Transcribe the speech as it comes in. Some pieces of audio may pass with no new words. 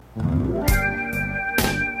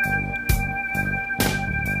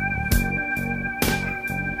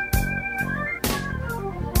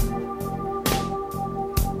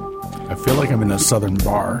like I'm in a southern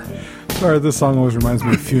bar. Sorry, this song always reminds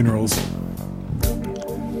me of funerals.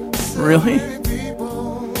 Really?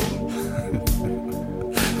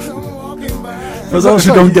 For those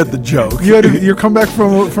who don't get the joke. You come back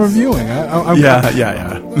from viewing.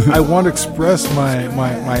 Yeah. I want to express my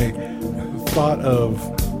thought of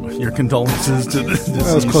your condolences to the deceased.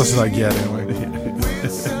 As close as I get, anyway.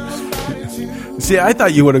 See, I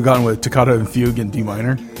thought you would have gone with Toccata and Fugue in D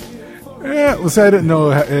minor. Yeah, well, see, I didn't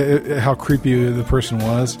know how creepy the person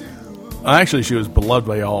was. Actually, she was beloved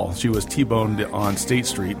by all. She was T-boned on State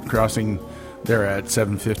Street, crossing there at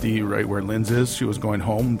 750, right where Lynn's is. She was going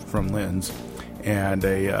home from Lynn's, and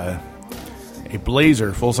a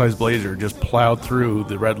Blazer, full-size Blazer, just plowed through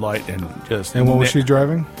the red light and just... And what was she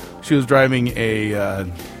driving? She was driving a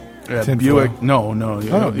Buick. No,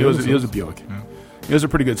 it was a Buick. Yeah. It was a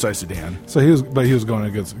pretty good-sized sedan. So he was going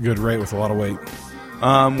at a good rate with a lot of weight.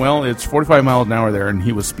 Well, it's 45 miles an hour there, and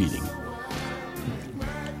he was speeding.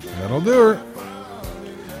 That'll do her.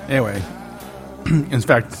 Anyway, in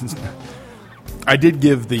fact, I did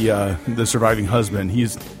give the surviving husband. He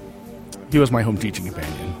was my home teaching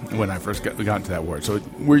companion when I first got into that ward. So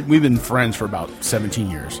we've been friends for about 17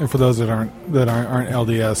 years. And for those that aren't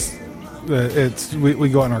LDS, we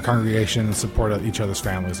go out in our congregation and support each other's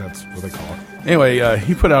families. That's what they call it. Anyway,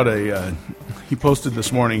 he put out he posted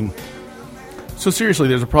this morning. So seriously,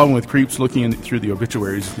 there's a problem with creeps looking through the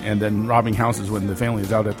obituaries and then robbing houses when the family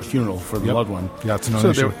is out at the funeral for the loved one. Yeah, it's another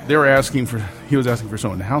issue. He was asking for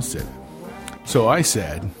someone to house sit. So I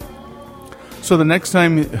said, next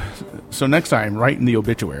time, write in the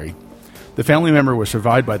obituary, the family member was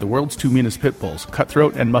survived by the world's two meanest pit bulls,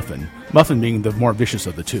 Cutthroat and Muffin. Muffin being the more vicious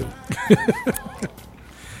of the two.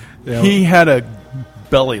 Yeah. He had a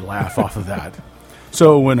belly laugh off of that.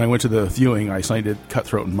 So when I went to the viewing, I signed it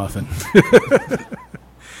Cutthroat and Muffin.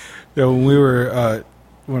 Yeah, when we were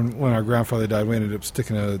when our grandfather died, we ended up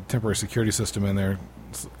sticking a temporary security system in there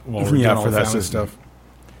while we were doing all the family stuff.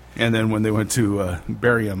 And then when they went to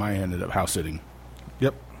bury him, I ended up house sitting.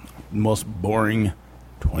 Yep, most boring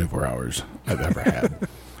 24 hours I've ever had.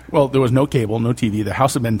 Well, there was no cable, no TV. The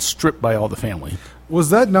house had been stripped by all the family.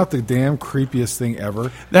 Was that not the damn creepiest thing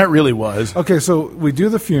ever? That really was. Okay, so we do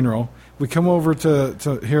the funeral. We come over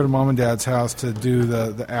to here to Mom and Dad's house to do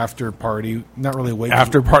the after party. Not really a wake.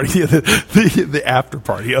 After party, the after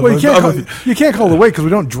party. Well, you can't call it a wake because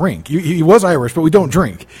we don't drink. He was Irish, but we don't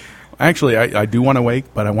drink. Actually, I do want to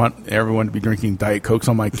wake, but I want everyone to be drinking Diet Cokes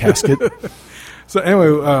on my casket. So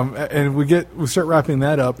anyway, and we start wrapping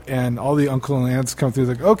that up, and all the uncle and aunts come through.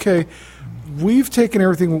 Like, okay, we've taken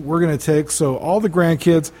everything we're going to take. So all the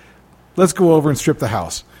grandkids, let's go over and strip the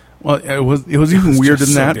house. Well, it was even weirder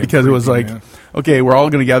than that because it was like, okay, we're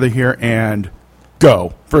all going to gather here and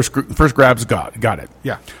go. First grabs got it.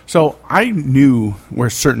 Yeah. So I knew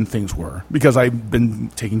where certain things were because I've been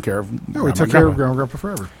taking care of. Yeah, we took care of Grandma and Grandpa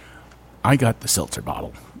forever. I got the seltzer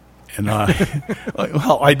bottle, and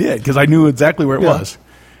well, I did because I knew exactly where it was,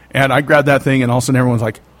 and I grabbed that thing, and all of a sudden everyone's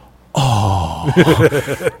like, "Oh,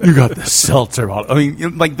 you got the seltzer bottle." I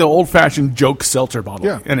mean, like the old-fashioned joke seltzer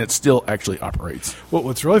bottle, and it still actually operates. Well,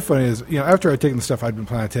 what's really funny is, after I'd taken the stuff I'd been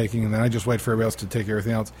planning on taking, and then I just waited for everybody else to take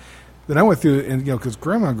everything else. Then I went through, and because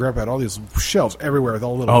Grandma and Grandpa had all these shelves everywhere with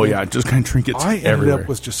all little. Oh things. Just kind of trinkets. I ended up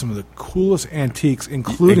with just some of the coolest antiques,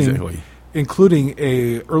 including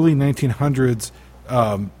a early 1900s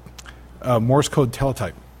Morse code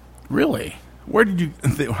teletype. Really? Where did you?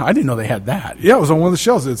 I didn't know they had that. Yeah, it was on one of the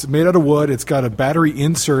shelves. It's made out of wood. It's got a battery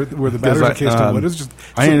insert where the battery's encased in wood. It's just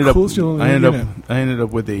I ended up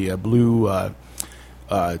with a blue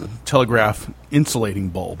telegraph insulating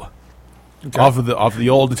bulb off of the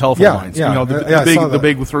old telephone lines. The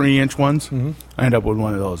big 3-inch ones. Mm-hmm. I ended up with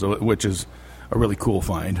one of those, which is a really cool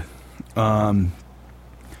find.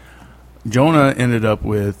 Jonah ended up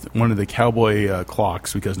with one of the cowboy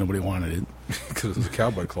clocks because nobody wanted it. Because it was a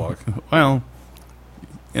cowboy clock. Well,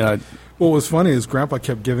 what was funny is Grandpa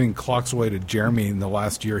kept giving clocks away to Jeremy in the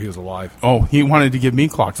last year he was alive. Oh, he wanted to give me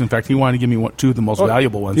clocks. In fact, he wanted to give me two of the most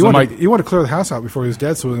valuable ones. He wanted to clear the house out before he was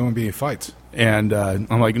dead so there wouldn't be any fights. And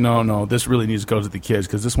I'm like, no, this really needs to go to the kids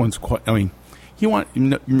because this one's quite... I mean, do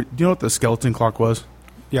you know what the skeleton clock was?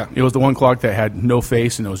 Yeah. It was the one clock that had no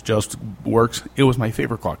face and it was just works. It was my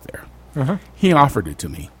favorite clock there. Uh-huh. He offered it to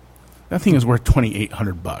me. That thing is worth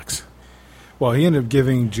 $2,800. Well, he ended up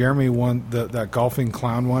giving Jeremy one, that golfing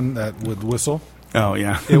clown one that would whistle. Oh,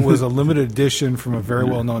 yeah. It was a limited edition from a very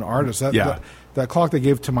well-known artist. That clock they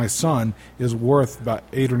gave to my son is worth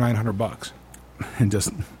about $800 or $900. And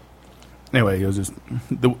just anyway, it was just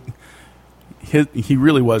he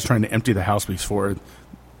really was trying to empty the house before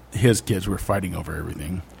his kids were fighting over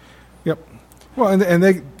everything. Yep. Well, and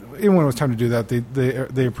they even when it was time to do that,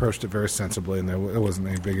 they approached it very sensibly, and there wasn't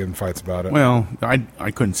any big fights about it. Well,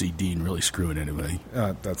 I couldn't see Dean really screwing anybody.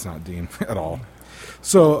 That's not Dean at all.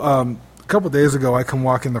 So a couple of days ago, I come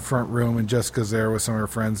walk in the front room, and Jessica's there with some of her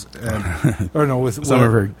friends, with some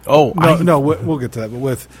of her. We'll get to that. But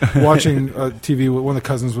with watching TV, one of the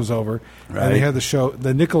cousins was over, right. And they had the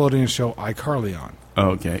Nickelodeon show iCarly on.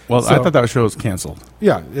 Oh, okay. Well, I thought that show was canceled.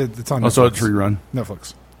 Yeah, it's on Netflix. So it's rerun?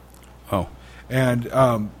 Netflix. Oh. And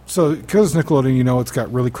so because it's Nickelodeon, it's got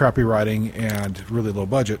really crappy writing and really low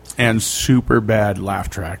budget. And super bad laugh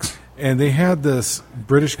tracks. And they had this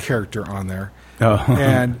British character on there. Oh.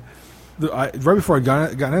 And right before I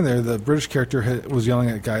got in there, the British character was yelling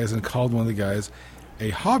at guys and called one of the guys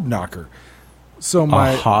a hobknocker. So a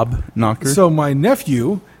hobknocker? So my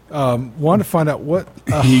nephew... wanted to find out what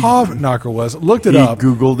a hobknocker was. Looked it up. He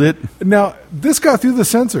Googled it. Now, this got through the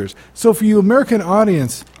censors. So for you American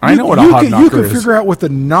audience, I know what a hobknocker is. You can figure out what the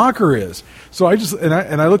knocker is. So I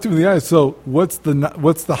looked him in the eyes. So what's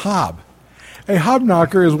the hob? A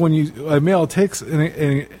hobknocker is when a male takes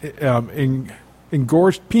an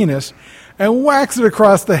engorged penis and whacks it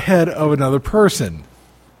across the head of another person.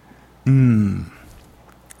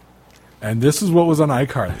 And this is what was on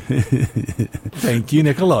iCarly. Thank you,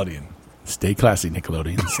 Nickelodeon. Stay classy,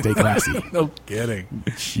 Nickelodeon. Stay classy. No kidding.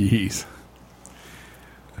 Jeez.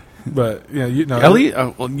 But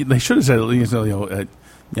they should have said at least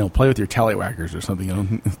play with your tallywhackers or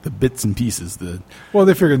something. The bits and pieces. Well,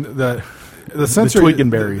 they figured that the censor, the twig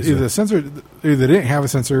and berries. Either they didn't have a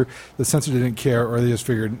censor, the censor didn't care, or they just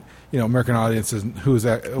figured. American audiences, who's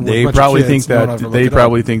that? They probably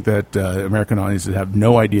think that American audiences have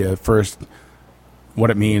no idea, first, what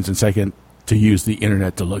it means, and second, to use the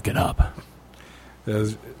internet to look it up. It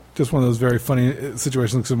was just one of those very funny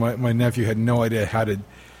situations because my nephew had no idea how to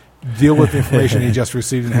deal with the information he just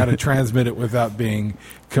received and how to transmit it without being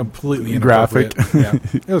completely graphic. Yeah,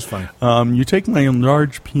 it was funny. You take my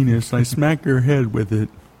enlarged penis, I smack your head with it.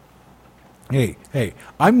 Hey,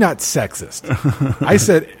 I'm not sexist. I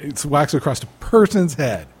said it's wax across a person's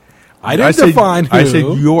head. I didn't define who. I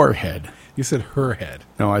said your head. You said her head.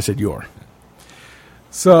 No, I said your.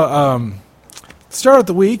 So, start of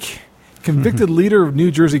the week, convicted leader of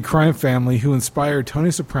New Jersey crime family who inspired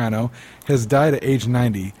Tony Soprano has died at age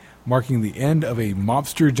 90, marking the end of a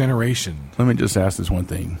mobster generation. Let me just ask this one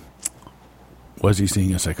thing. Was he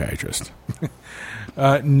seeing a psychiatrist?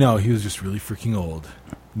 No, he was just really freaking old.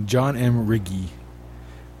 John M. Riggy.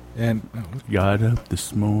 And got up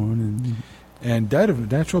this morning. And died of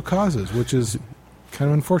natural causes, which is kind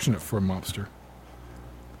of unfortunate for a mobster.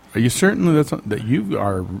 Are you certain that you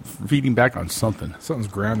are feeding back on something? Something's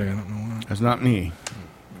grounding. I don't know what. That's not me.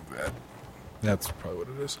 That's probably what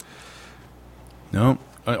it is. No.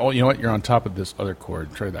 Oh, you know what? You're on top of this other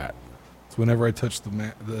cord. Try that. So whenever I touch the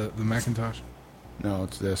Macintosh? No,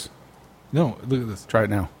 it's this. No, look at this. Try it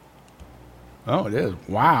now. Oh, it is.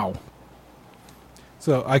 Wow.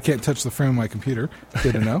 So I can't touch the frame of my computer.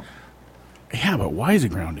 Good to know. Yeah, but why is it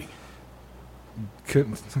grounding?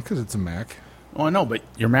 Because it's a Mac. Oh, I know, but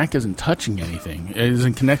your Mac isn't touching anything. It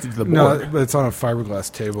isn't connected to the board. No, but it's on a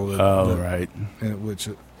fiberglass table. Right.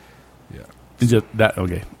 Yeah. Just that,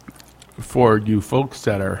 okay. For you folks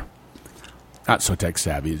that are not so tech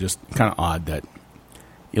savvy, it's just kind of odd that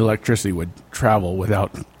electricity would travel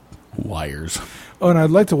without wires. Oh, and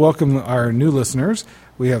I'd like to welcome our new listeners.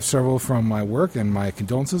 We have several from my work, and my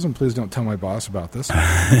condolences, and please don't tell my boss about this.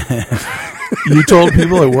 You told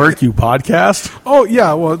people at work you podcast? Oh,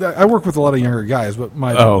 yeah. Well, I work with a lot of younger guys, but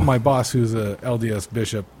my boss, who's a LDS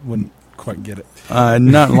bishop, wouldn't quite get it.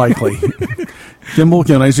 Not likely. Kimball,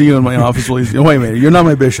 can I see you in my office, please? Wait a minute, you're not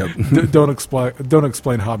my bishop. Don't explain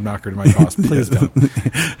hobknocker to my boss. Please don't.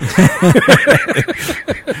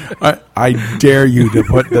 I dare you to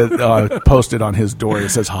put the post it on his door that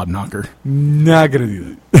says hobknocker. Not going to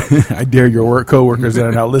do that. I dare your co-workers that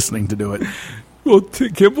are now listening to do it. Well,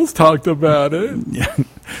 Kimball's talked about it. Yeah.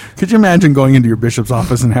 Could you imagine going into your bishop's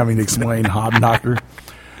office and having to explain hobknocker?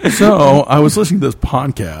 So I was listening to this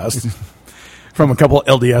podcast from a couple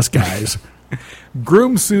LDS guys.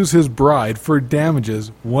 Groom sues his bride for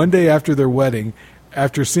damages one day after their wedding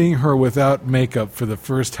after seeing her without makeup for the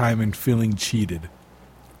first time and feeling cheated.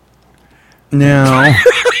 Now,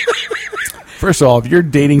 first of all, if you're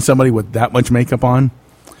dating somebody with that much makeup on,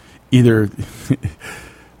 either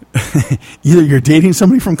you're dating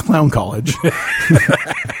somebody from clown college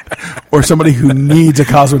or somebody who needs a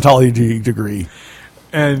cosmetology degree.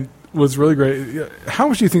 And what's really great, how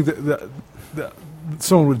much do you think that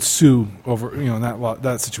someone would sue over in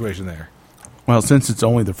that situation there? Well, since it's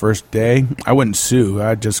only the first day, I wouldn't sue.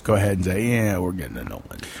 I'd just go ahead and say, yeah, we're getting a no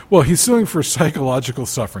one. Well, he's suing for psychological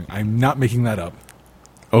suffering. I'm not making that up.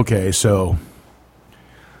 Okay, so,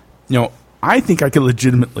 I think I could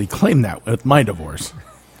legitimately claim that with my divorce.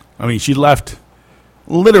 I mean, she left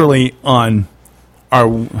literally on our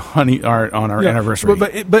anniversary.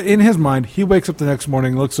 But in his mind, he wakes up the next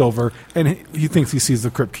morning, looks over, and he thinks he sees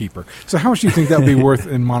the crypt keeper. So how much do you think that would be worth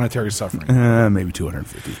in monetary suffering? Maybe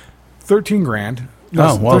 $250. 13 grand.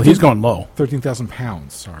 No, well, he's going low. 13,000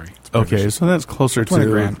 pounds. Sorry. Okay, so that's closer 20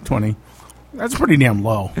 to grand. 20. That's pretty damn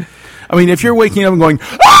low. I mean, if you're waking up and going,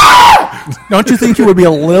 ah! Don't you think it would be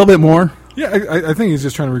a little bit more? Yeah, I think he's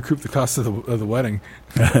just trying to recoup the cost of the wedding.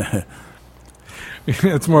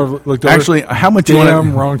 It's more of looked over. Actually, how much you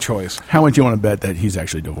Damn wrong choice. How much you want to bet that he's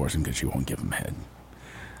actually divorcing because she won't give him head?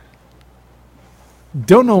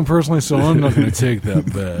 Don't know him personally, so I'm not going to take that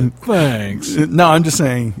bet. Thanks. No, I'm just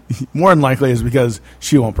saying more than likely is because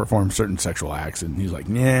she won't perform certain sexual acts, and he's like,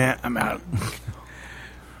 nah, I'm out.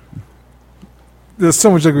 There's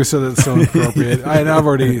so much like we said that's so inappropriate. I've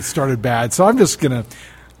already started bad, so I'm just going to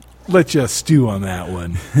let you stew on that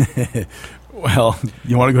one. Well,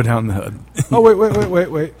 you want to go down the... Oh,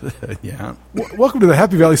 wait. Yeah. Welcome to the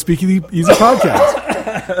Happy Valley Speakeasy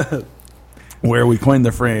podcast. Where we coined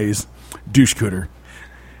the phrase douche cooter.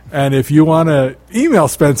 And if you want to email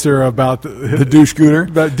Spencer about the douche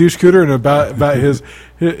cooter, and about his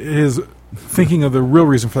thinking of the real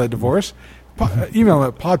reason for that divorce, email him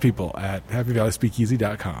at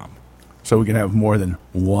podpeople@happyvalleyspeakeasy.com. So we can have more than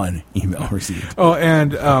one email received. Oh,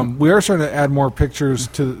 and we are starting to add more pictures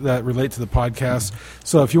that relate to the podcast.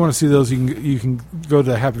 So if you want to see those, you can go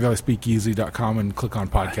to happyvalleyspeakeasy.com and click on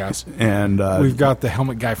podcast. And we've got the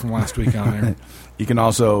helmet guy from last week on there. You can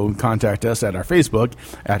also contact us at our Facebook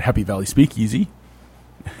at Happy Valley Speakeasy.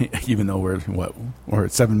 Even though we're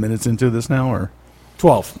at 7 minutes into this now, or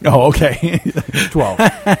 12. Oh, okay. 12.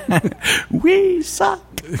 We suck.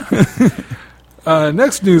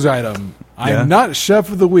 Next news item. Yeah. I'm not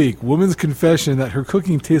chef of the week. Woman's confession that her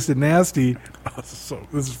cooking tasted nasty. Oh, so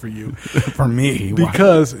this is for you. For me.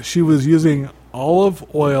 Because she was using olive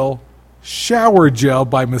oil shower gel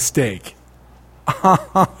by mistake.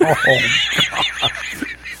 Oh, God.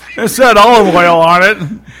 It said olive oil on it.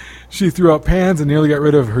 She threw out pans and nearly got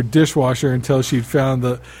rid of her dishwasher until she'd found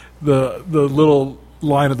the little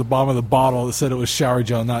line at the bottom of the bottle that said it was shower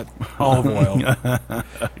gel, not olive oil.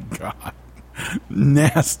 God.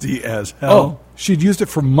 Nasty as hell. Oh, she'd used it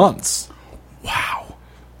for months. Wow.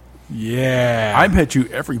 Yeah. I bet you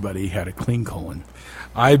everybody had a clean colon.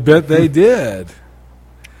 I bet they did.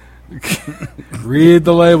 Read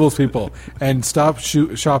the labels, people, and stop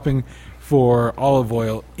shopping for olive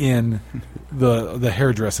oil in the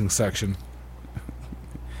hairdressing section.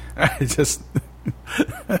 I'm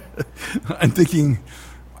thinking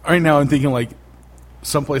right now. I'm thinking like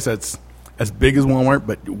someplace that's as big as Walmart,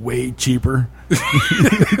 but way cheaper. The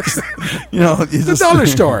dollar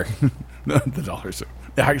store. The dollar store.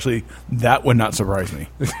 Actually, that would not surprise me.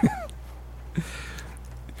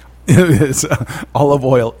 It's olive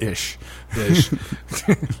oil-ish.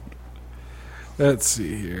 Let's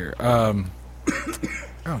see here. Oh,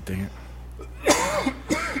 dang it.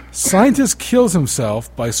 Scientist kills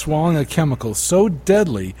himself by swallowing a chemical so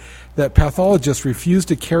deadly that pathologists refused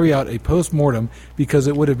to carry out a post-mortem because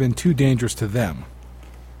it would have been too dangerous to them.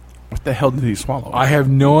 What the hell did he swallow? I have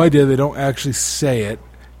no idea. They don't actually say it.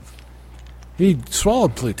 He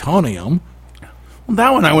swallowed plutonium. Well,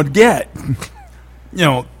 that one I would get.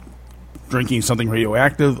 Drinking something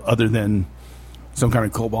radioactive other than some kind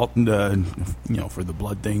of cobalt, for the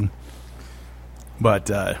blood thing. But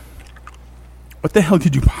what the hell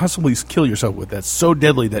could you possibly kill yourself with that's so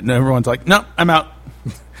deadly that everyone's like, no, I'm out?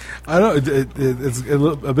 I don't. It's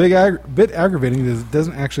a bit aggravating because it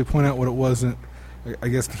doesn't actually point out what it wasn't. I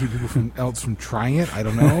guess to keep people from trying it. I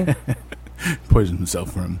don't know. Poisoned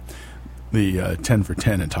himself from the 10 for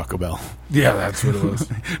 10 at Taco Bell. Yeah, that's what it was.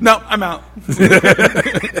 No, I'm out.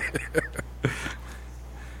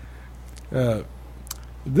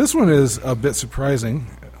 This one is a bit surprising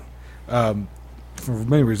for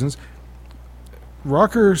many reasons.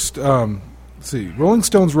 Rolling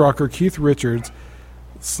Stones rocker Keith Richards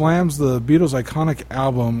slams the Beatles' iconic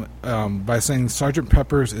album by saying Sgt.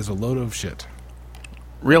 Pepper's is a load of shit.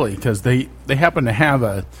 Really? Because they happen to have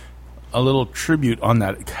a little tribute on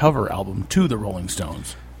that cover album to the Rolling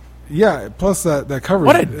Stones. Yeah, plus that cover.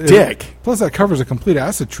 What a dick! Plus that cover's a complete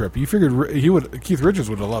acid trip. You figured Keith Richards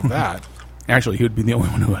would have loved that. Actually, he would be the only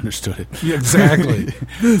one who understood it. Yeah, exactly.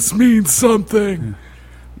 This means something.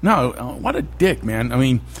 No, what a dick, man. I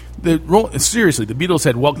mean, Seriously, the Beatles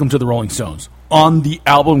said "Welcome to the Rolling Stones" on the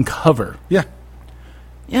album cover. Yeah.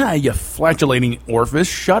 Yeah, you flatulating orifice,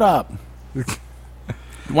 shut up.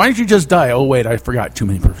 Why don't you just die? Oh, wait, I forgot. Too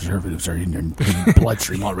many preservatives are in your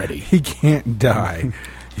bloodstream already. He can't die.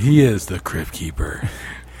 He is the Crypt Keeper.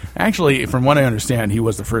 Actually, from what I understand, he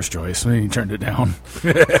was the first choice, and he turned it down.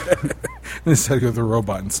 They said go with the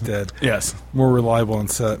robot instead. Yes. More reliable on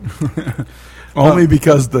set. Only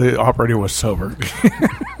because the operator was sober.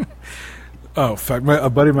 Oh, fuck. A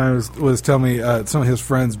buddy of mine was telling me some of his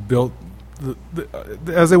friends built,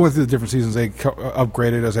 as they went through the different seasons, they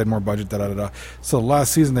upgraded as they had more budget, da-da-da-da. So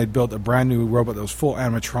last season, they built a brand new robot that was full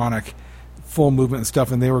animatronic, full movement and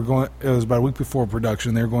stuff, and they were going, it was about a week before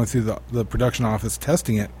production, they were going through the production office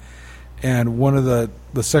testing it, and one of the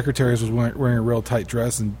secretaries was wearing a real tight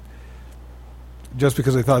dress, and just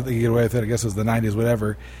because they thought they could get away with it, I guess it was the 90s,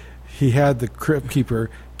 whatever, he had the Crypt Keeper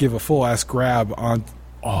give a full-ass grab on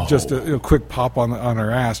just a quick pop on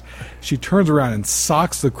her ass. She turns around and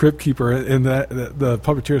socks the Crypt Keeper, and the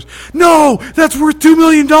puppeteers, no, that's worth $2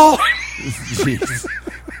 million! Jeez.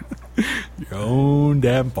 Your own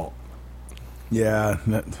damn fault. Yeah.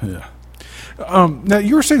 Now,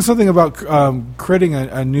 you were saying something about creating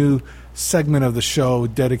a new segment of the show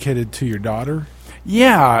dedicated to your daughter?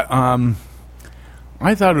 Yeah.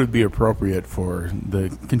 I thought it would be appropriate for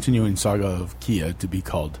the continuing saga of Kia to be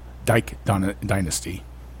called Dyke Dynasty.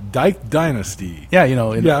 Dyke Dynasty. Yeah, you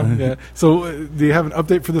know. Yeah. So, do you have an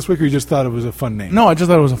update for this week, or you just thought it was a fun name? No, I just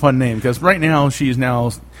thought it was a fun name, because right now she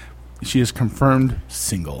is confirmed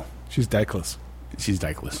single. She's dykeless. She's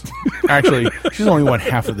dykeless. Actually, she's only one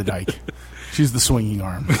half of the dyke. She's the swinging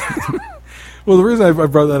arm. Well, the reason I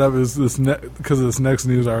brought that up is because of this next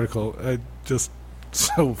news article. Just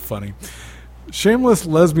so funny. Shameless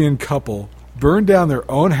lesbian couple burned down their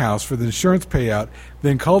own house for the insurance payout,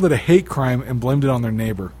 then called it a hate crime and blamed it on their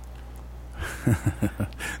neighbor.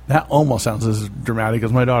 That almost sounds as dramatic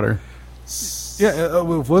as my daughter. Yeah,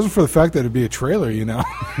 if it wasn't for the fact that it'd be a trailer, you know.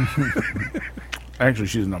 Actually,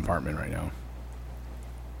 she's in an apartment right now.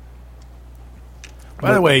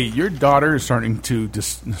 By the way, your daughter is starting to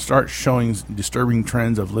start showing disturbing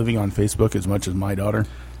trends of living on Facebook as much as my daughter.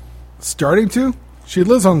 Starting to? She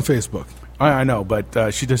lives on Facebook. I know,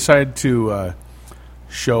 but she decided to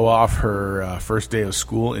show off her first day of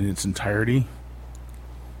school in its entirety.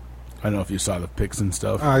 I don't know if you saw the pics and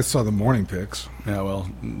stuff. I saw the morning pics. Yeah, well,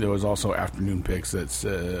 there was also afternoon pics. That's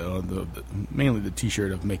mainly the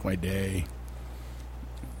T-shirt of "Make My Day."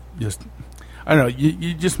 Just, I don't know.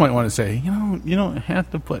 You just might want to say, you don't have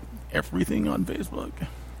to put everything on Facebook.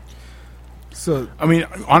 So, I mean,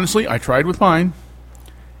 honestly, I tried with mine.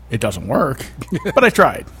 It doesn't work, but I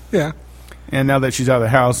tried. Yeah. And now that she's out of the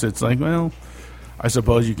house, it's like, well, I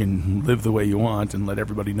suppose you can live the way you want and let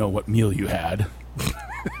everybody know what meal you had.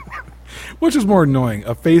 Which is more annoying,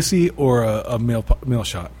 a facey or a meal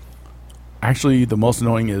shot? Actually, the most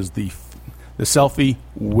annoying is the selfie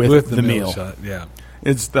with the meal shot. Yeah.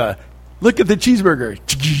 It's the, look at the cheeseburger.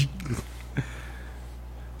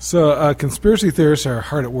 So, conspiracy theorists are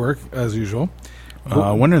hard at work, as usual.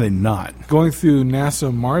 When are they not? Going through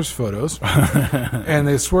NASA Mars photos, and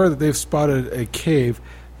they swear that they've spotted a cave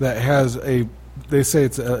that has they say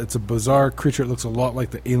it's a bizarre creature. It looks a lot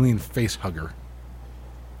like the alien face hugger.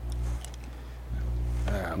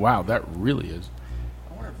 Wow, that really is.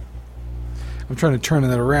 I'm trying to turn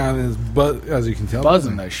that around, and it's as you can tell,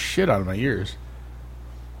 buzzing the shit out of my ears.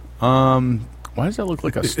 Why does that look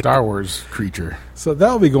like a Star Wars creature? So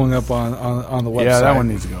that'll be going up on the website. Yeah, that one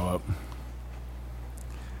needs to go up.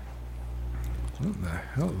 What the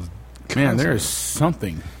hell is... Man, there is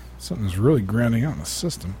something. Something's really grounding out in the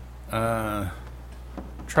system. Try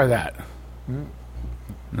that. Yeah.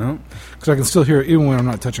 No? Because I can still hear it. Even when I'm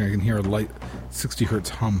not touching, I can hear a light 60 hertz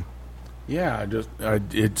hum. Yeah,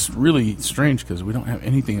 it's really strange because we don't have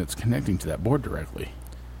anything that's connecting to that board directly.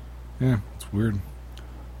 Yeah, it's weird.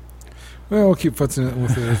 Well, we'll keep futzing it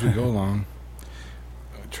with it as we go along.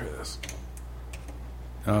 Let me try this.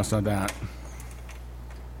 No, it's not that.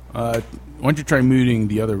 Why don't you try muting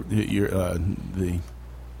the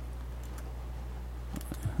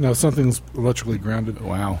No, something's electrically grounded.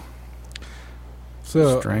 Wow.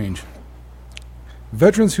 So strange.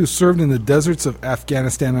 Veterans who served in the deserts of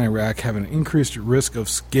Afghanistan and Iraq have an increased risk of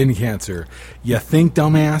skin cancer. You think,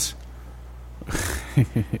 dumbass?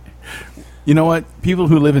 You know what? People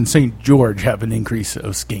who live in St. George have an increase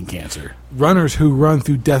of skin cancer. Runners who run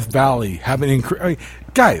through Death Valley have an increase. I mean,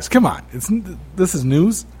 guys, come on. This is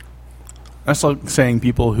news? That's like saying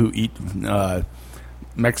people who eat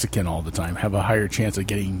Mexican all the time have a higher chance of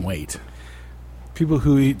getting weight. people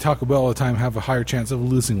who eat Taco Bell all the time have a higher chance of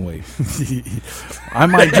losing weight. I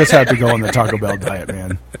might just have to go on the Taco Bell diet,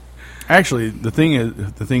 man. Actually, the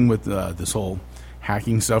thing with this whole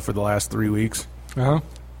hacking stuff for the last 3 weeks,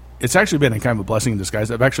 it's actually been a kind of a blessing in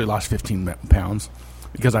disguise. I've actually lost 15 pounds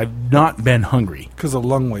because I've not been hungry. Because of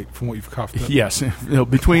lung weight from what you've coughed up. Yes.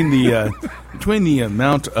 Between the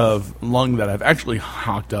amount of lung that I've actually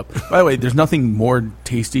hawked up. By the way, there's nothing more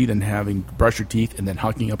tasty than having brush your teeth and then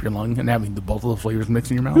hawking up your lung and having both of the flavors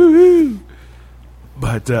mixed in your mouth. Woo-hoo.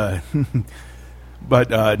 But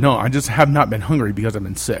no, I just have not been hungry because I've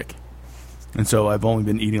been sick. And so I've only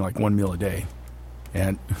been eating like one meal a day.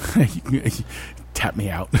 And tap me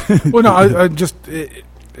out. Well, no, I just...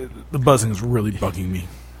 the buzzing is really bugging me.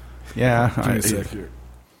 Yeah. Give me a sec here.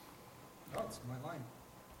 Oh, it's my line.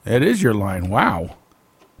 It is your line. Wow.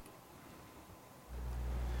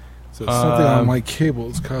 So it's something on my cable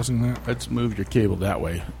is causing that. Let's move your cable that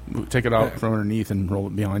way. Take it out from underneath and roll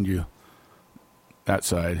it behind you. That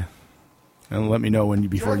side. And let me know when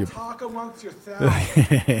before you talk amongst yourselves.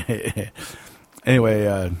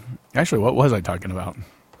 Anyway, actually, what was I talking about?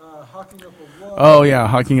 Hawking up a lung. Oh yeah,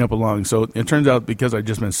 hawking up a lung. So it turns out because I've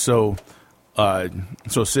just been so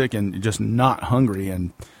sick and just not hungry,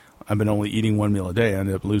 and I've been only eating one meal a day, I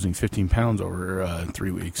ended up losing 15 pounds over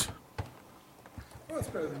 3 weeks. Well, it's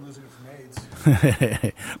better than losing it from AIDS.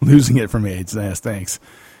 Losing it from AIDS. Yes, thanks.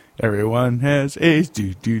 Everyone has AIDS.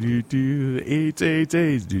 Do do do do. AIDS, AIDS,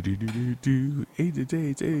 AIDS. Do do do do do. AIDS, AIDS,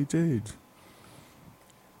 AIDS, AIDS, AIDS.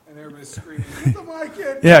 And everybody's screaming, "Get the mic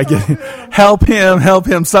in! Yeah, help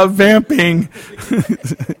him! Stop vamping!"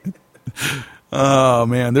 Oh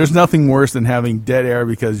man, there's nothing worse than having dead air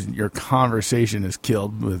because your conversation is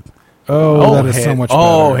killed with. That is so much better.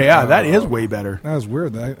 Oh yeah, that is way better. That was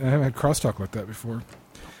weird. I haven't had crosstalk like that before.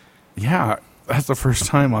 Yeah, that's the first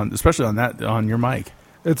time especially on your mic.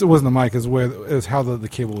 It wasn't the mic. It's how the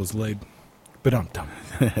cable was laid. But I'm dumb.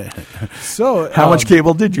 So how much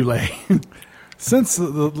cable did you lay? Since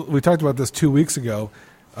we talked about this 2 weeks ago,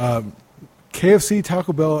 KFC,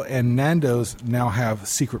 Taco Bell, and Nando's now have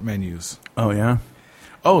secret menus. Oh, yeah?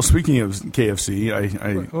 Oh, speaking of KFC,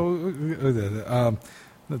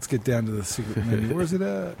 let's get down to the secret menu. Where's it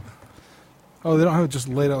at? Oh, they don't have it just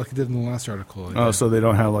laid out like it did in the last article. Oh, so they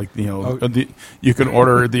don't have you can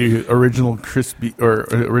order the original crispy or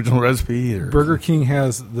original recipe. Or Burger King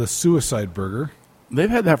has the suicide burger. They've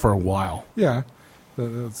had that for a while. Yeah,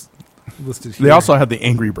 that's listed here. They also have the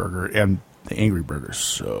Angry Burger and the Angry Burger.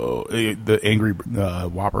 So the Angry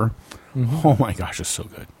Whopper. Mm-hmm. Oh my gosh, it's so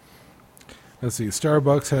good. Let's see.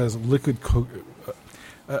 Starbucks has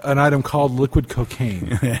an item called liquid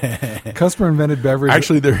cocaine. Customer invented beverage.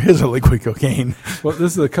 Actually, there is a liquid cocaine. Well,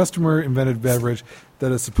 this is a customer invented beverage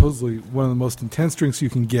that is supposedly one of the most intense drinks you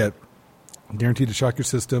can get, guaranteed to shock your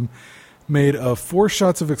system. Made of 4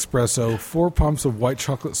 shots of espresso, 4 pumps of white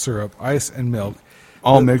chocolate syrup, ice, and milk.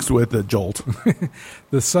 All mixed with a Jolt.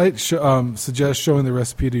 The site suggests showing the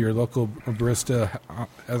recipe to your local barista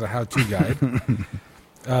as a how-to guide.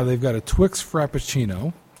 They've got a Twix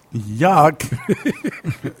Frappuccino. Yuck.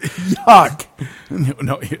 Yuck.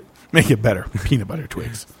 No, make it better. Peanut butter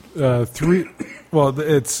Twix.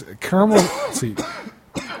 It's caramel. Let's see.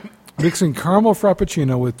 Mixing caramel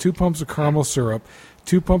Frappuccino with 2 pumps of caramel syrup,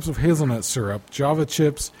 2 pumps of hazelnut syrup, Java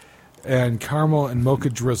chips, and caramel and mocha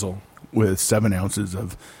drizzle. With 7 ounces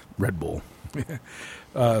of Red Bull.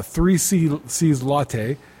 3 C's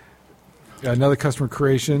latte, another customer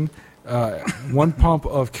creation. 1 pump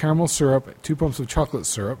of caramel syrup, 2 pumps of chocolate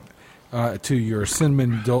syrup to your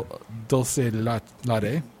cinnamon dulce de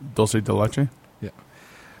latte. Dulce de leche? Yeah.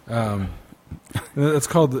 That's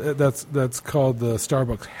called the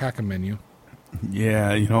Starbucks hack menu.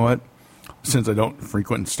 Yeah, you know what? Since I don't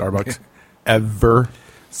frequent Starbucks ever.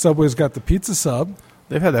 Subway's got the pizza sub.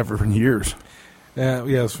 They've had that for years. Yeah,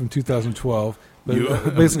 it's from 2012.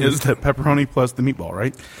 But basically, it's the pepperoni plus the meatball,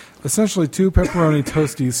 right? Essentially 2 pepperoni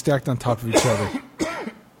toasties stacked on top of each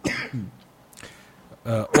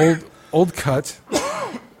other. Old cut,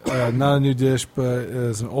 not a new dish, but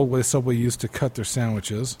is an old way Subway used to cut their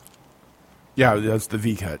sandwiches. Yeah, that's the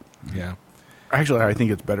V cut. Yeah. Actually, I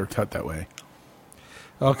think it's better cut that way.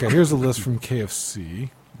 Okay, here's a list from KFC.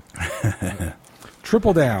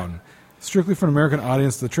 Triple Down. Strictly for an American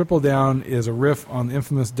audience, the Triple Down is a riff on the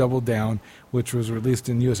infamous Double Down, which was released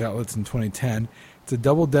in U.S. outlets in 2010. It's a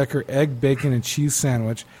double-decker egg, bacon, and cheese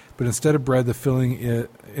sandwich, but instead of bread, the filling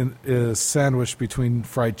is sandwiched between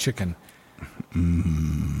fried chicken.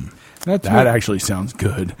 That actually sounds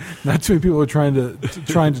good. Not too many people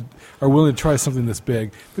are willing to try something this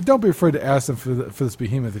big, but don't be afraid to ask them for this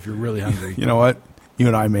behemoth if you're really hungry. You know what? you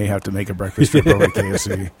and I may have to make a breakfast trip over to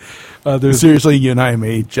KFC. There's Seriously, you and I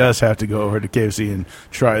may just have to go over to KFC and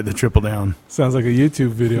try the triple down. sounds like a YouTube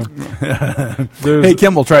video. Hey,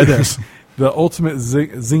 Kimball, try this. The Ultimate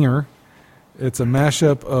Zinger. It's a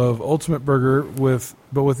mashup of Ultimate Burger with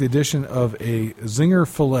the addition of a Zinger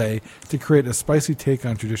filet to create a spicy take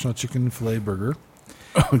on traditional chicken filet burger.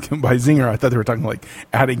 By Zinger, I thought they were talking like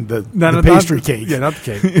adding the No, pastry not, cake. Yeah, not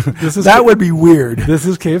the cake. This is That would be weird. This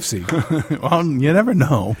is KFC. Well, you never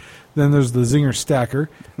know. Then there's the Zinger Stacker.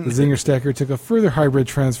 The Zinger Stacker took a further hybrid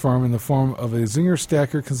transform in the form of a Zinger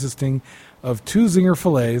Stacker consisting of 2 Zinger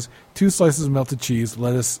fillets, 2 slices of melted cheese,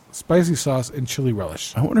 lettuce, spicy sauce, and chili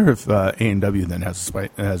relish. I wonder if A&W then has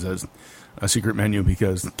a secret menu,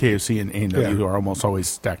 because KFC and A&W are almost always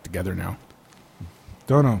stacked together now.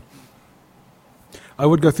 Don't know. I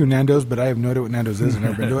would go through Nando's, but I have no idea what Nando's is. I've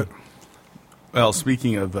never been to it. Well,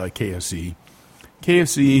 speaking of KFC,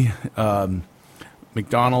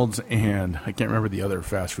 McDonald's, and I can't remember the other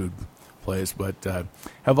fast food place, but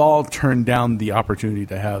have all turned down the opportunity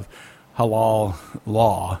to have halal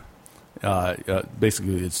law.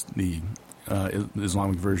 Basically, it's the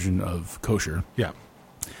Islamic version of kosher. Yeah.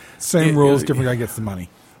 Same rules, different guy gets the money.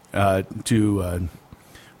 To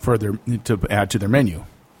add to their menu.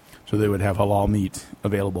 So they would have halal meat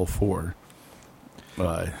available for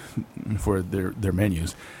their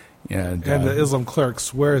menus. And the Islam cleric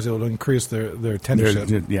swears it will increase their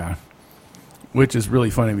tendership. Yeah. Which is really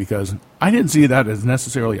funny, because I didn't see that as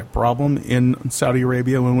necessarily a problem in Saudi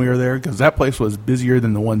Arabia when we were there, because that place was busier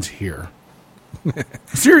than the ones here.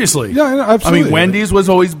 Seriously. Yeah, absolutely. I mean, Wendy's was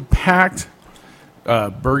always packed.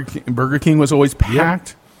 Burger King was always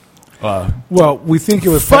packed. Well, we think it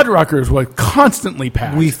was Fuddruckers was constantly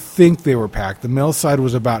packed. We think they were packed. The male side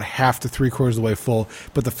was about half to 3/4 of the way full,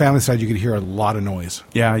 but the family side you could hear a lot of noise.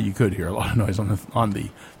 Yeah, you could hear a lot of noise on the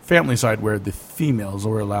family side, where the females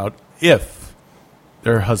were allowed if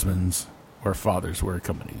their husbands or fathers were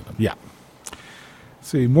accompanying them. Yeah.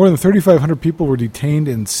 See, more than 3,500 people were detained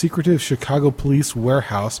in secretive Chicago police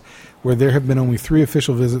warehouse, where there have been only 3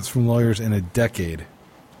 official visits from lawyers in a decade.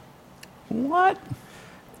 What?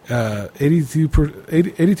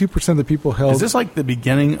 82% of the people held. Is this like the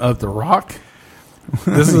beginning of The Rock?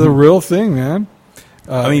 This is a real thing, man.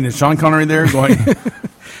 I mean, is Sean Connery there going?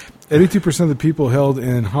 82% of the people held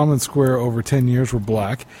in Hammond Square over 10 years were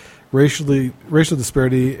black. Racial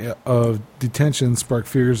disparity of detention sparked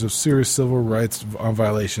fears of serious civil rights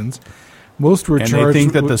violations. Most were charged. And they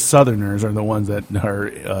think that the Southerners are the ones that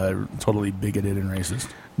are totally bigoted and racist.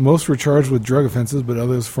 Most were charged with drug offenses, but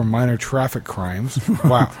others for minor traffic crimes.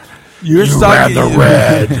 Wow. You ran the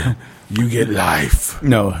red. You get life.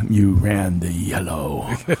 No, you ran the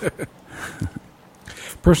yellow.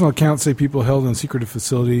 Personal accounts say people held in secretive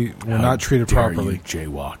facility were not treated properly. You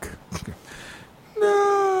jaywalk.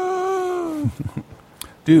 No.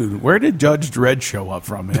 Dude, where did Judge Dredd show up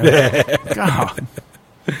from, man? God.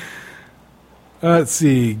 Let's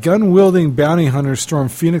see. Gun-wielding bounty hunters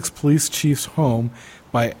stormed Phoenix police chief's home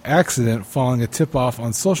by accident, following a tip-off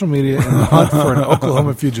on social media in the hunt for an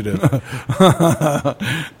Oklahoma fugitive.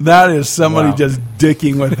 That is somebody just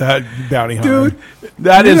dicking with that bounty hunter. Dude,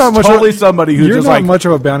 that is totally somebody who you're just not much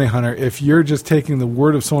of a bounty hunter if you're just taking the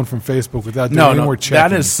word of someone from Facebook without doing any more checking.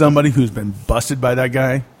 That is somebody who's been busted by that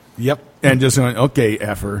guy. Yep. And just going, okay,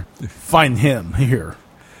 effer, find him here.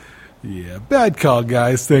 Yeah, bad call,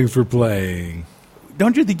 guys. Thanks for playing.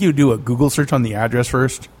 Don't you think you would do a Google search on the address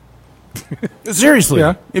first? Seriously.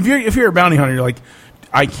 Yeah. If you're a bounty hunter, you're like,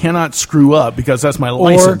 I cannot screw up because that's my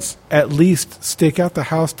license. Or at least stake out the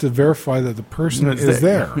house to verify that the person is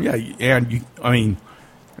there. Yeah, and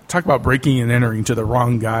talk about breaking and entering to the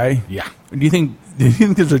wrong guy. Yeah. Do you think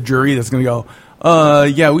there's a jury that's going to go,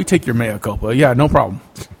 yeah, we take your mea culpa. Yeah, no problem.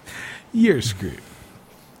 You're screwed.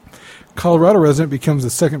 Colorado resident becomes the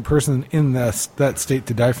second person in that state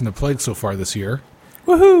to die from the plague so far this year.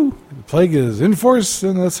 Woohoo! The plague is in force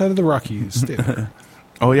on the side of the Rockies state.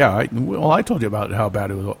 Oh, yeah. I told you about how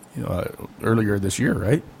bad it was earlier this year,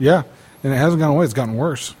 right? Yeah, and it hasn't gone away. It's gotten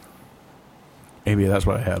worse. Maybe that's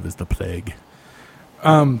what I have is the plague.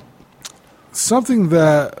 Something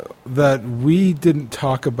that we didn't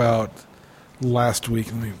talk about last week.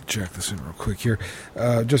 Let me check this in real quick here.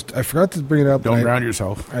 I forgot to bring it up. Don't drown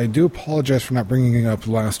yourself. I do apologize for not bringing it up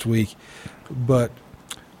last week, but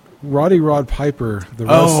Roddy Rod Piper, the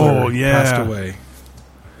wrestler, passed away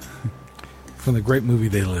from the great movie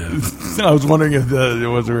They Live. I was wondering if it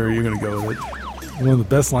was where you were going to go with it. One of the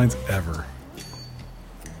best lines ever.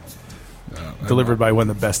 Delivered by one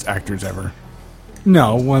of the best actors ever.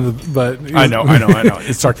 No, one of the, but I know.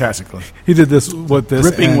 It's sarcastically. He did this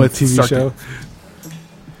Ripping and with TV show.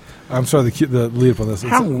 I'm sorry, the lead up on this.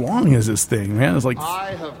 How long is this thing, man? It's like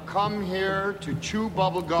I have come here to chew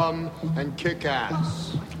bubblegum and kick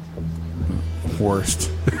ass.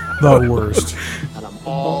 worst. The worst. And I'm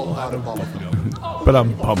all out of bubblegum. But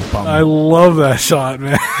I'm bum. I love that shot,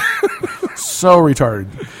 man. So retarded.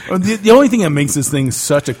 The only thing that makes this thing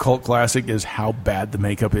such a cult classic is how bad the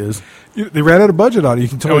makeup is. They ran out of budget on it. You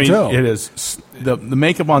can totally tell. It is. The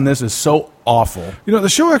makeup on this is so awful. The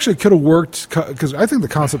show actually could have worked because I think the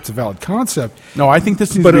concept's a valid concept. No, I think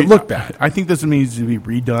this needs but to be, it looked bad. I think this needs to be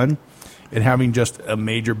redone and having just a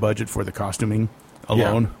major budget for the costuming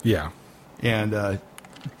alone. Yeah. And,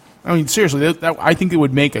 seriously, I think it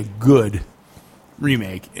would make a good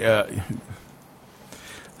remake. The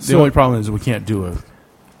only problem is we can't do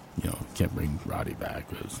can't bring Roddy back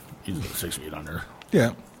because he's 6 feet under.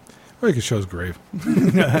 Yeah. Or you could show his grave.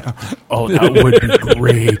 Oh, that would be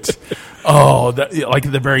great. Oh, like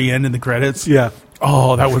at the very end in the credits? Yeah.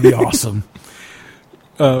 Oh, that would be awesome.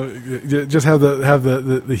 Just have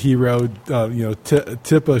the hero,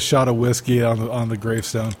 tip a shot of whiskey on the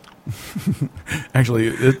gravestone. Actually,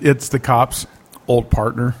 it's the cop's old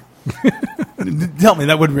partner. Tell me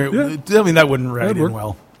that wouldn't write in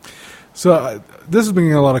well. So this has been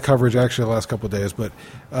getting a lot of coverage actually the last couple of days, but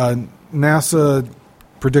NASA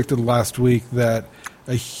predicted last week that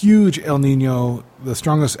a huge El Nino, the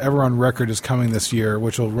strongest ever on record, is coming this year,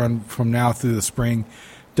 which will run from now through the spring,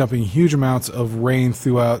 dumping huge amounts of rain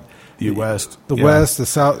throughout the West, West, the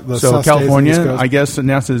South. The so South California, states, I guess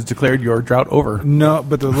NASA has declared your drought over. No,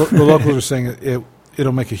 but the locals are saying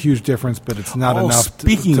it'll make a huge difference, but it's not enough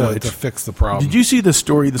to fix the problem. Did you see the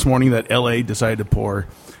story this morning that LA decided to pour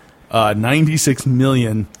 96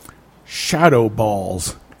 million shadow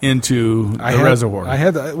balls into the reservoir? I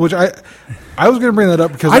had that, which I was going to bring that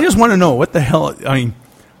up because I just want to know what the hell.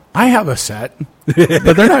 I have a set,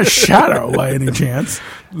 but they're not shadow by any chance.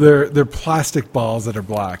 They're plastic balls that are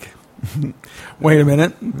black. Wait a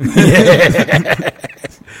minute.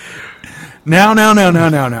 Now.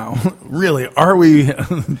 Really, are we?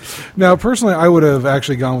 Now, personally, I would have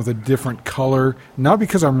actually gone with a different color, not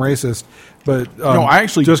because I'm racist, but no, I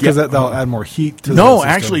actually just because that'll add more heat to the No, system.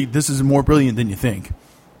 actually, this is more brilliant than you think.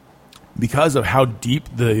 Because of how deep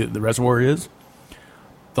the reservoir is,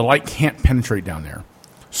 the light can't penetrate down there.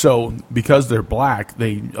 So, because they're black,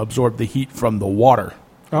 they absorb the heat from the water.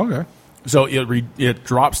 Okay. So it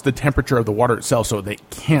drops the temperature of the water itself, so they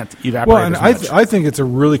can't evaporate. Well, and I think it's a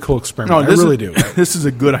really cool experiment. I really do. This is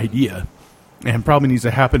a good idea, and probably needs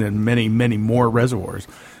to happen in many, many more reservoirs.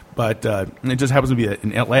 But it just happens to be that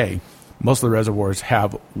in L.A., most of the reservoirs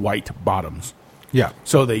have white bottoms. Yeah.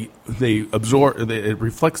 So they absorb. It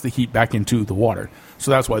reflects the heat back into the water.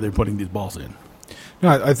 So that's why they're putting these balls in. No,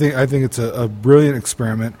 I think it's a brilliant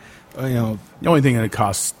experiment. The only thing that it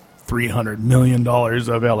costs $300 million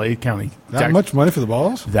of L.A. County. That much money for the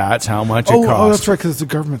balls? That's how much it costs. Oh, that's right, because it's a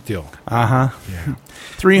government deal. Uh-huh. Yeah.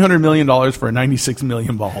 $300 million for 96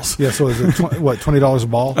 million balls. Yeah, so is it $20 a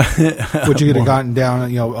ball? Which you could have gotten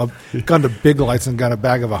down, gone to Big Lights and got a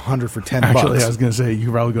bag of 100 for $10. Actually, I was going to say, you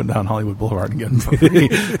could probably go down Hollywood Boulevard and get them for free.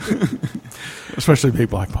 Especially big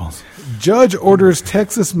black balls. Judge orders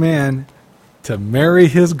Texas man to marry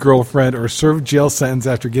his girlfriend or serve jail sentence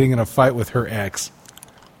after getting in a fight with her ex.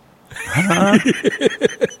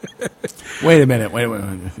 Wait a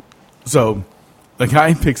minute. So, the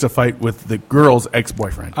guy picks a fight with the girl's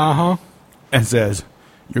ex-boyfriend. And says,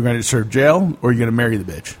 you're going to serve jail or you're going to marry the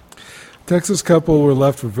bitch. Texas couple were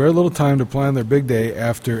left with very little time to plan their big day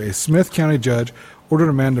after a Smith County judge ordered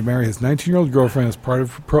a man to marry his 19-year-old girlfriend as part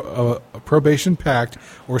of a probation pact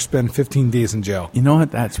or spend 15 days in jail. You know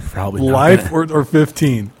what? That's probably life or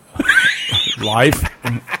 15. Life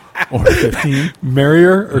or 15. Marry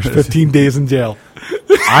her or 15 days in jail.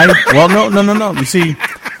 No. You see,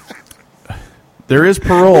 there is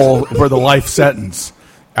parole for the life sentence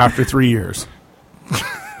after 3 years.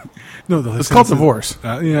 No, it's called divorce.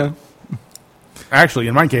 Yeah. Actually,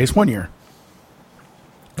 in my case, 1 year.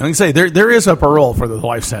 I can say there is a parole for the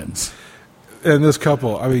life sentence. And this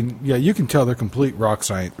couple, you can tell they're complete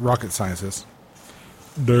rocket scientists.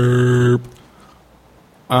 Derp.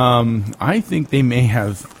 I think they may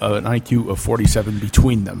have an IQ of 47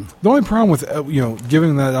 between them. The only problem with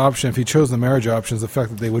giving that option, if he chose the marriage option, is the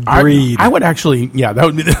fact that they would breed. I would actually, that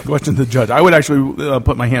would be the question to the judge. I would actually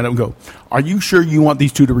put my hand up and go, are you sure you want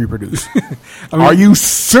these two to reproduce? Are you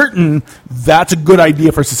certain that's a good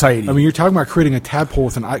idea for society? You're talking about creating a tadpole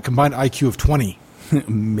with a combined IQ of 20.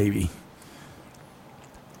 Maybe.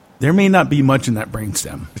 There may not be much in that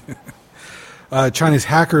brainstem. Chinese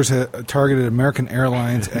hackers targeted American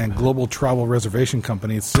Airlines and global travel reservation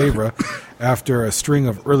company Savra after a string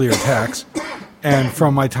of earlier attacks. And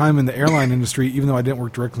from my time in the airline industry, even though I didn't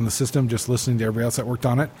work directly in the system, just listening to everybody else that worked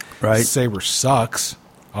on it, Right. Sabre sucks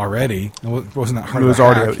already. It wasn't that hard. It was of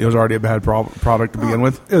a hack. already a bad product to begin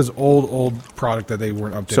with. It was old product that they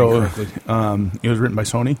weren't updating correctly. It was written by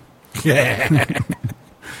Sony. Yeah.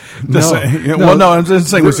 Well, no, I'm just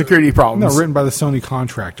saying with security problems. No, written by the Sony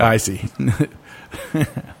contractor. I see.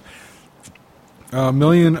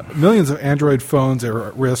 Millions of Android phones are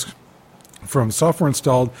at risk from software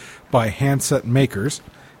installed by handset makers.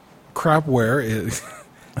 Crapware is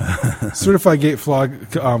certified gate flag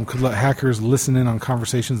could let hackers listen in on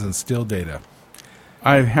conversations and steal data.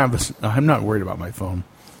 I'm not worried about my phone.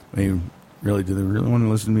 I mean, really, do they really want to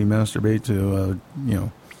listen to me masturbate to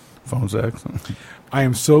phone sex? I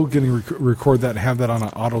am so going to record that and have that on an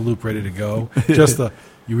auto loop ready to go. Just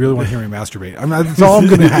you really want to hear me masturbate? That's all I'm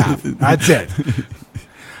going to have. That's it.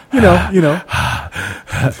 You know.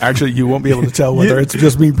 Actually, you won't be able to tell whether it's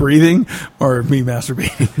just me breathing or me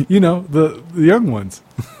masturbating. The young ones.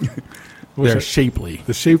 They're shapely.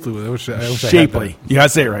 The shapely ones. I wish I shapely. You got to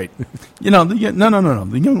say it right. No.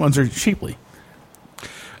 The young ones are shapely.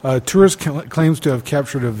 Tourist claims to have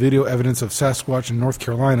captured a video evidence of Sasquatch in North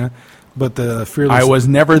Carolina, but the fearless... I was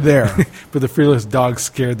never there. But the fearless dog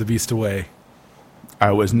scared the beast away.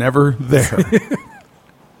 I was never there.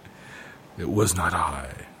 It was not I.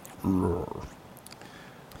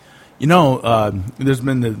 There's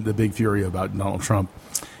been the big fury about Donald Trump.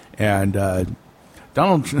 And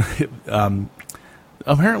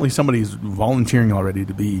apparently somebody's volunteering already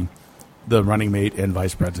to be the running mate and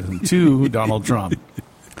vice president to Donald Trump.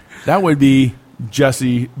 That would be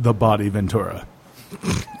Jesse the Body Ventura.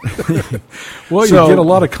 Well, you get a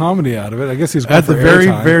lot of comedy out of it. I guess he's at the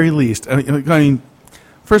very least. I mean,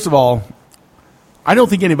 first of all, I don't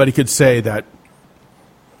think anybody could say that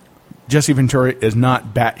Jesse Ventura is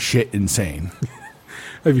not batshit insane.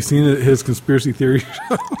 Have you seen his conspiracy theories?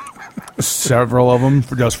 Several of them,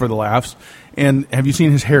 just for the laughs. And have you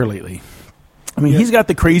seen his hair lately? I mean, he's got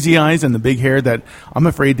the crazy eyes and the big hair that I'm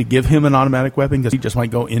afraid to give him an automatic weapon because he just might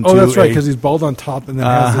go into. Oh, that's right, because he's bald on top and then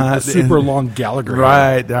has the super long Gallagher.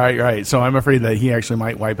 Right. So I'm afraid that he actually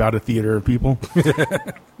might wipe out a theater of people.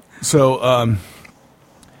 So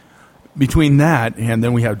between that and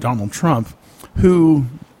then we have Donald Trump, who,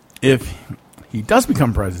 if he does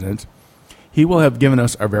become president, he will have given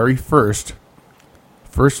us our very first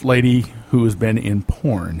lady who has been in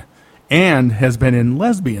porn. And has been in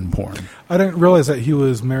lesbian porn. I didn't realize that he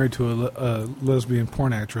was married to a lesbian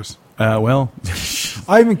porn actress. Well,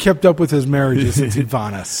 I haven't kept up with his marriages since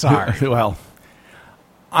Ivana. Sorry. Well,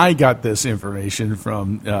 I got this information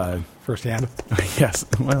from firsthand. Yes.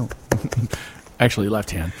 Well, actually,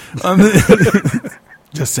 left hand.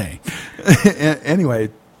 Just saying. Anyway,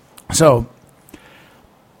 so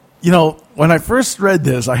when I first read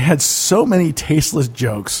this, I had so many tasteless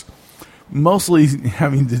jokes. Mostly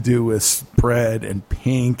having to do with spread and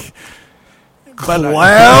pink.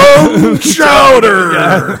 Clown chowder!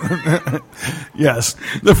 Yes.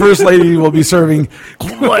 The first lady will be serving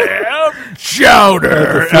clam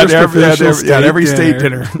chowder at every state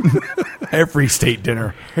dinner. Every state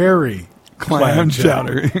dinner. Harry. Clam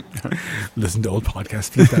chowder. Listen to old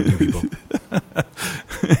podcasts. Teach that to people.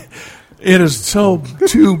 It is so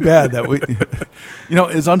too bad that we...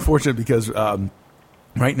 it's unfortunate because...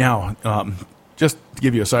 right now, just to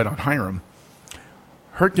give you a side on Hiram,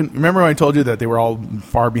 remember when I told you that they were all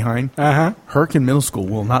far behind? Uh-huh. Hurricane Middle School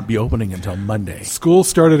will not be opening until Monday. School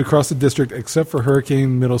started across the district except for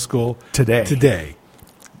Hurricane Middle School today.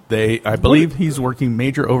 I believe he's working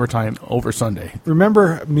major overtime over Sunday.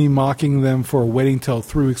 Remember me mocking them for waiting till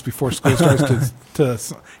 3 weeks before school starts to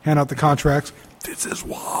hand out the contracts? This is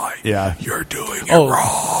why you're doing it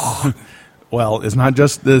wrong. Well, it's not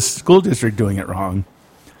just the school district doing it wrong.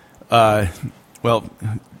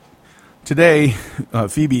 Today,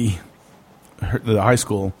 Phoebe, the high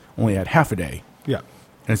school, only had half a day. Yeah.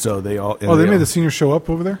 And so they all... they made the seniors show up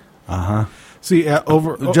over there? Uh-huh. See,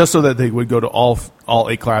 just so that they would go to all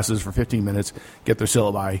 8 classes for 15 minutes, get their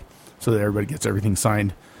syllabi, so that everybody gets everything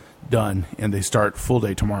signed, done, and they start full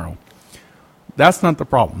day tomorrow. That's not the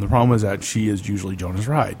problem. The problem is that she is usually Jonah's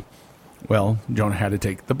ride. Well, Jonah had to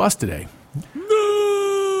take the bus today. No!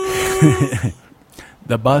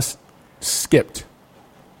 The bus skipped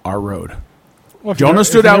our road. Well, Jonah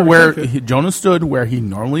stood where he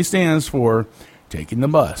normally stands for taking the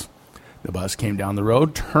bus. The bus came down the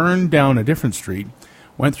road, turned down a different street,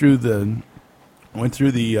 went through the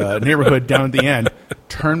neighborhood down at the end,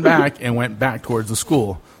 turned back, and went back towards the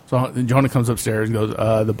school. So Jonah comes upstairs and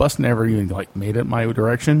goes, the bus never even made it my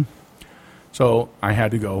direction. So I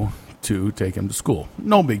had to go to take him to school.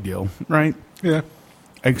 No big deal, right? Yeah.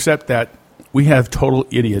 Except that we have total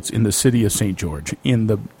idiots in the city of St. George,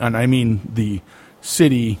 and I mean the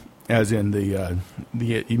city as in the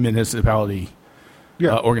municipality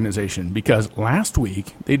organization, because last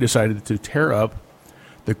week they decided to tear up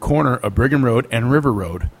the corner of Brigham Road and River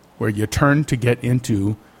Road where you turn to get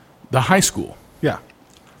into the high school. Yeah.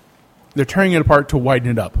 They're tearing it apart to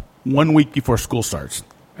widen it up 1 week before school starts.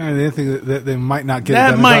 And they didn't think that they might not get That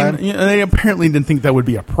it done might, in time? you know, they apparently didn't think that would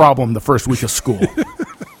be a problem the first week of school.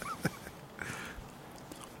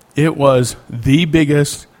 It was the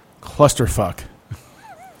biggest clusterfuck.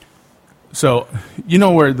 So, you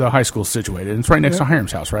know where the high school is situated. It's right next to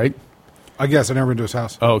Hiram's house, right? I guess. I never been to his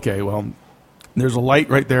house. Okay, well, there's a light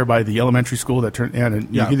right there by the elementary school that you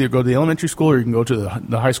can either go to the elementary school or you can go to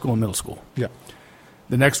the high school and middle school. Yeah.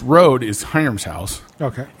 The next road is Hiram's house.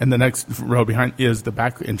 Okay. And the next road behind is the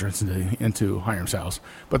back entrance into Hiram's house.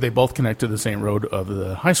 But they both connect to the same road of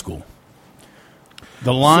the high school.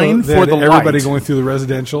 The line for the light. Everybody going through the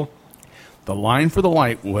residential? The line for the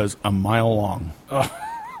light was a mile long.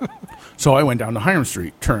 So I went down to Hiram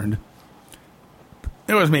Street, turned.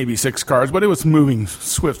 It was maybe 6 cars, but it was moving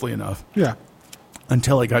swiftly enough. Yeah.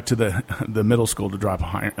 Until I got to the middle school to drop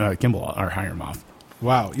Kimball or Hiram off.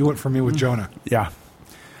 Wow. You went for me with Jonah. Yeah.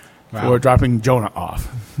 Wow. We're dropping Jonah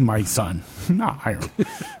off, my son, not Hiram.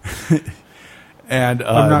 And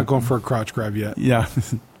I'm not going for a crotch grab yet. Yeah.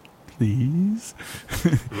 Please.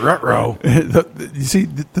 Ruh-roh. You see,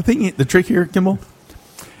 the trick here, Kimball,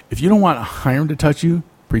 if you don't want Hiram to touch you,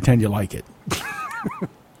 pretend you like it.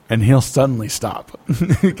 And he'll suddenly stop.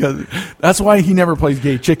 Because that's why he never plays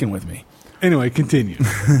gay chicken with me. Anyway, continue.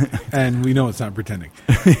 And we know it's not pretending.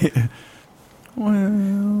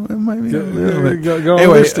 Well, it might be a little bit. Go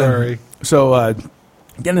Anyway, on the story. So,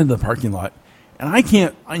 get into the parking lot. And I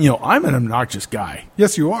can't, I'm an obnoxious guy.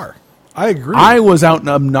 Yes, you are. I agree. I was out and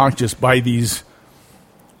obnoxious by these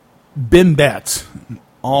bimbettes,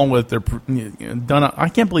 all with their done. I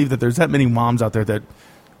can't believe that there's that many moms out there that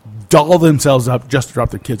doll themselves up just to drop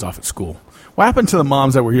their kids off at school. What happened to the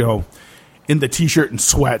moms that were, in the T-shirt and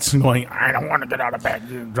sweats and going, I don't want to get out of bed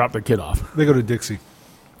and drop their kid off? They go to Dixie.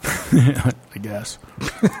 I guess.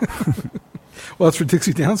 Well, that's where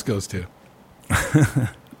Dixie Downs goes to.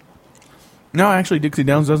 No, actually, Dixie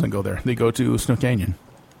Downs doesn't go there. They go to Snow Canyon.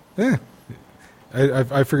 Yeah.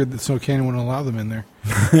 I figured that Snow Canyon wouldn't allow them in there.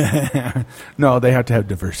 No, they have to have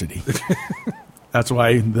diversity. That's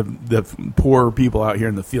why the poor people out here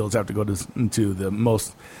in the fields have to go to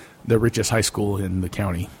the richest high school in the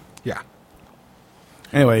county. Yeah.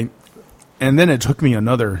 Anyway, and then it took me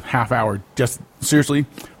another half hour, just seriously,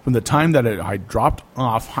 from the time that I dropped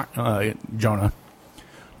off Jonah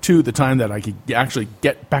to the time that I could actually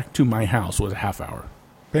get back to my house was a half hour.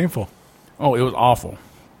 Painful. Oh, it was awful.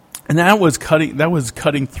 And that was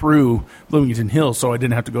cutting through Bloomington Hills, so I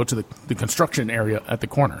didn't have to go to the construction area at the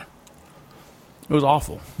corner. It was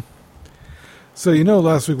awful. So,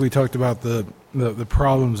 last week we talked about the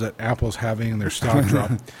problems that Apple's having in their stock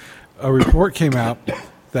drop. A report came out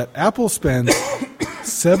that Apple spends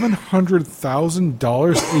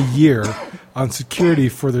 $700,000 a year on security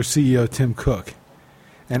for their CEO, Tim Cook.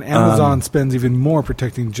 And Amazon spends even more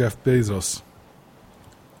protecting Jeff Bezos.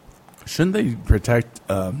 Shouldn't they protect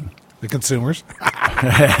the consumers?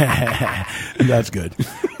 That's good.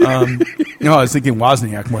 I was thinking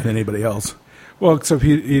Wozniak more than anybody else. Well, except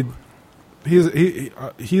he's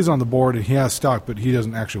on the board and he has stock, but he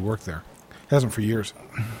doesn't actually work there. He hasn't for years.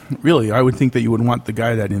 Really, I would think that you would want the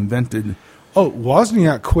guy that invented. Oh,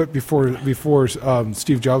 Wozniak quit before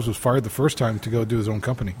Steve Jobs was fired the first time to go do his own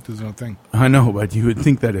company, do his own thing. I know, but you would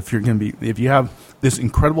think that if you have this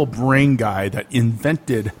incredible brain guy that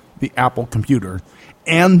invented the Apple computer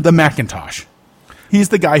and the Macintosh, he's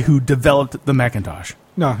the guy who developed the Macintosh.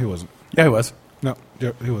 No, he wasn't. Yeah, he was. No,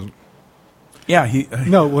 he wasn't. Yeah, he.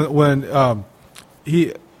 No, when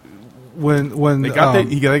they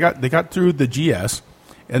got through the GS,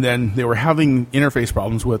 and then they were having interface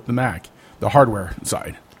problems with the Mac, the hardware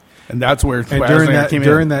side, and that's where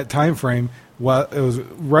during that time frame, well, it was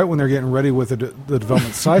right when they're getting ready with the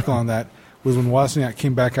development cycle on that was when Wozniak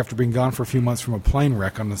came back after being gone for a few months from a plane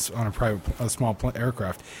wreck on a small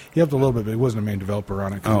aircraft. He helped a little bit, but he wasn't a main developer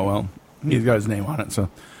on it. Oh well, he's got his name on it. So,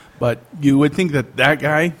 but you would think that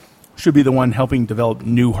guy should be the one helping develop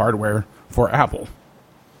new hardware for Apple.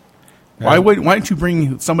 Yeah. Why don't you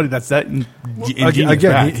bring somebody that's that ingenious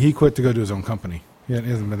again? back? He quit to go to his own company. He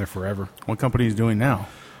hasn't been there forever. What company is doing now?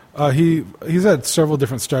 He's had several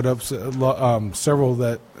different startups. Several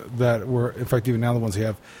that were, in fact, even now the ones he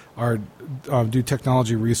have are do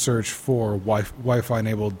technology research for Wi-Fi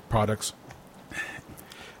enabled products.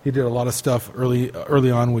 He did a lot of stuff early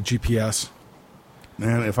on with GPS.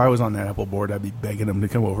 Man, if I was on that Apple board, I'd be begging them to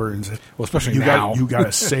come over and say, Well, especially you now. you got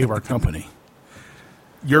to save our company.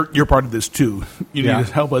 You're part of this too. You need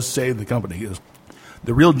to help us save the company. 'Cause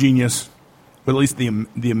the real genius, or at least the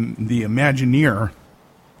Imagineer,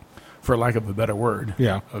 for lack of a better word,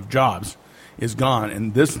 of Jobs, is gone,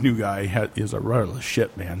 and this new guy is a rudderless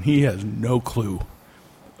ship, man. He has no clue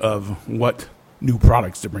of what new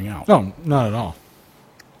products to bring out. No, not at all.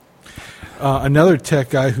 Another tech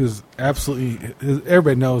guy who's absolutely,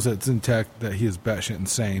 everybody knows that's in tech that he is batshit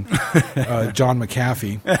insane, John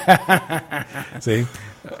McAfee. See?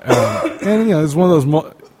 And, he's one of those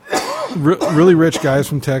really rich guys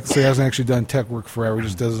from tech, so he hasn't actually done tech work forever. He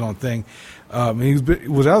just does his own thing. He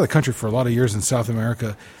was out of the country for a lot of years in South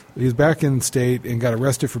America. He's back in state and got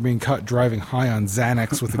arrested for being caught driving high on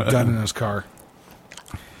Xanax with a gun in his car.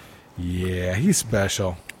 Yeah, he's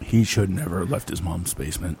special. He should never have left his mom's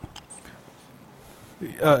basement.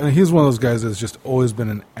 And he's one of those guys that's just always been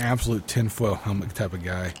an absolute tinfoil helmet type of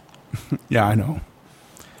guy. Yeah, I know.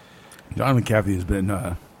 John McAfee has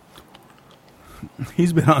been...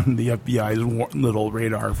 he's been on the FBI's little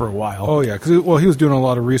radar for a while. Oh, yeah. Because he was doing a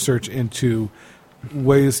lot of research into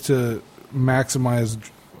ways to maximize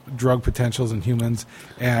drug potentials in humans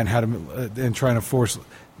and how to and trying to force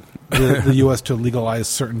the U.S. to legalize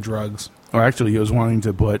certain drugs. Or actually, he was wanting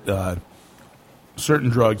to put certain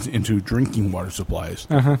drugs into drinking water supplies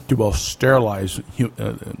to both sterilize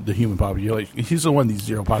the human population. He's the one of these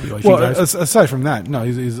zero population guys. Aside from that, no,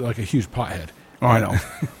 he's like a huge pothead. Oh, I know.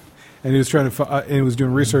 And he was trying to, and he was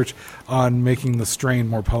doing research on making the strain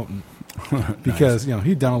more potent because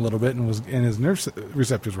he'd done a little bit and his nerve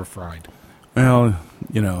receptors were fried. Well,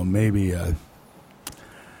 maybe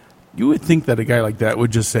you would think that a guy like that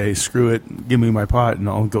would just say, "Screw it, give me my pot, and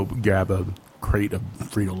I'll go grab a crate of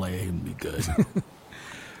Frito-Lay and be good."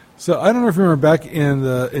 So I don't know if you remember back in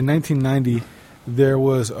 1990, there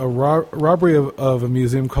was a robbery of a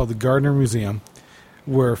museum called the Gardner Museum,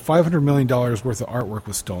 where $500 million worth of artwork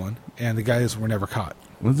was stolen, and the guys were never caught.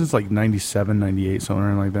 Was this like 97, 98,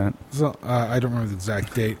 something like that? So I don't remember the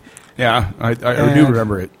exact date. Yeah, I do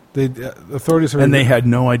remember it. Authorities and they had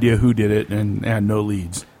no idea who did it and had no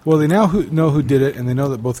leads. Well, they now know who did it, and they know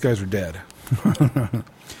that both guys are dead.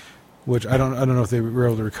 Which I don't know if they were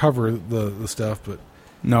able to recover the stuff, but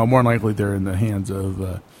no, more than likely they're in the hands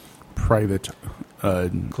of private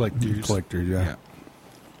collectors. Yeah.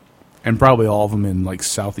 And probably all of them in like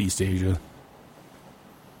Southeast Asia.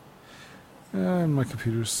 And my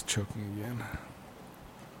computer's choking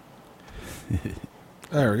again.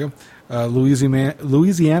 There we go.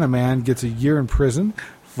 Louisiana man gets a year in prison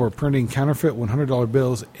for printing counterfeit $100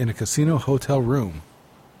 bills in a casino hotel room.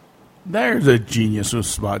 There's a genius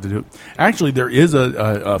spot to do it. Actually, there is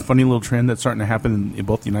a funny little trend that's starting to happen in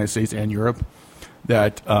both the United States and Europe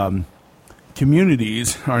that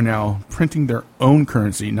communities are now printing their own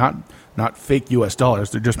currency, not fake U.S. dollars.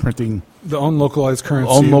 They're just printing their own localized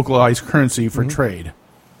currency for trade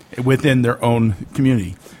within their own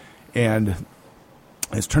community, and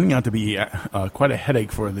it's turning out to be quite a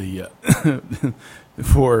headache for the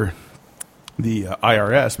for the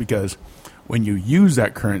IRS, because when you use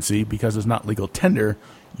that currency, because it's not legal tender,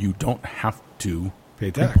 you don't have to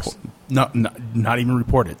pay tax. Not even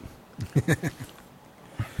report it.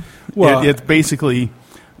 Well, it's basically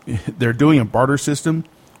they're doing a barter system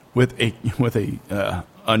with an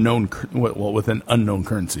unknown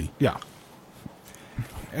currency. Yeah.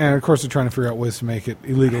 And of course, they're trying to figure out ways to make it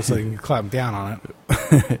illegal so they can clamp down on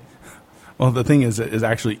it. Well, the thing is, it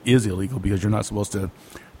actually is illegal because you're not supposed to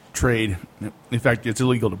trade. In fact, it's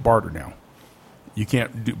illegal to barter now. You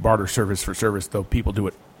can't do barter service for service, though people do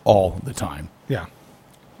it all the time. Yeah.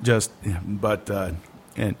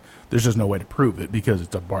 And there's just no way to prove it because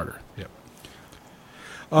it's a barter. Yep.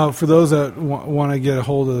 For those that want to get a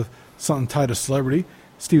hold of something tied to celebrity,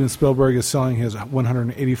 Steven Spielberg is selling his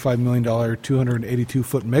 $185 million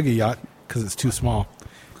 282-foot mega yacht because it's too small.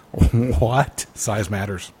 What? Size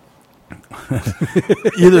matters.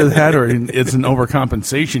 Either that or it's an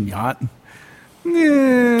overcompensation yacht.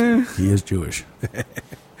 Yeah. He is Jewish.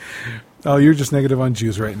 Oh, you're just negative on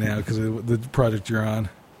Jews right now because of the project you're on.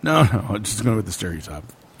 No, I'm just going with the stereotype.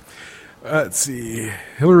 Let's see.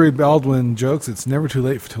 Hillary Baldwin jokes it's never too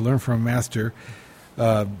late to learn from a master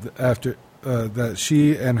after that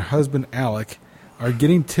she and her husband Alec are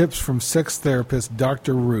getting tips from sex therapist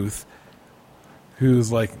Dr. Ruth,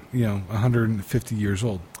 who's 150 years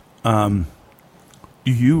old. Do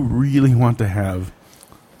you really want to have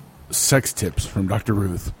sex tips from Dr.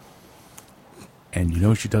 Ruth? And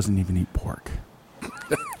she doesn't even eat pork.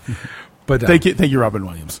 But thank you, Robin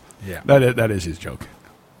Williams. Yeah, that is his joke.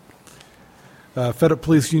 Fed up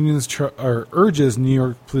police unions urges New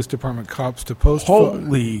York Police Department cops to post.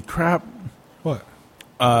 Holy crap! What?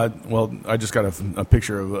 Well, I just got a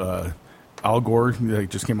picture of Al Gore that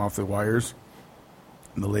just came off the wires.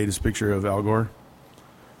 The latest picture of Al Gore.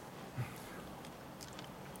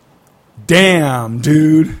 Damn,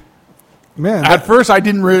 dude. Man, at first I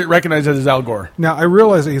didn't recognize it as Al Gore. Now I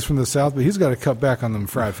realize that he's from the South, but he's got to cut back on them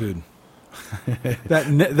fried food.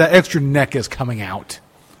 that extra neck is coming out.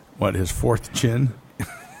 What, his fourth chin?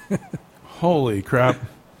 Holy crap!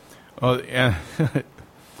 Oh, and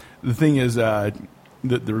the thing is, the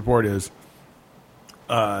report is,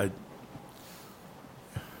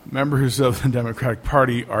 members of the Democratic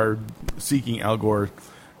Party are seeking Al Gore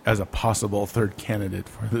as a possible third candidate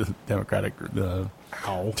for the Democratic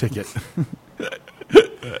ticket.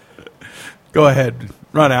 Go ahead.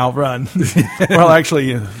 Run, Al, run. Well,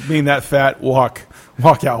 actually, being that fat, walk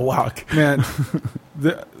out, walk. Man,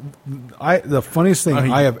 the funniest thing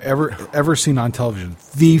I have ever seen on television,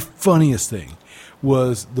 the funniest thing,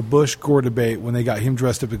 was the Bush-Gore debate when they got him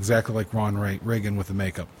dressed up exactly like Ronald Reagan with the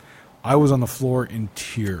makeup. I was on the floor in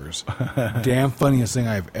tears. Damn funniest thing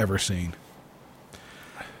I have ever seen.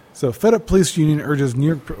 So, Fed Up Police Union urges New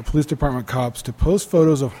York Police Department cops to post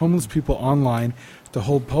photos of homeless people online to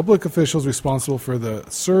hold public officials responsible for the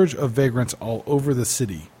surge of vagrants all over the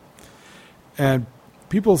city. And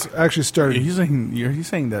people actually started... Are you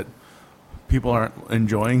saying that people aren't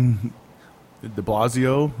enjoying de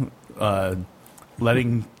Blasio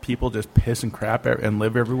letting people just piss and crap and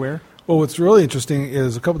live everywhere? Well, what's really interesting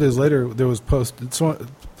is a couple days later there was posted...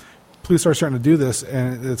 police are starting to do this,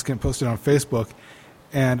 and it's getting posted on Facebook.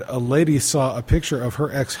 And a lady saw a picture of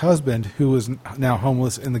her ex-husband, who is now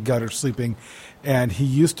homeless in the gutter sleeping. And he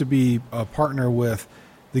used to be a partner with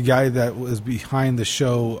the guy that was behind the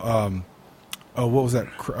show. What was that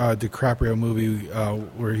DiCaprio movie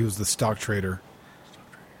where he was the stock trader?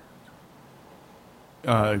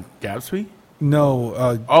 Gatsby? No.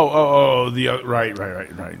 Right.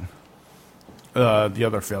 The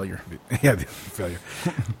other failure. Yeah, the other failure.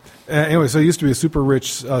 Anyway, so he used to be a super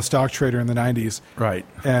rich stock trader in the 90s. Right.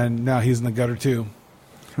 And now he's in the gutter, too.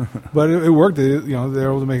 But it worked. They were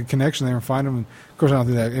able to make a connection there and find him. And, of course, I don't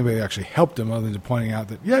think that anybody actually helped him other than pointing out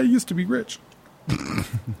that, yeah, he used to be rich. Look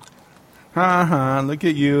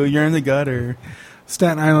at you. You're in the gutter.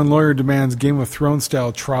 Staten Island lawyer demands Game of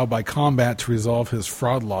Thrones-style trial by combat to resolve his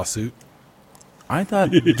fraud lawsuit. I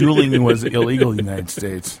thought dueling was illegal in the United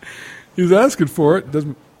States. He's asking for it.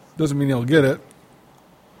 Doesn't mean he'll get it.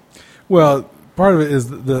 Well, part of it is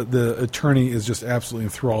the attorney is just absolutely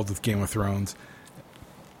enthralled with Game of Thrones.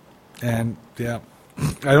 And, yeah,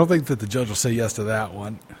 I don't think that the judge will say yes to that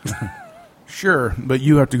one. Sure, but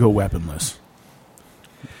you have to go weaponless.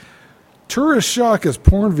 Tourist shock as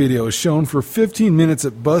porn video is shown for 15 minutes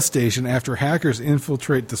at bus station after hackers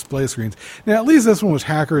infiltrate display screens. Now, at least this one was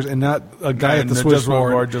hackers and not a guy at the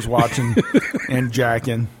switchboard just watching and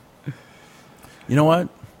jacking. You know what?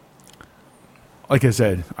 Like I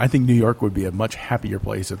said, I think New York would be a much happier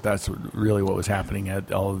place if that's really what was happening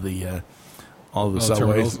at all of the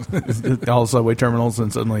subways, all the subway terminals,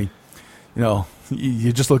 and suddenly,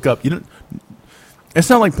 you just look up. It's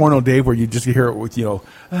not like Porno Dave where you just hear it with you're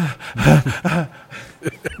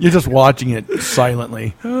just watching it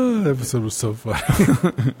silently. Oh, that episode was so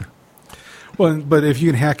fun. Well, but if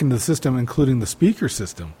you can hack into the system, including the speaker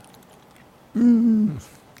system. You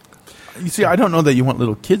see, I don't know that you want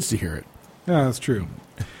little kids to hear it. Yeah, that's true.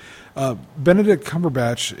 Benedict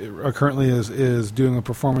Cumberbatch currently is doing a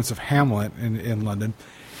performance of Hamlet in London,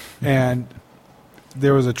 and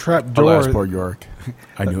there was a trap door. Alas, poor York.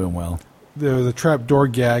 I knew him well. There was a trap door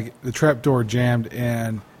gag. The trap door jammed,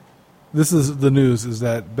 and this is the news: is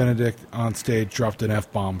that Benedict on stage dropped an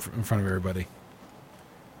F-bomb in front of everybody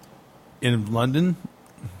in London.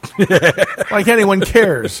 Like anyone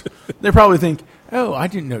cares? They probably think, "Oh, I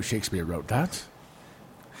didn't know Shakespeare wrote that."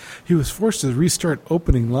 He was forced to restart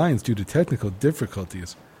opening lines due to technical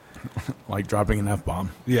difficulties. Like dropping an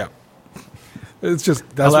F-bomb. Yeah. It's just...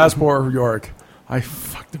 Alas, poor York. I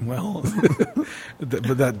fucked him well.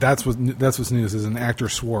 But that's what's news is an actor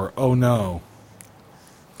swore, "Oh no."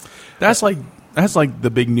 That's like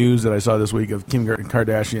the big news that I saw this week of Kim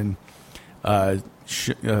Kardashian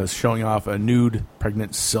showing off a nude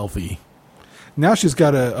pregnant selfie. Now she's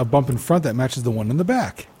got a bump in front that matches the one in the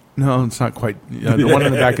back. No, it's not quite. The one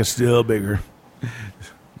in the back is still bigger.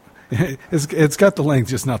 It's got the length,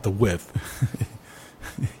 just not the width.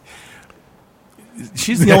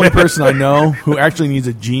 She's the only person I know who actually needs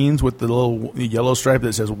a jeans with the little yellow stripe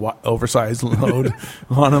that says oversized load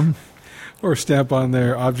on them. Or stamp on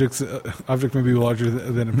there, object may be larger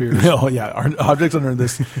than appears. Oh yeah, objects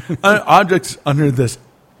under this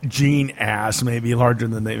gene ass may be larger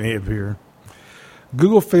than they may appear.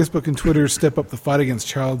 Google, Facebook, and Twitter step up the fight against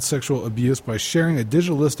child sexual abuse by sharing a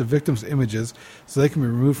digital list of victims' images so they can be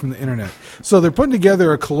removed from the internet. So they're putting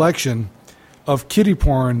together a collection of kiddie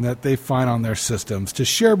porn that they find on their systems to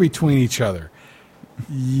share between each other.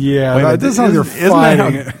 Yeah, that doesn't sound like they're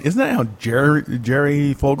fighting. Isn't that how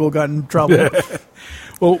Jerry Fogel got in trouble?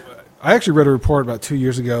 Well, I actually read a report about 2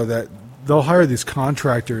 years ago that they'll hire these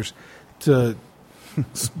contractors to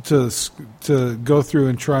go through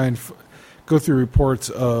and try and go through reports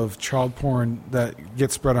of child porn that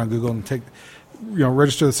get spread on Google and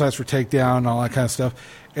register the sites for takedown and all that kind of stuff.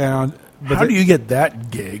 And how do you get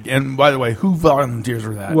that gig? And by the way, who volunteers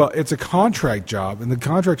for that? Well, it's a contract job, and the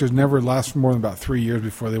contractors never last for more than about 3 years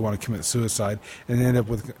before they want to commit suicide, and they end up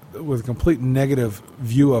with a complete negative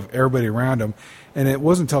view of everybody around them. And it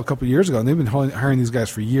wasn't until a couple of years ago, and they've been hiring these guys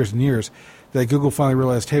for years and years, that Google finally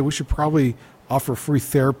realized, hey, we should probably offer free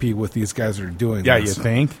therapy with these guys that are doing yeah, this. You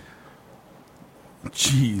think?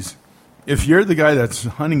 Jeez. If you're the guy that's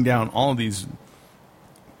hunting down all of these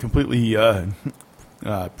completely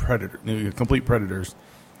complete predators,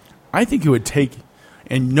 I think it would take,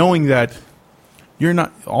 and knowing that you're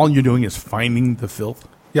not, all you're doing is finding the filth.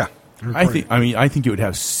 Yeah. I think it would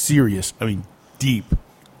have serious,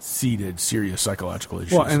 deep-seated, serious psychological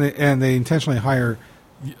issues. Well, and they intentionally hire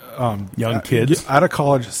young kids out of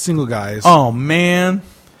college, single guys. Oh man!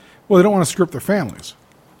 Well, they don't want to screw up their families.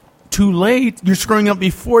 Too late. You're screwing up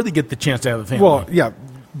before they get the chance to have a family. Well, yeah.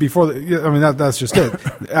 Before, that's just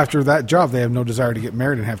it. After that job, they have no desire to get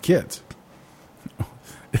married and have kids.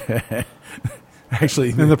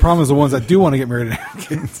 Actually, and the problem is the ones that do want to get married and have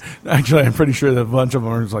kids. Actually, I'm pretty sure that a bunch of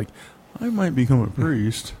them are just like, I might become a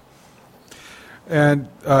priest. And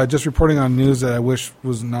just reporting on news that I wish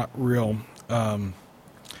was not real.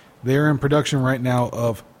 They're in production right now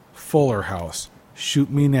of Fuller House. Shoot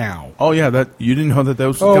me now. Oh yeah, that you didn't know that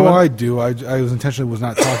was coming? Oh, I do. I was intentionally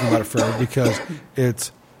not talking about it forever because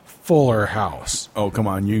it's Fuller House. Oh come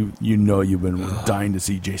on, you know you've been dying to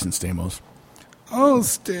see Jason Stamos. Oh,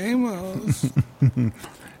 Stamos.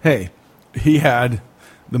 Hey, he had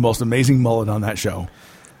the most amazing mullet on that show.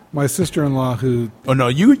 My sister-in-law, who oh no,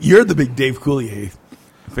 you're the big Dave Coulier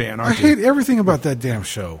fan, aren't you? I hate everything about that damn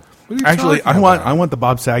show. Actually, I want the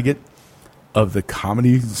Bob Saget of the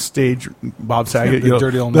comedy stage, Bob Saget, the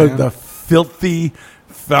dirty old man, the filthy,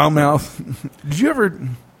 foul mouth. Did you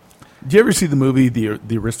ever see the movie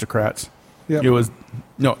The Aristocrats? Yeah, it was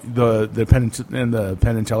the Penn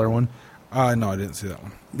and Teller one. No, I didn't see that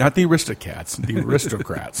one. Not the Aristocats, the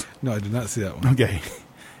Aristocrats. No, I did not see that one. Okay,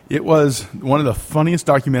 it was one of the funniest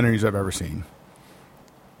documentaries I've ever seen.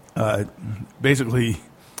 Basically,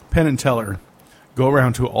 Penn and Teller go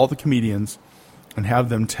around to all the comedians and have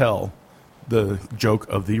them tell the joke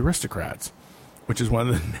of the Aristocrats, which is one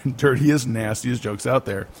of the dirtiest, nastiest jokes out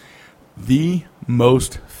there. The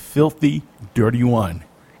most filthy, dirty one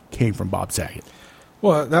came from Bob Saget.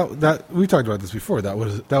 Well, that we talked about this before. That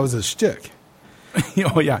was his shtick.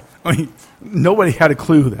 Oh yeah, nobody had a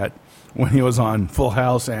clue that when he was on Full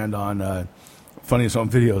House and on Funniest Home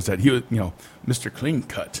Videos that he was, Mr. Clean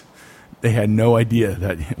Cut. They had no idea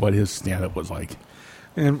what his stand-up was like.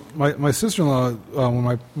 And my sister-in-law,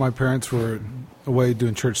 when my parents were away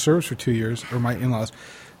doing church service for 2 years, or my in-laws,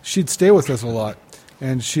 she'd stay with us a lot,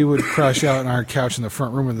 and she would crash out on our couch in the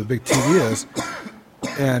front room where the big TV is.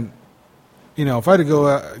 And if I had to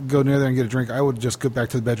go near there and get a drink, I would just go back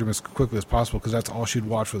to the bedroom as quickly as possible because that's all she'd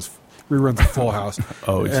watch was reruns of Full House.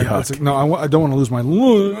 Oh, and yuck. it's like, no, I don't want to lose my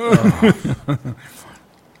look.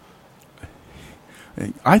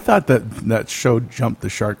 I thought that show jumped the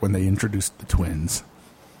shark when they introduced the twins.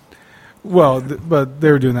 Well, but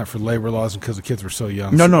they were doing that for labor laws because the kids were so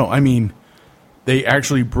young. No. I mean, they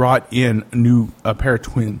actually brought in a pair of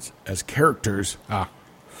twins as characters,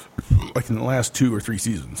 like in the last 2 or 3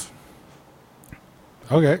 seasons.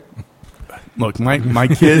 Okay. Look, my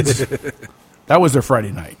kids, that was their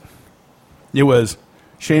Friday night. It was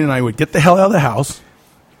Shane and I would get the hell out of the house,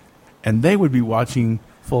 and they would be watching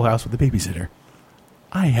Full House with the babysitter.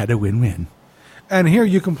 I had a win-win. And here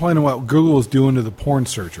you complain about what Google is doing to the porn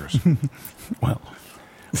searchers. Well,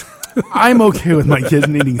 I'm okay with my kids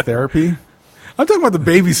needing therapy. I'm talking about the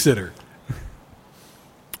babysitter.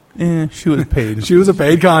 She was paid. She was a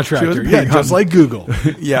paid contractor. Just like Google.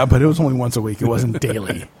 Yeah, but it was only once a week. It wasn't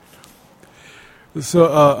daily. So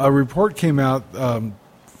a report came out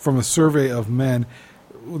from a survey of men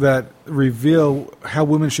that reveal how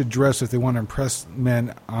women should dress if they want to impress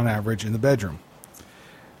men on average in the bedroom.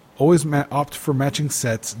 Always opt for matching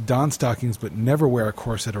sets, don stockings, but never wear a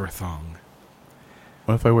corset or a thong.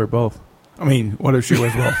 What if I wear both? I mean, what if she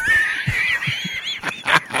wears both?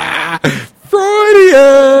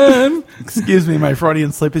 Freudian! Excuse me, my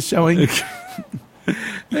Freudian slip is showing.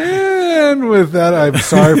 And with that, I'm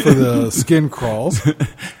sorry for the skin crawls.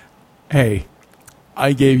 Hey,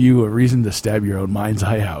 I gave you a reason to stab your own mind's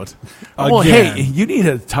eye out. Again. Well, hey, you need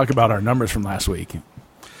to talk about our numbers from last week.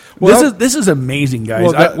 Well, this is amazing,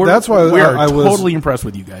 guys. Well, that's why we are I was totally impressed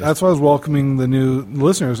with you guys. That's why I was welcoming the new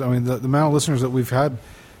listeners. I mean, the amount of listeners that we've had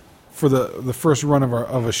for the first run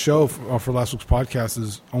of a show for last week's podcast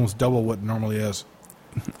is almost double what it normally is.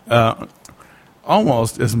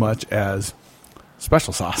 Almost as much as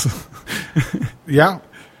Special Sauce. Yeah.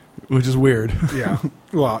 Which is weird. Yeah.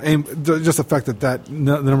 Well, and just the fact that the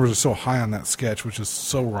numbers are so high on that sketch, which is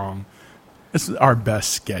so wrong. This is our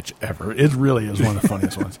best sketch ever. It really is one of the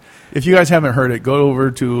funniest ones. If you guys haven't heard it, go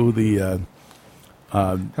over to the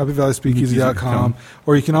HappyValleySpeakeasy.com,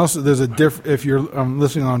 or you can also if you're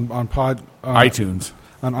listening on iTunes.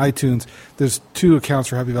 On iTunes, there's 2 accounts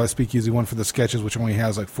for Happy Valley Speakeasy. One for the sketches, which only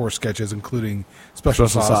has like 4 sketches, including special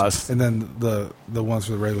sauce, and then the ones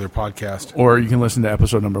for the regular podcast. Or you can listen to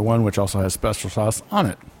episode number 1, which also has special sauce on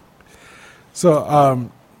it.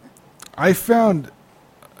 So I found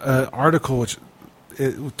an article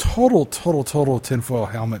total tinfoil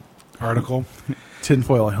helmet article.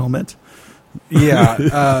 Tinfoil helmet?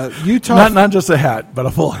 Yeah. Utah. Not just a hat, but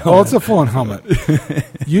a full helmet. Oh, it's a full-on helmet.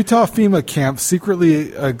 Utah FEMA camps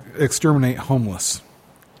secretly exterminate homeless.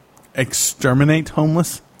 Exterminate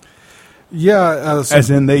homeless? Yeah. As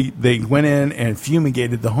in they went in and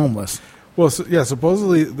fumigated the homeless. Well,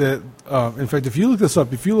 supposedly that. In fact, if you look this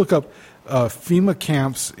up, if you look up FEMA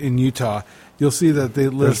camps in Utah, you'll see that they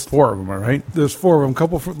list. There's 4 of them, right? There's 4 of them. A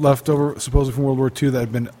couple left over, supposedly from World War II, that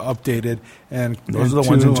have been updated, and those are the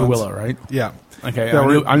ones in Tooele, right? Yeah. Okay,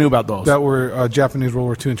 I knew about those. That were Japanese World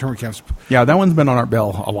War II internment camps. Yeah, that one's been on our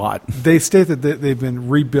bell a lot. They state that they've been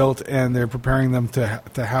rebuilt and they're preparing them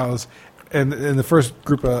to house, and the first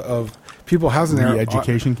group of people housing there,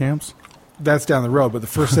 education camps. That's down the road, but the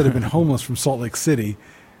first set have been homeless from Salt Lake City,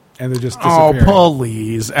 and they're just disappearing. Oh,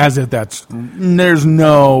 please! As if there's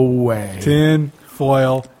no way. Tin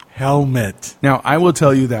foil helmet. Now, I will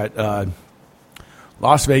tell you that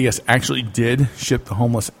Las Vegas actually did ship the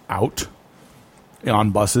homeless out on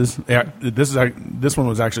buses. Yeah, this one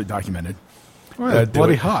was actually documented. Oh,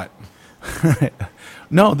 bloody hot.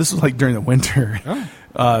 No, this was like during the winter.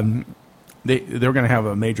 Oh. They were going to have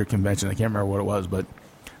a major convention. I can't remember what it was, but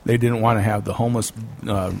they didn't want to have the homeless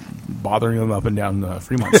bothering them up and down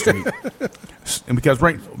Fremont Street. And because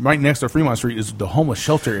right next to Fremont Street is the homeless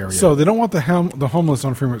shelter area. So they don't want the homeless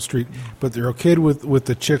on Fremont Street, but they're okay with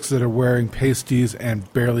the chicks that are wearing pasties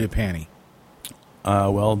and barely a panty.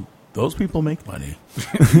 Well, those people make money.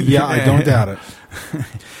 Yeah, I don't doubt it.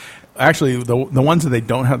 Actually, the ones that they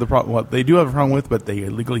don't have the problem, what they do have a problem with, but they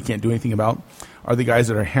legally can't do anything about, are the guys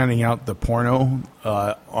that are handing out the porno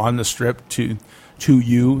on the strip to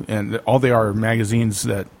you, and all they are magazines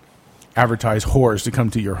that advertise whores to come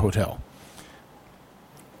to your hotel.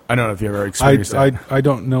 I don't know if you ever experienced that. I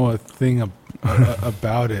don't know a thing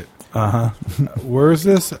about it. Where is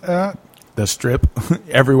this at? The strip,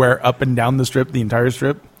 everywhere up and down the strip, the entire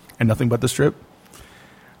strip, and nothing but the strip.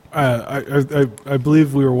 I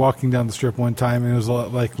believe we were walking down the strip one time, and it was a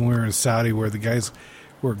lot like when we were in Saudi, where the guys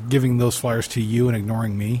were giving those flyers to you and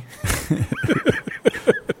ignoring me.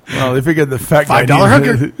 Well, they figured the fat guy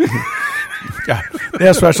 $5 hooker. Yeah, they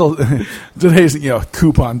have special today's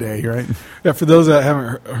coupon day, right? Yeah, for those that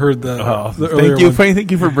haven't heard the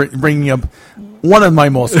thank you for bringing up one of my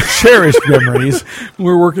most cherished memories. We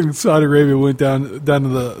were working in Saudi Arabia, went down to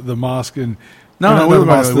the mosque, and we were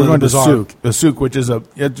going to Souk. The Souk, which is a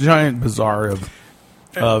giant bazaar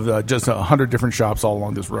of just 100 different shops all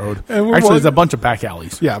along this road. Actually, there's a bunch of back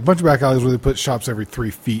alleys. Yeah, a bunch of back alleys where they put shops every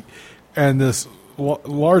 3 feet, and this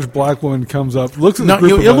large black woman comes up, looks at the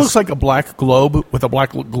group of us. It looks like a black globe with a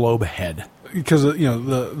black globe head. Because the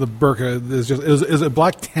burqa is a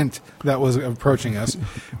black tent that was approaching us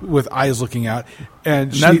with eyes looking out,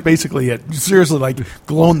 and that's basically it. Seriously, like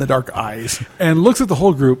glow in the dark eyes, and looks at the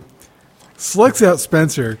whole group, selects out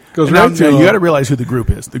Spencer, goes you got to realize who the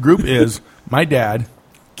group is. The group is my dad,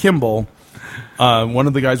 Kimball, one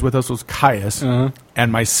of the guys with us was Caius,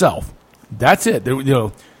 and myself. That's it.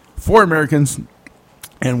 There, 4 Americans.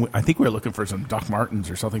 And I think we were looking for some Doc Martens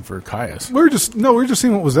or something for Caius. We were just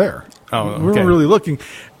seeing what was there. Oh, okay. We weren't really looking.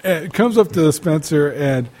 It comes up to Spencer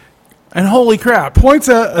and holy crap, points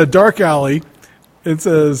at a dark alley It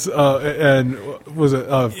says, and was it,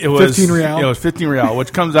 It was 15 real? It was 15 real,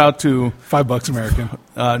 which comes out to $5 American.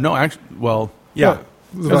 no, actually, well, yeah,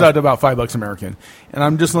 it it comes out to about $5 American. And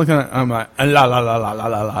I'm just looking at, I'm like, la la la la la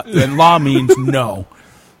la la. And la means no.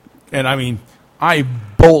 And I mean, I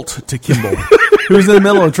bolt to Kimball, who's in the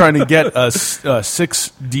middle of trying to get a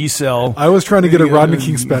 6D cell. I was trying to get a Rodney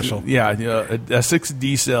King special. Yeah, a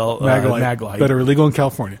 6D cell Maglite. That are illegal in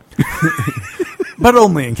California. But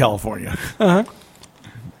only in California. Uh-huh.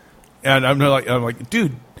 And I'm like,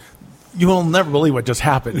 dude, you will never believe what just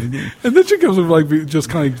happened. And then she comes with like just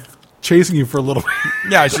kind of chasing you for a little bit.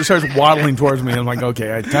 Yeah, she starts waddling towards me. I'm like,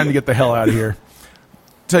 okay, time to get the hell out of here.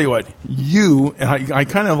 Tell you what, and I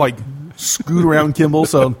kind of like scoot around Kimball,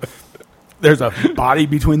 so there's a body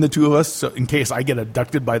between the two of us, so in case I get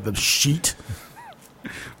abducted by the sheet.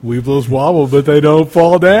 Weebles wobble, but they don't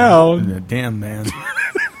fall down. Damn, man.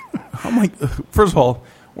 I'm like, first of all,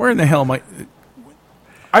 where in the hell am I?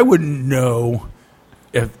 I wouldn't know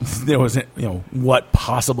if there was, what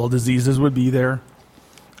possible diseases would be there.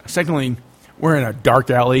 Secondly, we're in a dark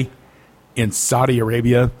alley in Saudi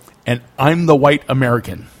Arabia, and I'm the white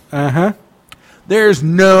American. Uh-huh. There's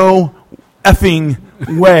no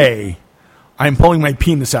effing way I'm pulling my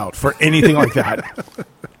penis out for anything like that.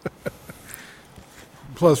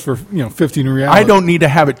 Plus for 15 real. I don't need to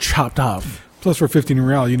have it chopped off. Plus for 15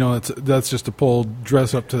 real, that's just to pull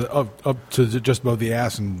dress up to just above the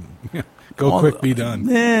ass and go quick, be done.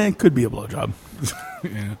 It could be a blowjob.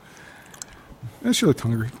 Yeah. And she looked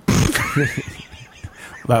hungry.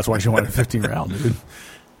 That's why she wanted 15 real, dude.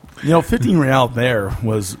 15 real there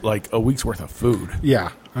was like a week's worth of food.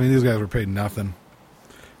 Yeah. I mean, these guys were paid nothing.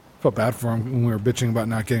 Felt bad for them when we were bitching about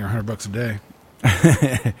not getting our $100 a day.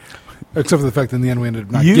 Except for the fact that in the end we ended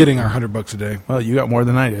up not getting our $100 a day. Well, you got more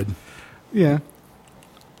than I did. Yeah.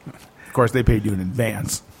 Of course, they paid you in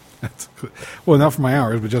advance. Well, not for my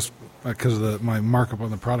hours, but just because of my markup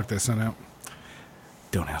on the product I sent out.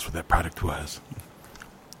 Don't ask what that product was.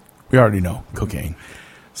 We already know. Cocaine.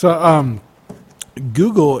 So,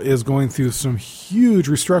 Google is going through some huge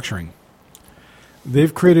restructuring.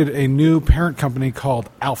 They've created a new parent company called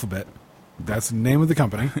Alphabet. That's the name of the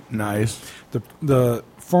company. Nice. The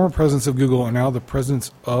former presidents of Google are now the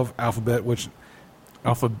presidents of Alphabet, which...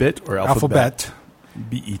 Alphabet or Alphabet?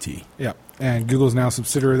 B-E-T. Yeah. And Google's now a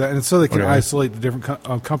subsidiary of that. And so they can isolate the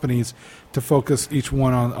different companies to focus each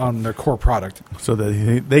one on their core product. So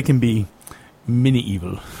that they can be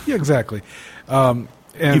mini-evil. Yeah, exactly.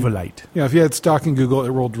 Evilite. If you had stock in Google, it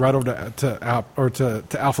rolled right over to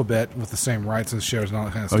Alphabet with the same rights and shares and all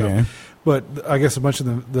that kind of stuff. Okay. But I guess a bunch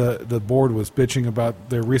of the board was bitching about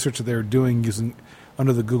their research that they were doing using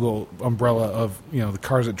under the Google umbrella of the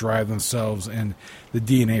cars that drive themselves and the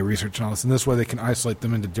DNA research and all this. And this way they can isolate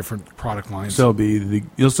them into different product lines. So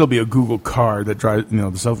you'll still be a Google car that drives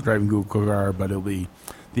the self-driving Google car, but it'll be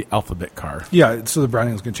the Alphabet car. Yeah. So the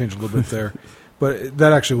branding is going to change a little bit there, but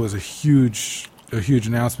that actually was a huge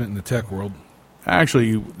announcement in the tech world.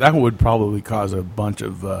 Actually, that would probably cause a bunch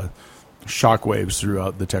of shockwaves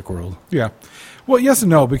throughout the tech world. Yeah. Well, yes and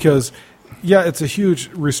no, because it's a huge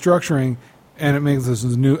restructuring. And it makes this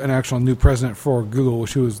an actual new president for Google,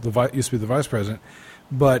 which used to be the vice president.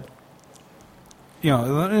 But,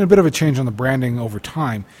 and a bit of a change on the branding over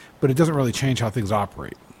time, but it doesn't really change how things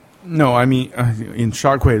operate. No, I mean, in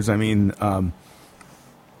shockwaves,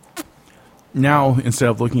 now instead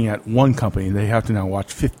of looking at one company, they have to now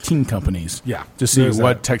watch 15 companies to see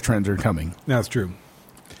what tech trends are coming. That's true.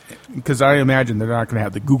 Because I imagine they're not going to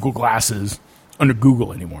have the Google glasses under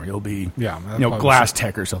Google anymore. It'll be Glass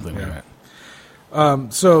Tech or something like that.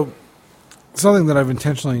 So, something that I've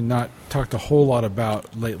intentionally not talked a whole lot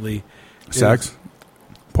about lately. Sex?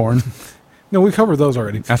 Porn? No, we covered those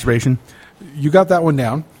already. Masturbation? You got that one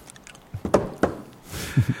down.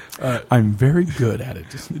 I'm very good at it.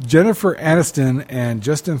 Jennifer Aniston and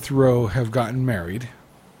Justin Theroux have gotten married.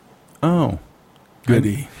 Oh,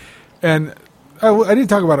 goody. And I didn't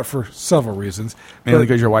talk about it for several reasons. Mainly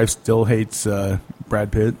because your wife still hates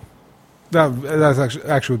Brad Pitt? That's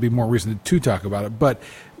actually would be more reason to talk about it. But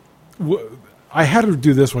I had to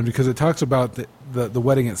do this one because it talks about the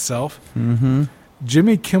wedding itself. Mm-hmm.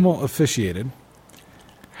 Jimmy Kimmel officiated.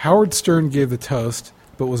 Howard Stern gave the toast,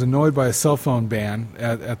 but was annoyed by a cell phone ban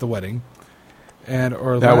at the wedding.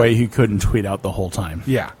 That way he couldn't tweet out the whole time.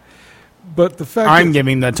 Yeah. But the fact I'm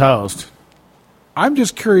giving the toast. I'm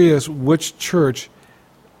just curious which church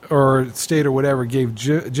or state or whatever gave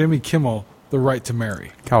Jimmy Kimmel the right to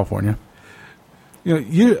marry. California.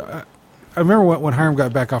 I remember when Hiram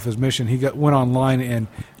got back off his mission, he went online and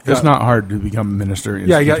It's not hard to become a minister.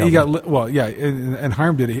 Yeah, and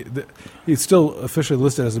Hiram did it. He's still officially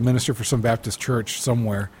listed as a minister for some Baptist church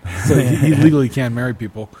somewhere, so he legally can marry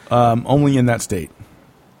people. Only in that state.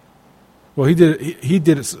 Well, he did it. He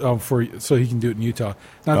did it so he can do it in Utah.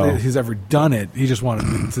 Not that he's ever done it. He just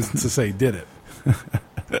wanted to say he did it.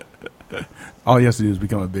 All he has to do is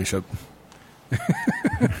become a bishop.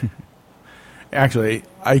 Actually,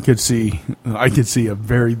 I could see a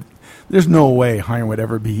very. There's no way Hiram would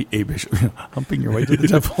ever be a bishop. Humping your way to the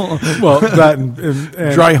temple. Well, that and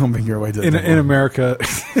dry humping your way to the temple.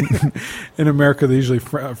 In America, they usually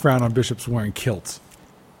frown on bishops wearing kilts.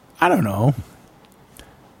 I don't know.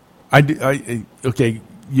 Okay.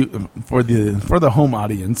 You for the home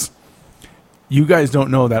audience, you guys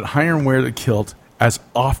don't know that Hiram wears a kilt as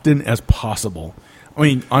often as possible. I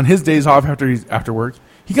mean, on his days off after work,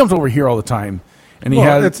 he comes over here all the time, and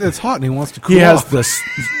it's hot and he wants to cool off.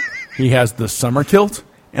 He has the summer kilt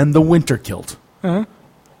and the winter kilt. Uh-huh.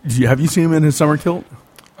 Have you seen him in his summer kilt?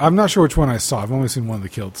 I'm not sure which one I saw. I've only seen one of the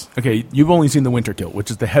kilts. Okay, you've only seen the winter kilt, which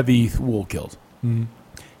is the heavy wool kilt. Mm-hmm.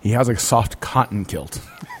 He has a soft cotton kilt.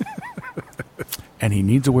 And he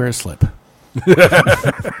needs to wear a slip.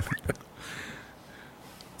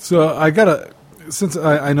 So since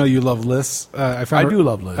I know you love lists, I do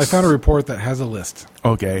love lists. I found a report that has a list.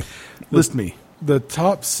 Okay. List me. The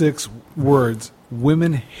top 6 words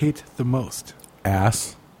women hate the most.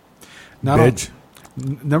 Ass. Bitch.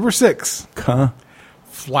 Number 6.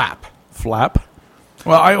 Flap. Flap?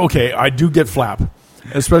 Well, I do get flap.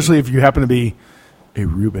 Especially if you happen to be a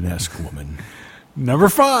Rubenesque woman. Number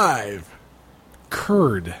 5.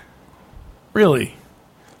 Curd. Really?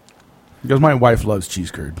 Because my wife loves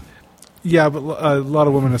cheese curd. Yeah, but a lot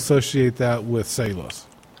of women associate that with cellulose.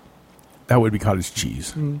 That would be cottage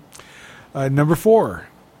cheese. Number 4.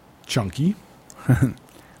 Chunky. I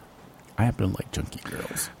happen to like chunky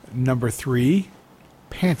girls. Number 3.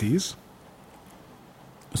 Panties.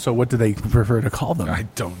 So what do they prefer to call them? I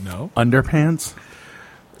don't know. Underpants?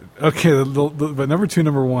 Okay, but number 2,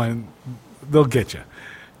 number 1, they'll get you.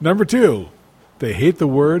 Number 2, they hate the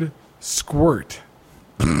word squirt.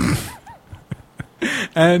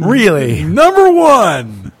 And really? Number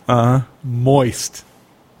 1, moist.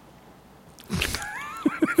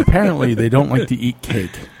 Apparently, they don't like to eat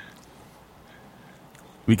cake.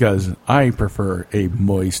 Because I prefer a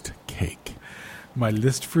moist cake. My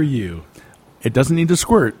list for you. It doesn't need to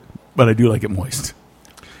squirt, but I do like it moist.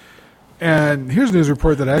 And here's a news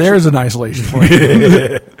report that actually... There's an isolation for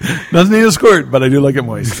you. Doesn't need to squirt, but I do like it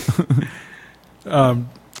moist.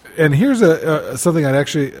 And here's something I'd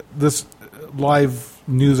actually... This live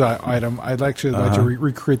news item, I'd actually like to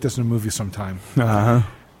recreate this in a movie sometime.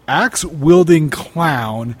 Axe-wielding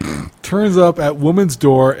clown turns up at woman's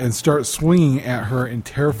door and starts swinging at her in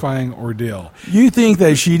terrifying ordeal. You think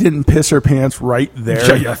that she didn't piss her pants right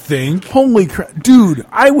there? Yeah, you think? Holy crap. Dude,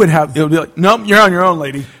 I would have... It would be like, nope, you're on your own,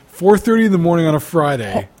 lady. 4:30 in the morning on a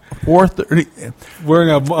Friday. 4:30.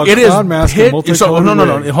 Wearing a clown mask and multicolored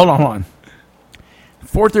No. Hold on.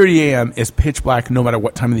 4:30 a.m. is pitch black no matter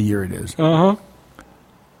what time of the year it is.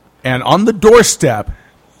 And on the doorstep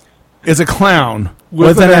is a clown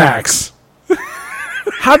with an axe.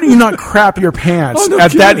 How do you not crap your pants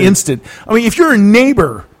at that instant? I mean, if you're a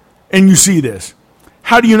neighbor and you see this,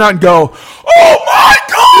 how do you not go, oh my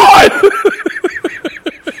God!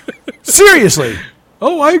 Seriously.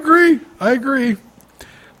 Oh, I agree.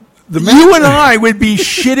 You and I would be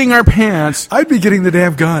shitting our pants. I'd be getting the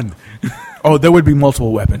damn gun. Oh, there would be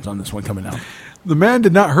multiple weapons on this one coming out. The man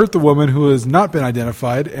did not hurt the woman, who has not been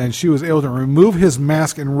identified, and she was able to remove his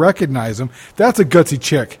mask and recognize him. That's a gutsy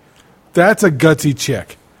chick.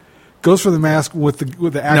 Goes for the mask with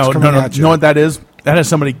the axe coming at you. You know what that is? That is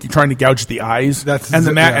somebody trying to gouge the eyes, and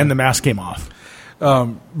the mask came off.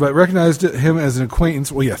 But recognized him as an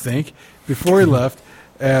acquaintance, well, you think, before he left.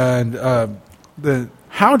 And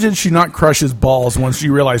how did she not crush his balls once she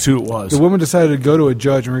realized who it was? The woman decided to go to a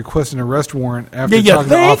judge and request an arrest warrant after talking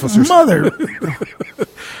to officers. Mother.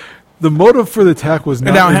 The motive for the attack was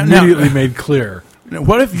not immediately made clear.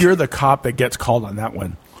 What if you're the cop that gets called on that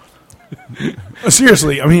one?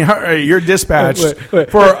 Seriously, I mean, you're dispatched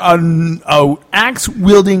for an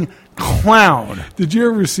axe-wielding clown. Did you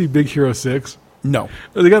ever see Big Hero 6? No.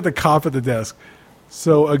 They got the cop at the desk.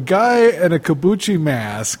 So a guy in a kabuki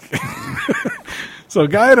mask. So a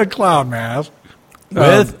guy in a clown mask.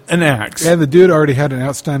 With an axe. And the dude already had an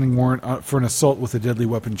outstanding warrant for an assault with a deadly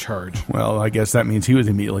weapon charge. Well, I guess that means he was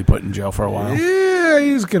immediately put in jail for a while. Yeah,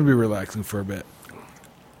 he's going to be relaxing for a bit.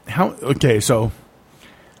 Okay, so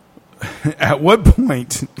at what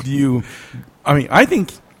point do you... I mean, I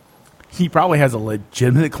think he probably has a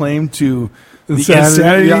legitimate claim to the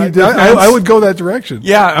Insanity. Yeah, defense. I would go that direction.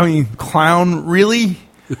 Yeah, I mean, clown, really?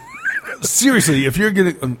 Seriously, if you're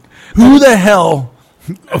going to... who the hell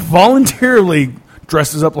voluntarily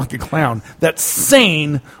dresses up like a clown that's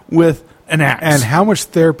sane with an axe? And how much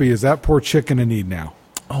therapy is that poor chick going to need now?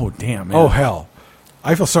 Oh, damn, man. Oh, hell.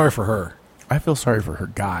 I feel sorry for her. I feel sorry for her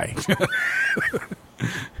guy.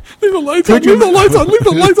 Leave the lights on, leave the lights on, leave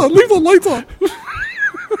the lights on, leave the lights on.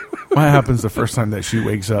 What happens the first time that she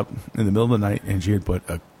wakes up in the middle of the night and she had put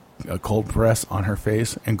a cold press on her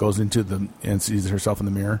face and goes and sees herself in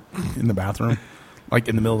the mirror in the bathroom, like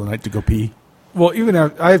in the middle of the night to go pee? Well, even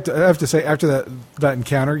after, I have to say, after that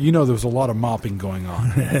encounter, there was a lot of mopping going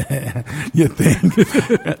on. You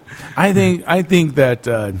think? I think that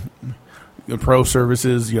the pro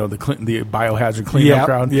services, the biohazard cleanup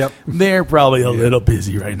crowd, they're probably a little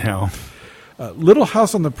busy right now. Little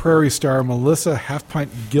House on the Prairie star Melissa Halfpint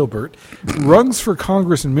Gilbert runs for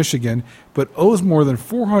Congress in Michigan, but owes more than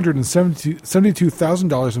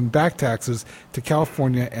 $472,000 in back taxes to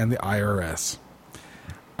California and the IRS.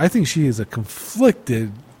 I think she is a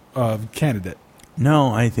conflicted candidate.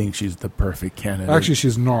 No, I think she's the perfect candidate. Actually,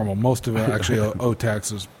 she's normal. Most of them actually owe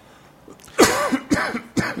taxes.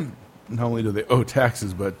 Not only do they owe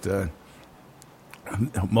taxes, but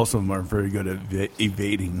most of them are very good at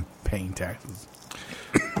evading paying taxes.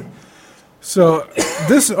 So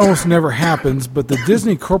this almost never happens, but the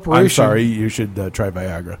Disney Corporation... I'm sorry, you should try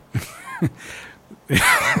Viagra.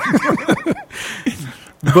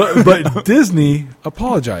 But Disney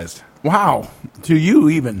apologized. Wow. To you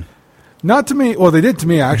even. Not to me. Well, they did to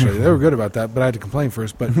me, actually. They were good about that, but I had to complain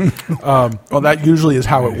first. But well, that usually is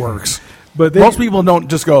how it works. But most people don't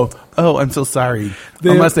just go, "Oh, I'm so sorry,"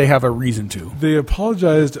 unless they have a reason to. They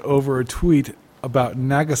apologized over a tweet about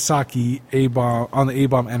Nagasaki A-bomb on the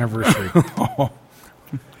A-bomb anniversary.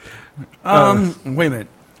 Wait a minute.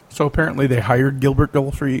 So apparently they hired Gilbert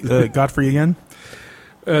Godfrey again?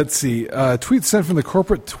 Let's see. Tweet sent from the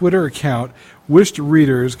corporate Twitter account wished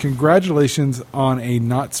readers congratulations on a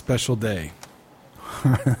not special day.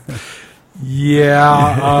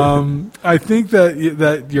 Yeah, I think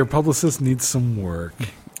that your publicist needs some work,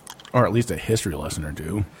 or at least a history lesson or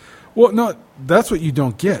two. Well, no, that's what you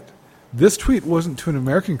don't get. This tweet wasn't to an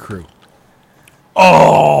American crew.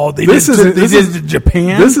 Oh, they did it to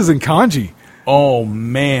Japan? This is in kanji. Oh,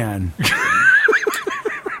 man.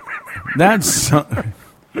 That's...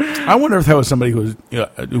 I wonder if that was somebody who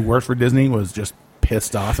worked for Disney, was just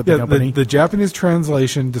pissed off at the company. The Japanese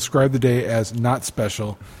translation described the day as not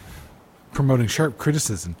special, promoting sharp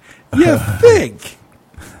criticism. You think?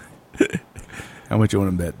 How much you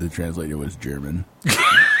want to bet the translator was German?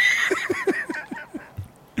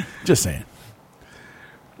 Just saying.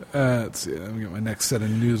 Let's see. Let me get my next set of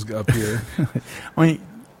news up here. I mean,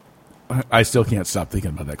 I still can't stop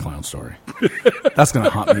thinking about that clown story. That's going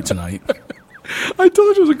to haunt me tonight. I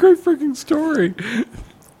told you it was a great freaking story.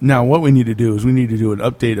 Now, what we need to do is we need to do an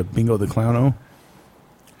update of Bingo the Clowno,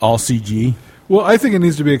 all CG. Well, I think it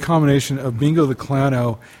needs to be a combination of Bingo the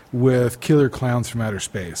Clowno with Killer Clowns from Outer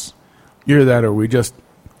Space. Either that, or we just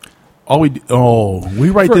we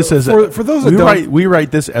write this as for those that we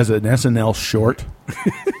write this as an SNL short.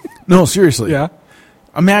 No, seriously. Yeah.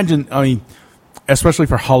 Imagine, I mean, especially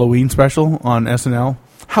for Halloween special on SNL.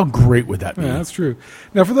 How great would that be? Yeah, that's true.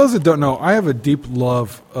 Now, for those that don't know, I have a deep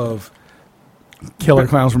love of Killer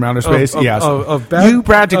Clowns from Outer Space. Yes, you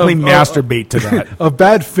practically masturbate to that of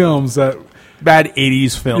bad films that bad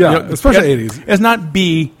 80s films. Yeah, especially 80s. It's not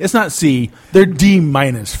B. It's not C. They're D-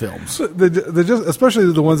 films. They're just,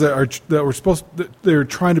 especially the ones that were supposed. They're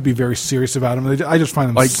trying to be very serious about them. I just find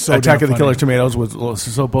them like so Attack of the funny. Killer Tomatoes was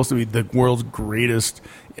supposed to be the world's greatest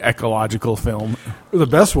ecological film. The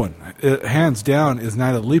best one, hands down, is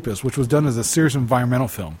Night of the Lepus, which was done as a serious environmental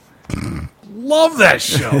film. Love that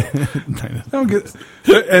show.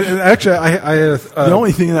 And actually, I had the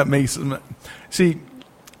only thing that makes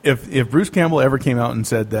if Bruce Campbell ever came out and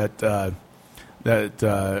said that Dead,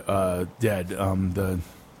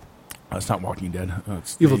 it's not Walking Dead,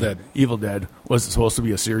 it's Evil Dead was supposed to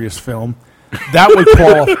be a serious film, that would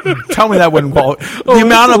qualify. Tell me that wouldn't qualify. The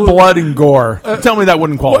amount of blood and gore. Tell me that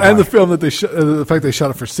wouldn't qualify. And the film that the fact they shot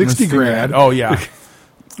it for $60,000. Oh yeah.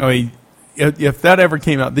 I mean, if that ever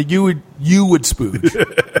came out, that you would spooge.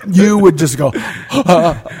 You would just go,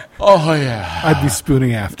 oh yeah. I'd be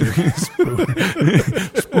spooning after.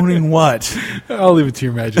 Spooning what? I'll leave it to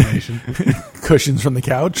your imagination. Cushions from the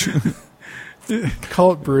couch.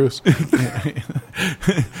 Call it Bruce. The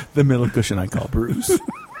middle cushion I call Bruce.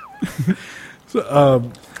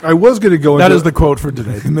 So, I was going to go into... That is the quote for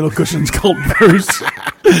today. The middle cushion's called Bruce.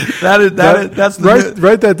 That's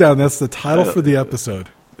write that down. That's the title for the episode.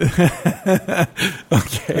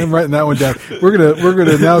 Okay. I'm writing that one down. We're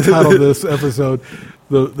gonna now title this episode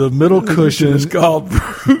the middle cushion. It's called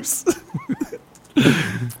Bruce.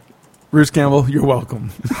 Bruce Campbell, you're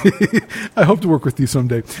welcome. I hope to work with you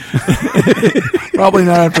someday. Probably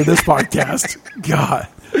not after this podcast. God.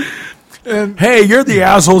 And hey, you're the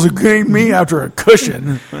assholes who named me after a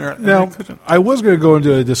cushion. Now, I was going to go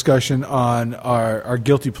into a discussion on our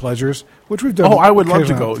guilty pleasures, which we've done. Oh, I would love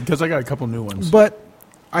to go because I got a couple new ones. But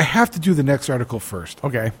I have to do the next article first.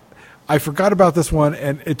 Okay. I forgot about this one,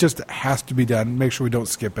 and it just has to be done. Make sure we don't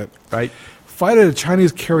skip it. Right. Fight at a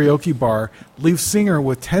Chinese karaoke bar leaves singer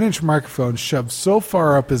with 10-inch microphone shoved so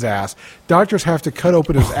far up his ass, doctors have to cut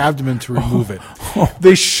open his abdomen to remove it.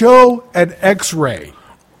 They show an X-ray.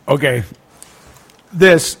 Okay.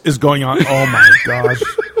 This is going on. Oh, my gosh.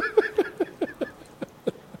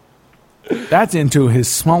 That's into his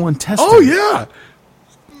small intestine. Oh, yeah.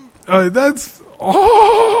 That's...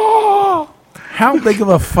 Oh! How big of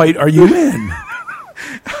a fight are you in?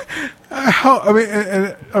 How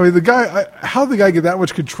the guy? How did the guy get that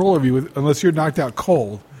much control of you unless you're knocked out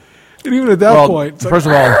cold? And even at that point, it's first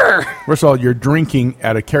of all, you're drinking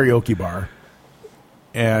at a karaoke bar,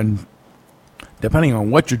 and depending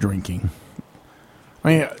on what you're drinking, I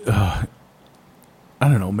mean, I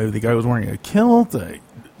don't know. Maybe the guy was wearing a kilt.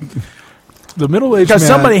 The middle-aged because man,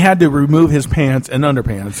 somebody had to remove his pants and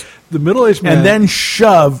underpants. The middle-aged man, and then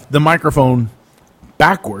shove the microphone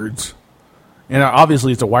backwards. And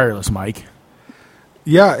obviously, it's a wireless mic.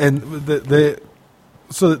 Yeah, and they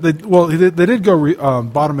did go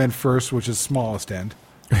bottom end first, which is smallest end.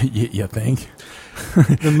 You think?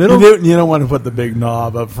 The middle, you don't want to put the big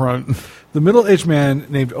knob up front. The middle-aged man,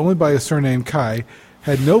 named only by his surname Kai,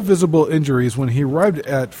 had no visible injuries when he arrived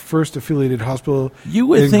at First Affiliated Hospital. You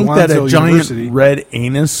would think that a giant red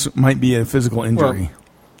anus might be a physical injury. Well,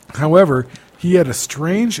 however, he had a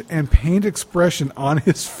strange and pained expression on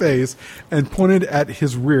his face and pointed at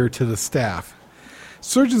his rear to the staff.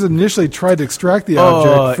 Surgeons initially tried to extract the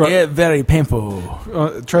object. Very painful.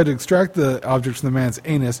 Tried to extract the object from the man's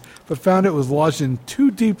anus, but found it was lodged in too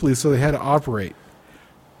deeply, so they had to operate.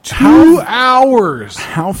 2 hours.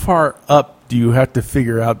 How far up do you have to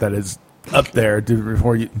figure out that it's up there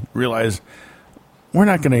before you realize we're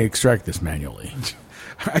not going to extract this manually?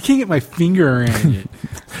 I can't get my finger in it.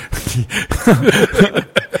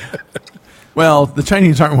 Well, the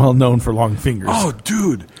Chinese aren't well known for long fingers. Oh,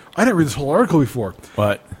 dude. I didn't read this whole article before.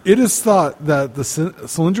 What? It is thought that the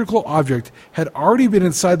cylindrical object had already been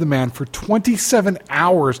inside the man for 27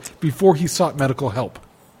 hours before he sought medical help.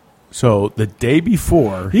 So the day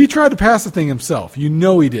before... He tried to pass the thing himself. You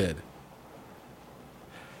know he did.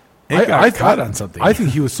 It got caught on something. I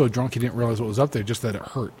think he was so drunk he didn't realize what was up there, just that it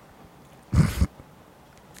hurt.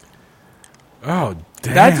 Oh,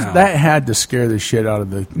 damn! That had to scare the shit out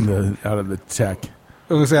of the tech.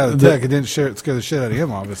 I was going to say out of the tech. It didn't scare the shit out of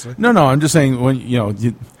him, obviously. No. I'm just saying when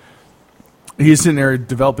he's sitting there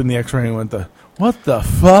developing the X-ray and went, "What the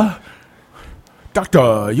fuck,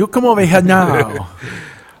 doctor? You come over here now."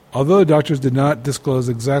 Although doctors did not disclose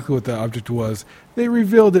exactly what the object was, they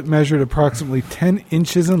revealed it measured approximately 10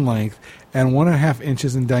 inches in length and 1.5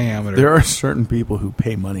 inches in diameter. There are certain people who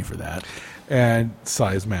pay money for that, and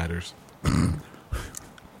size matters.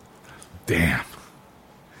 Damn.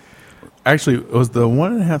 Actually, was the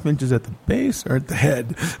 1.5 inches at the base or at the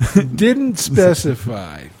head? Didn't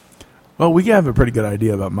specify. Well, we have a pretty good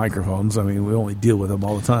idea about microphones. I mean, we only deal with them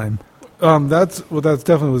all the time. That's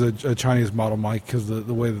definitely was a Chinese model mic because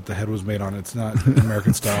the way that the head was made on it's not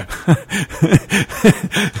American style.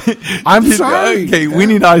 I'm sorry. Okay, we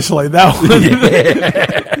need to isolate that one.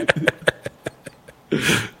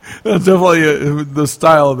 That's definitely the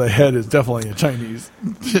style of the head is definitely a Chinese.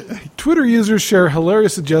 Twitter users share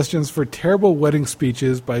hilarious suggestions for terrible wedding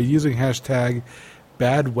speeches by using hashtag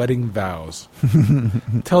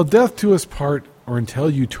 #BadWeddingVows. Till death do us part, or until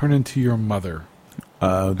you turn into your mother.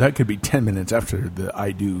 That could be 10 minutes after the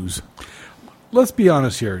I do's. Let's be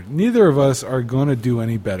honest here. Neither of us are going to do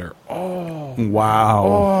any better. Oh. Wow.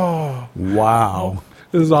 Oh. Wow.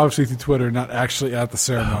 This is obviously through Twitter, not actually at the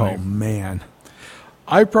ceremony. Oh, man.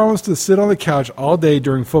 I promise to sit on the couch all day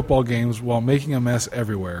during football games while making a mess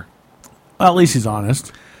everywhere. Well, at least he's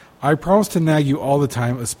honest. I promise to nag you all the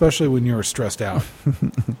time, especially when you're stressed out.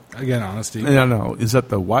 Again, honesty. No. Is that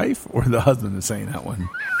the wife or the husband that's saying that one?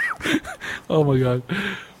 Oh, my God.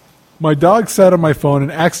 My dog sat on my phone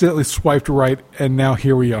and accidentally swiped right, and now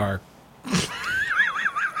here we are.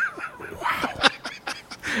 Wow.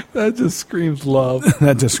 That just screams love.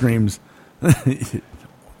 That just screams. I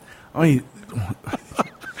mean,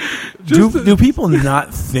 Do people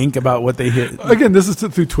not think about what they hit? Again, this is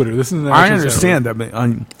through Twitter. This is an I actual understand that. But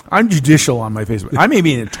I'm judicial on my Facebook. I may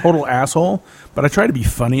be a total asshole, but I try to be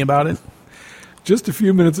funny about it. Just a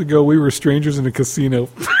few minutes ago, we were strangers in a casino.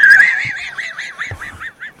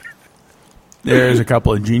 There's a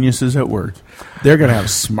couple of geniuses at work. They're going to have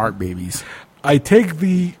smart babies. I take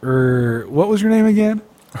what was your name again?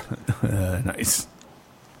 Nice.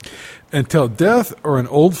 Until death or an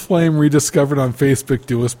old flame rediscovered on Facebook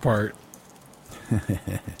do us part.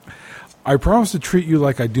 I promise to treat you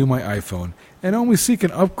like I do my iPhone and only seek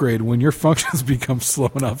an upgrade when your functions become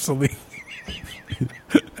slow and obsolete.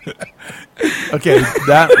 Okay,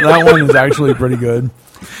 that one is actually pretty good.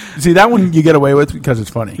 See, that one you get away with because it's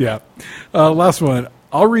funny. Yeah. Last one.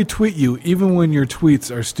 I'll retweet you even when your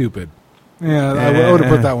tweets are stupid. Yeah, I would have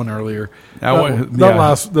put that one earlier.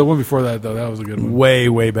 The one before that, though, that was a good one. Way,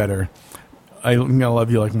 way better. I'm going to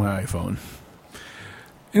love you like my iPhone.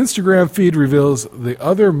 Instagram feed reveals the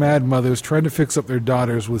other mad mothers trying to fix up their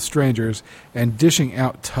daughters with strangers and dishing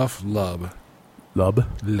out tough love. Lub?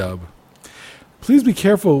 Love. Please be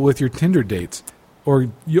careful with your Tinder dates, or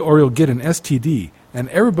you'll get an STD. And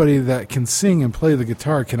everybody that can sing and play the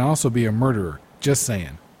guitar can also be a murderer. Just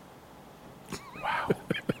saying. Wow.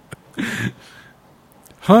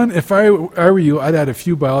 Hun, if I were you, I'd add a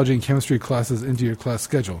few biology and chemistry classes into your class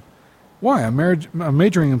schedule. Why? I'm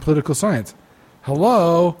majoring in political science.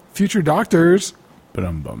 Hello, future doctors.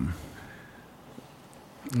 Ba-dum-bum.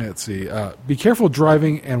 Let's see. Be careful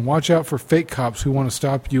driving and watch out for fake cops who want to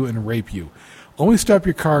stop you and rape you. Only stop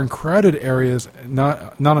your car in crowded areas,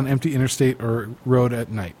 not on empty interstate or road at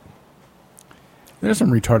night. There's some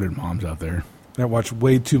retarded moms out there that watch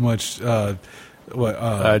way too much,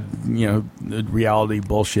 reality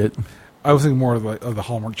bullshit. I was thinking more of the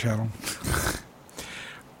Hallmark Channel.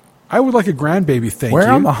 I would like a grandbaby, thank you. Where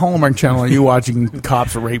on the Hallmark Channel are you watching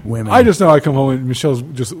cops rape women? I just know I come home and Michelle's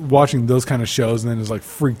just watching those kind of shows and then is like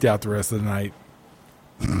freaked out the rest of the night.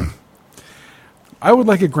 I would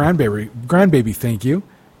like a grandbaby, thank you.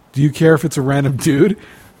 Do you care if it's a random dude?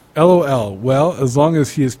 LOL. Well, as long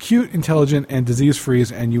as he is cute, intelligent, and disease-free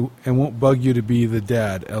and won't bug you to be the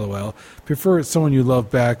dad, LOL. Prefer it's someone you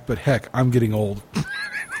love back, but heck, I'm getting old.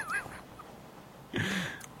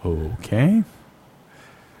 Okay.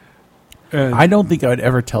 And I don't think I would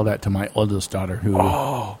ever tell that to my oldest daughter who...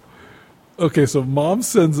 Oh. Okay, so mom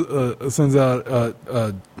sends out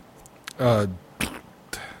a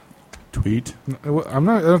tweet. I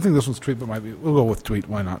don't think this one's tweet, but might be. We'll go with tweet.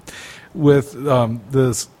 Why not? With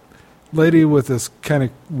this lady with this kind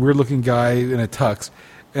of weird-looking guy in a tux,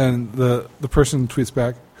 and the person tweets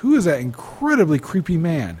back, "Who is that incredibly creepy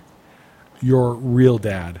man? Your real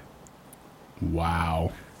dad."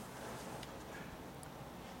 Wow.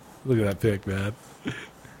 Look at that pic, man.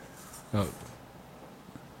 Oh.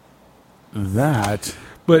 That.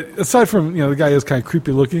 But aside from, the guy is kind of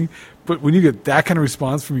creepy looking, but when you get that kind of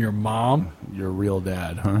response from your mom. Your real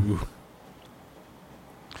dad, huh? Ooh.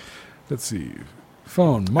 Let's see.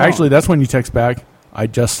 Phone. Mom. Actually, that's when you text back, I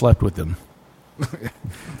just slept with him.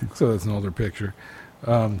 So that's an older picture.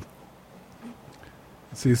 Let's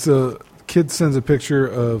see. So kid sends a picture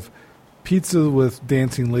of pizza with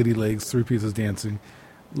dancing lady legs, 3 pizzas dancing.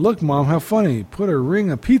 Look, Mom, how funny. Put a ring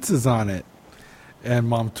of pizzas on it. And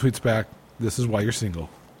Mom tweets back, this is why you're single.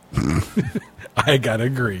 I gotta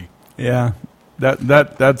agree. Yeah.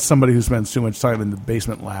 That's somebody who spends too much time in the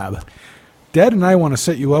basement lab. Dad and I want to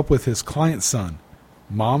set you up with his client's son.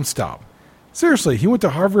 Mom, stop. Seriously, he went to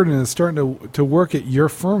Harvard and is starting to work at your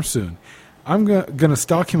firm soon. I'm gonna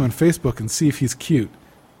stalk him on Facebook and see if he's cute.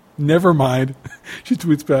 Never mind. She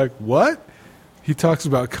tweets back, what? He talks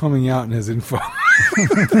about coming out in his info.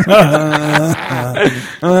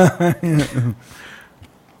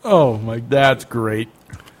 Oh, my God. That's great.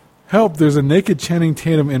 Help, there's a naked Channing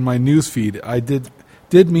Tatum in my news feed. I did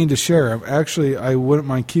mean to share him. Actually, I wouldn't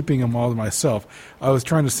mind keeping him all to myself. I was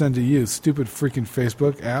trying to send to you. Stupid freaking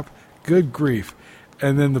Facebook app. Good grief.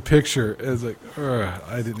 And then the picture is like,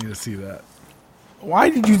 I didn't need to see that. Why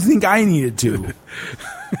did you think I needed to?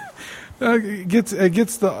 It gets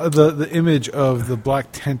the image of the black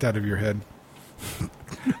tent out of your head.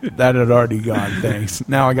 That had already gone, thanks.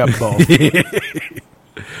 Now I got both.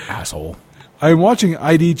 Asshole. I'm watching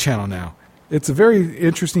ID channel now. It's a very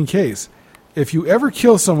interesting case. If you ever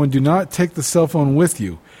kill someone, do not take the cell phone with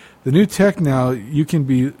you. The new tech now, you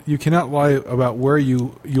cannot lie about where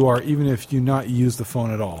you are, even if you not use the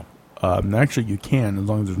phone at all. Actually, you can, as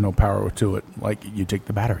long as there's no power to it. Like, you take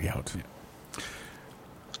the battery out. Yeah.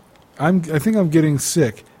 I think I'm getting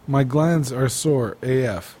sick. My glands are sore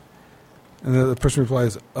AF. And the person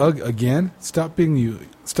replies, "Ugh, again? Stop being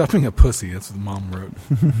a pussy." That's what the mom wrote.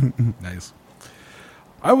 Nice.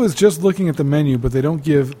 "I was just looking at the menu, but they don't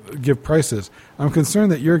give prices. I'm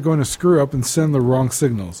concerned that you're going to screw up and send the wrong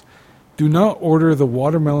signals. Do not order the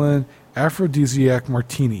watermelon aphrodisiac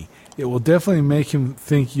martini. It will definitely make him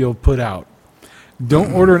think you'll put out.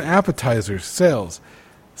 Don't order an appetizer, salad,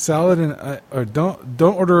 and or don't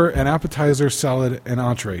order an appetizer, salad, and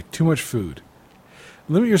entree. Too much food.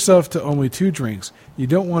 Limit yourself to only 2 drinks. You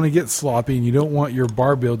don't want to get sloppy, and you don't want your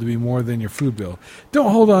bar bill to be more than your food bill.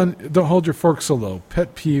 Don't hold your fork so low.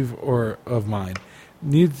 Pet peeve of mine.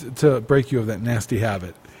 Need to break you of that nasty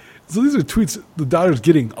habit." So these are tweets the daughter's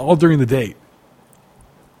getting all during the date.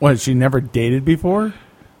 What, she never dated before?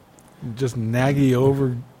 Just naggy,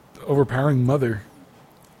 overpowering mother.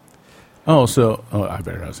 Oh, I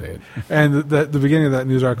better not say it. And the beginning of that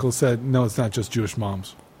news article said, "No, it's not just Jewish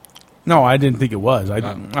moms." No, I didn't think it was.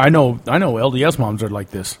 I know LDS moms are like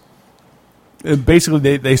this.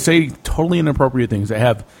 Basically, they say totally inappropriate things. They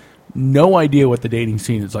have no idea what the dating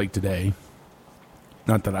scene is like today.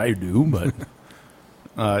 Not that I do, but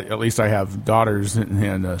at least I have daughters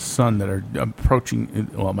and a son that are approaching.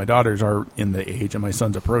 Well, my daughters are in the age, and my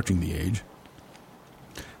son's approaching the age.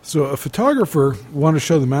 So a photographer wanted to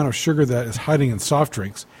show the amount of sugar that is hiding in soft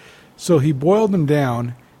drinks. So he boiled them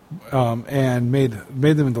down and made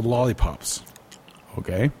them into lollipops.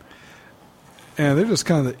 Okay. And they're just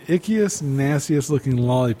kind of the ickiest, nastiest looking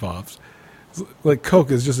lollipops. It's like Coke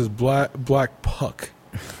is just this black puck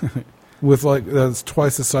with that's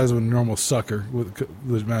twice the size of a normal sucker with the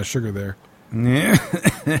amount of sugar there. Yeah.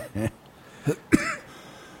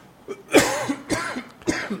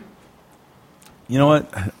 You know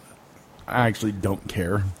what? I actually don't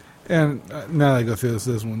care. And now that I go through this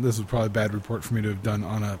is probably a bad report for me to have done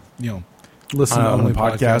on a listen only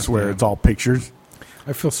podcast where it's all pictures.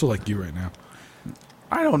 I feel so like you right now.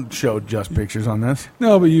 I don't show just pictures on this.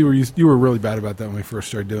 No, but you were really bad about that when we first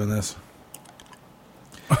started doing this.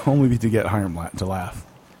 Only to get Hiram to laugh.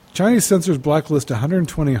 Chinese censors blacklist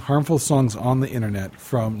 120 harmful songs on the internet,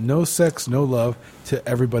 from "No Sex, No Love" to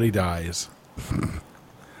 "Everybody Dies."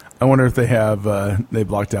 I wonder if they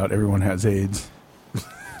blocked out "Everyone Has AIDS."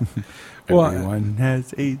 Everyone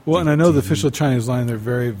has AIDS. Well, and I know the official Chinese line, they're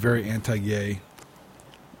very, very anti-gay.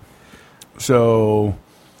 So,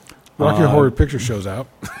 Rocky Horror Picture Show's out.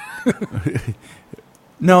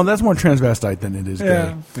 No, that's more transvestite than it is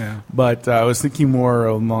gay. Yeah. But I was thinking more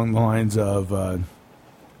along the lines of,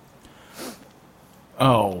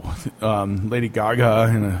 Lady Gaga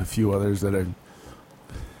and a few others that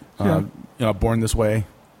are, Born This Way.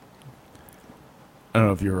 I don't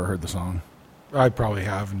know if you ever heard the song. I probably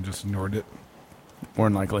have and just ignored it. More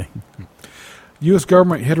than likely. U.S.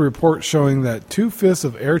 government hit a report showing that 2/5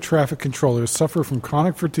 of air traffic controllers suffer from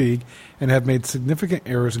chronic fatigue and have made significant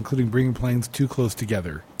errors, including bringing planes too close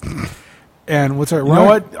together. And what's ironic... You know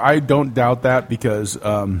what? I don't doubt that because...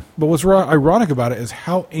 but what's ironic about it is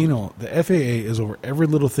how anal the FAA is over every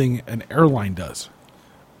little thing an airline does.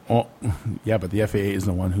 Well, yeah, but the FAA is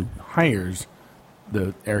the one who hires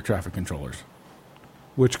the air traffic controllers.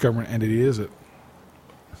 Which government entity is it?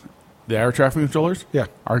 The air traffic controllers? Yeah.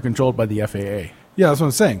 Are controlled by the FAA. Yeah, that's what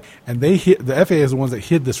I'm saying. And the FAA is the ones that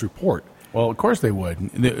hid this report. Well, of course they would.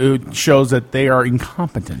 It shows that they are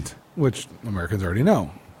incompetent. Which Americans already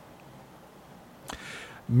know.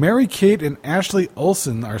 Mary-Kate and Ashley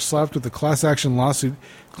Olsen are slapped with a class action lawsuit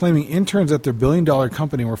claiming interns at their billion-dollar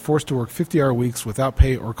company were forced to work 50-hour weeks without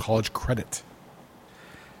pay or college credit.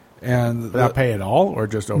 And without pay at all, or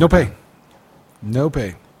just overtime? No pay. No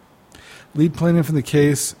pay. Lead plaintiff in the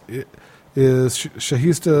case is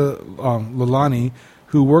Shahista Lalani,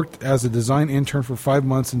 who worked as a design intern for 5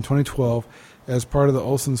 months in 2012 as part of the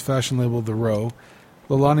Olsen's fashion label The Row.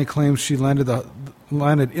 Lalani claims she landed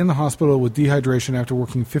in the hospital with dehydration after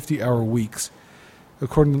working 50-hour weeks.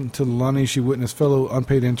 According to Lalani, she witnessed fellow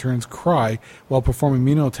unpaid interns cry while performing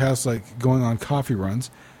menial tasks like going on coffee runs.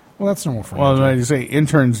 Well, that's normal for Well, when you say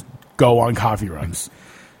interns go on coffee runs.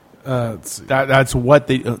 That's what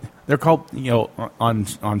they're called.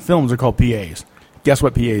 On films they're called PAs. Guess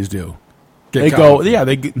what PAs do? They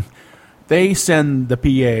send the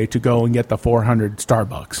PA to go and get the 400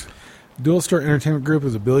 Starbucks. Dual Star Entertainment Group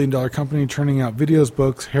is a billion-dollar company churning out videos,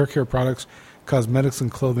 books, hair care products, cosmetics,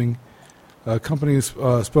 and clothing. Company's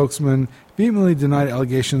spokesman vehemently denied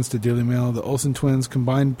allegations to Daily Mail. The Olsen twins'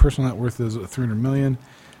 combined personal net worth is $300 million,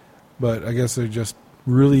 but I guess they just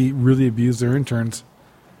really, really abuse their interns.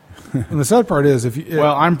 And the sad part is,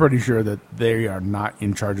 well, I'm pretty sure that they are not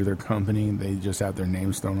in charge of their company. They just have their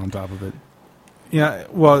names thrown on top of it. Yeah,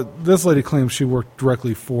 well, this lady claims she worked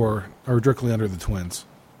directly under the twins.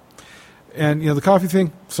 And the coffee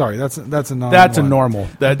thing. Sorry, that's a non. That's a normal.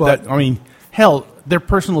 Hell, their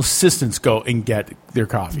personal assistants go and get their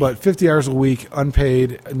coffee. But 50 hours a week,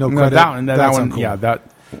 unpaid, no credit. That one, uncool. yeah,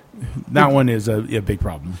 that one is a big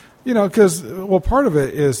problem. Because part of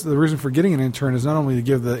it is the reason for getting an intern is not only to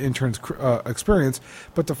give the interns experience,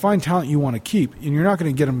 but to find talent you want to keep, and you're not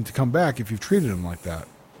going to get them to come back if you've treated them like that.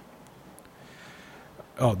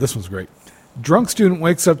 Oh, this one's great. Drunk student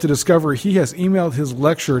wakes up to discover he has emailed his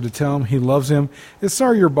lecturer to tell him he loves him, is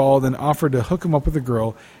sorry you're bald, and offered to hook him up with a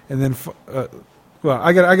girl, and then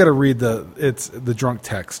I got to read the drunk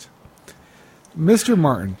text. Mr.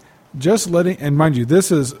 Martin, just letting, and mind you,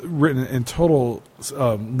 this is written in total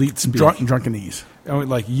leet speak. Drunkenese.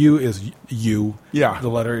 Like you is you. Yeah. The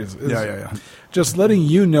letter is yeah. Just letting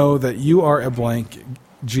you know that you are a blank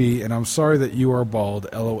G, and I'm sorry that you are bald,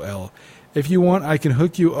 LOL. If you want, I can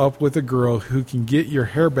hook you up with a girl who can get your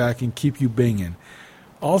hair back and keep you banging.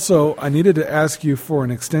 Also, I needed to ask you for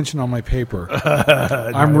an extension on my paper.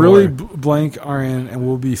 I'm really blank RN and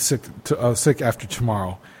will be sick after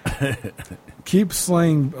tomorrow. Keep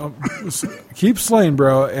slaying,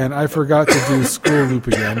 bro. And I forgot to do school loop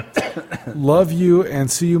again. Love you and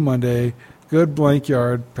see you Monday. Good blank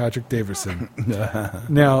yard, Patrick Davison.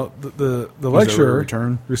 Now the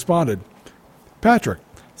lecturer responded, Patrick,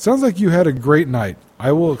 sounds like you had a great night.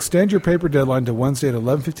 I will extend your paper deadline to Wednesday at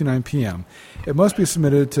 11:59 p.m. It must be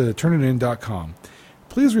submitted to turnitin.com.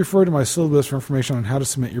 Please refer to my syllabus for information on how to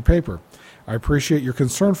submit your paper. I appreciate your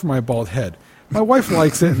concern for my bald head. My wife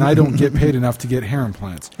likes it, and I don't get paid enough to get hair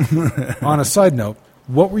implants. On a side note,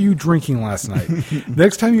 what were you drinking last night?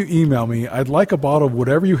 Next time you email me, I'd like a bottle of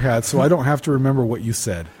whatever you had so I don't have to remember what you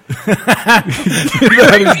said.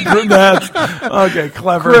 Okay,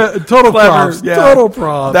 clever. Total props. Yeah. Total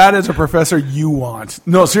props. That is a professor you want.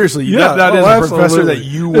 No, seriously. Yeah, that is a professor that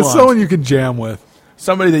you want. It's someone you can jam with.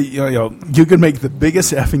 Somebody that you can make the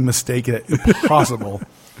biggest effing mistake possible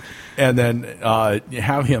and then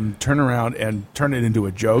have him turn around and turn it into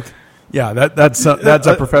a joke. Yeah, that's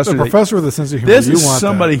a professor. A professor with a sense of humor. This is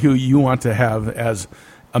somebody who you want to have as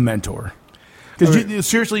a mentor. Because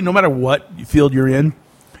seriously, no matter what field you're in,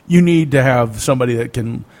 you need to have somebody that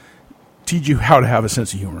can teach you how to have a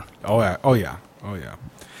sense of humor. Oh yeah.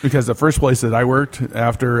 Because the first place that I worked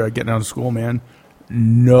after getting out of school, man,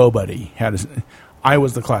 nobody had I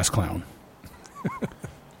was the class clown.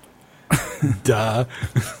 Duh.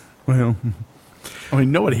 Well,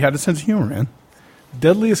 nobody had a sense of humor, man.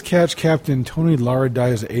 Deadliest catch captain Tony Lara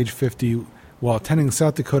dies at age 50 while attending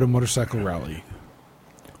South Dakota motorcycle rally.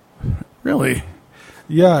 Really?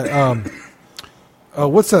 Yeah.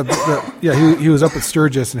 What's that? Yeah, he was up at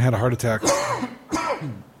Sturgis and had a heart attack.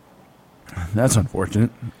 That's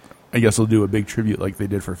unfortunate. I guess they'll do a big tribute like they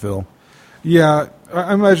did for Phil. Yeah,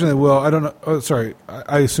 I imagine they will. I don't know. Oh, sorry.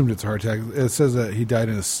 I assumed it's a heart attack. It says that he died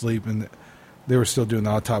in his sleep, and they were still doing the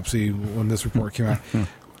autopsy when this report came out.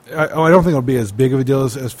 I don't think it'll be as big of a deal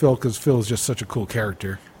as Phil, because Phil is just such a cool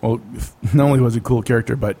character. Well, not only was he a cool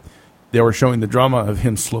character, but they were showing the drama of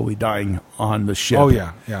him slowly dying on the ship. Oh,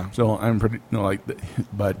 yeah. So I'm pretty,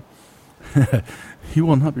 but he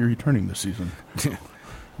will not be returning this season.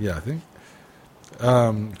 Yeah, I think.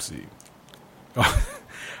 Let's see.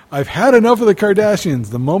 I've had enough of the Kardashians.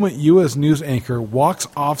 The moment U.S. news anchor walks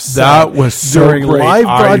off set that was so during great. Live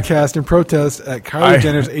broadcast and protest at Kylie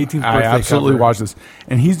Jenner's 18th birthday. I absolutely watched this,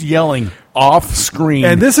 and he's yelling off screen.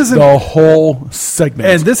 And this isn't the whole segment.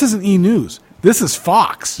 And this isn't E! News. This is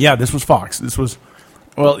Fox. Yeah, this was Fox. It was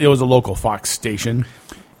a local Fox station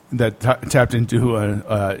that tapped into an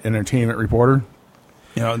entertainment reporter.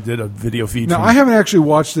 Did a video feed. Now, I haven't actually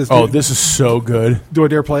watched this. Oh, this is so good. Do I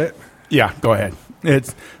dare play it? Yeah, go ahead.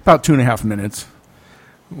 It's about 2.5 minutes.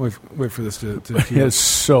 Wait for this to It's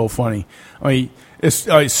so funny.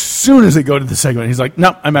 As soon as they go to the segment, he's like,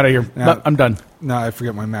 "No, I'm out of here. No, I'm done." No, I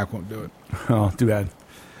forget my Mac won't do it. Oh, too bad.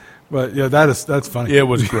 But yeah, that's funny. It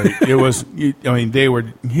was great. It was.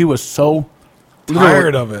 He was so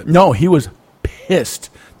tired of it. No, he was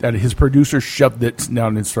pissed that his producer shoved it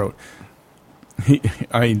down his throat.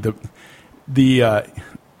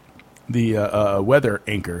 The weather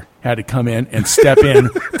anchor had to come in and step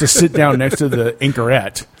in to sit down next to the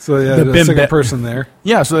anchorette. So the second person there.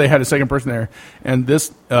 Yeah, so they had a second person there, and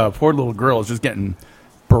this poor little girl is just getting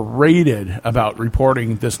berated about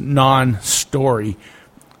reporting this non-story.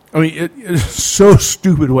 It's so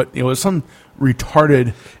stupid. It was some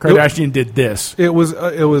retarded Kardashian did this. It was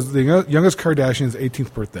the youngest Kardashian's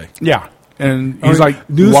 18th birthday. Yeah, and he's like,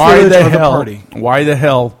 why the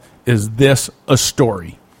hell is this a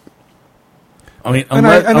story? I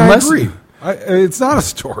agree. It's not a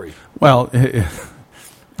story. Well,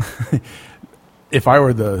 if I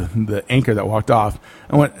were the anchor that walked off,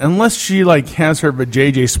 I went, unless she like has her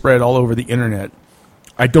vajayjay spread all over the internet,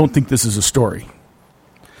 I don't think this is a story.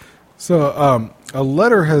 So a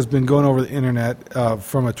letter has been going over the internet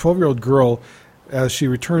from a 12-year-old girl as she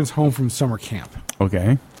returns home from summer camp.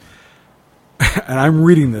 Okay. And I'm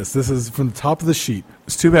reading this. This is from the top of the sheet.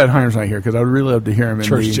 It's too bad Hunter's not here because I would really love to hear him in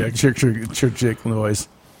Church the chick. church chick voice.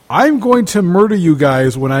 I'm going to murder you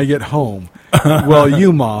guys when I get home. Well,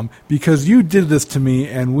 you, Mom, because you did this to me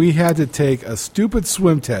and we had to take a stupid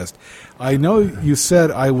swim test. I know you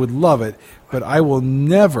said I would love it, but I will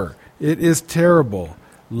never. It is terrible.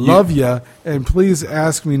 Love ya, and please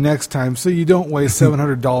ask me next time so you don't waste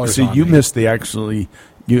 $700 See, on you me. missed you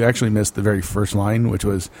actually missed the very first line, which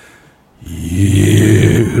was,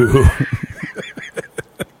 you.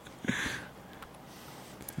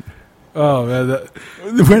 Oh, man.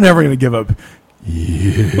 We're never going to give up.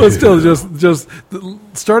 But still, just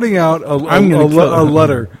starting out a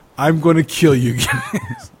letter, I'm going to kill you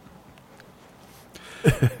guys.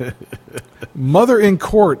 Mother in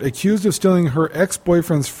court accused of stealing her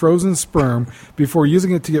ex-boyfriend's frozen sperm before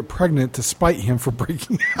using it to get pregnant to spite him for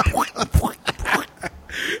breaking out.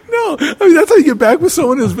 No, I mean, that's how you get back with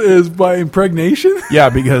someone is by impregnation? Yeah,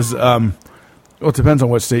 because, well, it depends on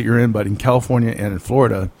what state you're in, but in California and in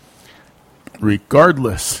Florida,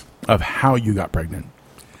 regardless of how you got pregnant.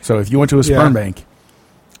 So if you went to a sperm bank,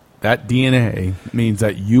 that DNA means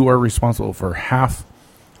that you are responsible for half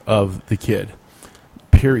of the kid.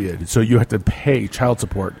 Period. So you have to pay child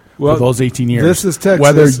support for those 18 years. This is Texas.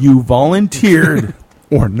 Whether you volunteered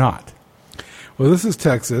or not. Well, this is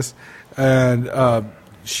Texas, and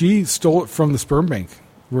she stole it from the sperm bank.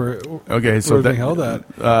 Okay, so they held that.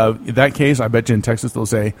 In that case, I bet you in Texas they'll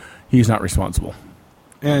say he's not responsible.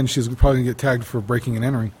 And she's probably going to get tagged for breaking and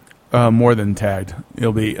entering. More than tagged.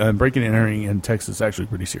 It'll be breaking and entering in Texas is actually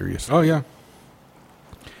pretty serious. Oh, yeah.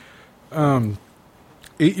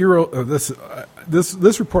 8-year-old.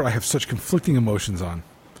 This report I have such conflicting emotions on.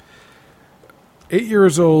 8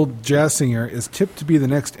 years old jazz singer is tipped to be the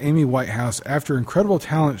next Amy Whitehouse after incredible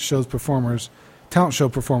talent show performance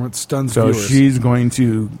stuns so viewers. So she's going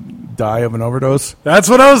to die of an overdose? That's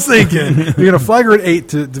what I was thinking. You're going to flag her at 8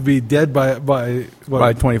 to be dead by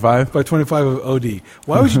 25? By 25 of OD.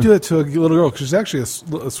 Why would you do that to a little girl? Because she's actually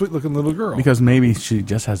a sweet-looking little girl. Because maybe she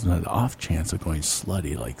just has an off chance of going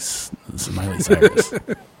slutty like Miley Cyrus.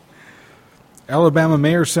 Alabama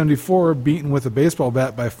Mayor 74 beaten with a baseball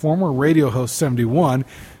bat by former radio host 71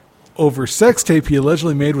 over sex tape he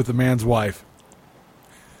allegedly made with the man's wife.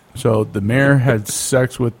 So the mayor had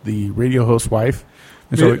sex with the radio host's wife.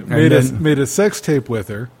 And made a sex tape with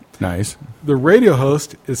her. Nice. The radio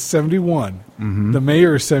host is 71. Mm-hmm. The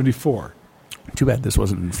mayor is 74. Too bad this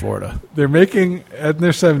wasn't in Florida. They're making, in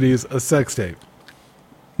their 70s, a sex tape.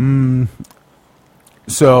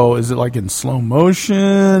 So is it like in slow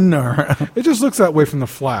motion? Or It just looks that way from the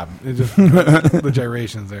flap. It just the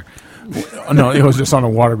gyrations there. No, it was just on a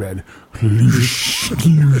waterbed.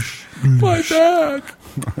 My back.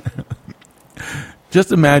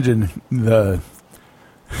 Just imagine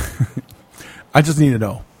I just need to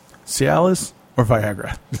know, Cialis or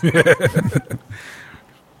Viagra?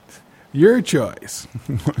 Your choice.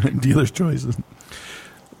 Dealer's choices.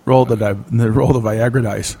 Roll the Viagra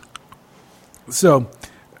dice. So,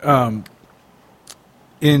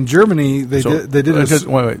 in Germany, they did just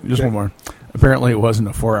one more. Apparently, it wasn't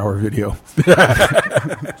a 4-hour video.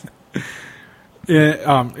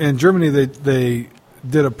 In Germany, they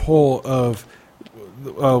did a poll of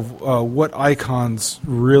what icons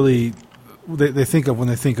really they think of when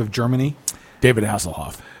they think of Germany. David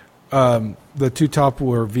Hasselhoff. The two top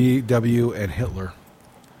were VW and Hitler.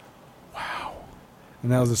 Wow.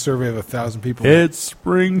 And that was a survey of 1,000 people. It's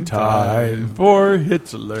springtime for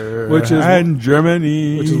Hitler and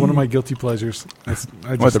Germany. Which is one of my guilty pleasures.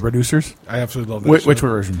 The producers? I absolutely love that. Which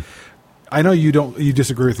version? I know you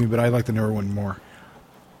disagree with me, but I like the newer one more.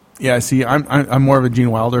 Yeah, see, I'm more of a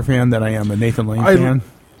Gene Wilder fan than I am a Nathan Lane fan.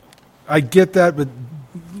 I get that, but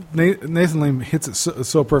Nathan Lane hits it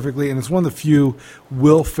so perfectly, and it's one of the few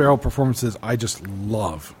Will Ferrell performances I just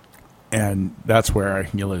love. And that's where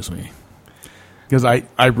you lose me. Because I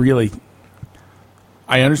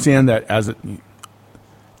understand that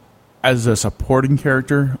as a supporting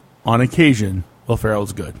character, on occasion, Will Ferrell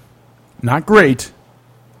is good. Not great,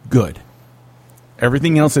 good.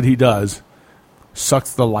 Everything else that he does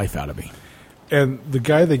sucks the life out of me. And the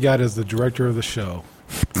guy they got as the director of the show.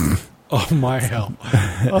 Oh, my hell.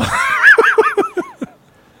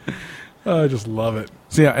 I just love it.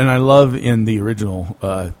 So, yeah, and I love in the original,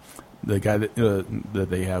 the guy that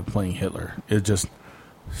they have playing Hitler. It's just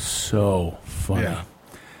so funny. Yeah.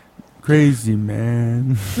 Crazy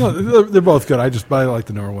man. No, they're both good. I like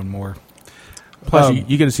the newer one more. Plus,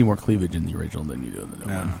 you get to see more cleavage in the original than you do in the new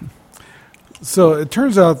one. So it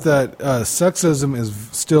turns out that sexism is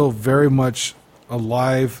still very much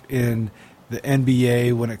alive in the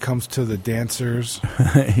NBA when it comes to the dancers.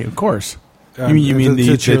 Of course. You mean the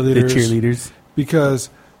cheerleaders? Because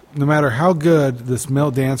no matter how good this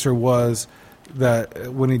male dancer was,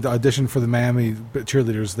 that when he auditioned for the Miami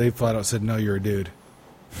cheerleaders, they flat out said, "No, you're a dude."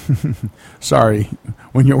 Sorry,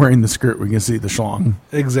 when you're wearing the skirt, we can see the schlong.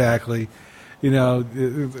 Exactly.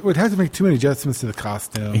 It would have to make too many adjustments to the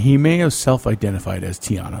costume. He may have self-identified as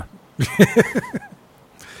Tiana.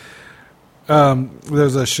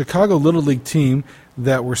 There's a Chicago Little League team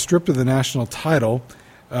that were stripped of the national title,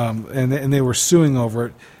 and they were suing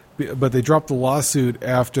over it, but they dropped the lawsuit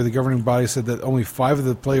after the governing body said that only 5 of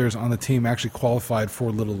the players on the team actually qualified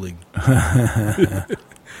for Little League.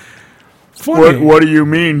 Funny. What do you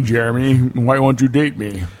mean, Jeremy? Why won't you date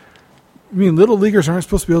me? You mean Little Leaguers aren't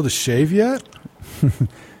supposed to be able to shave yet? I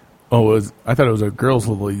thought it was a girls'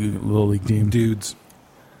 Little League team. Dudes.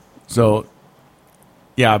 So,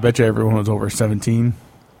 yeah, I bet you everyone was over 17.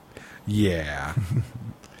 Yeah.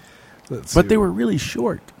 But they were really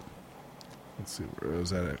short. Let's see, where was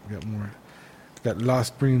that at? Got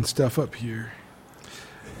lost bringing stuff up here.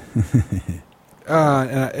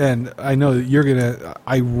 And I know that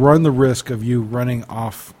I run the risk of you running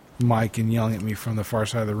off mic and yelling at me from the far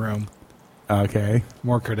side of the room. Okay.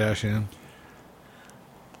 More Kardashian.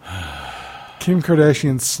 Kim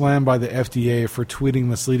Kardashian slammed by the FDA for tweeting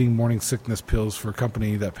misleading morning sickness pills for a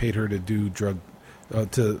company that paid her to do to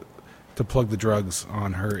plug the drugs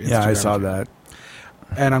on her Instagram. Yeah, I saw that.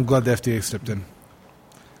 And I'm glad the FDA stepped in.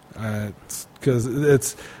 Because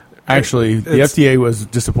it's... Actually, the FDA was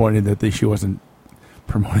disappointed that she wasn't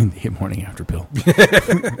promoting the morning after pill.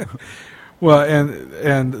 Well,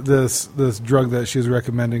 and this drug that she's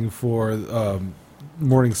recommending for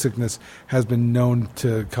morning sickness has been known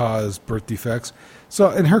to cause birth defects. So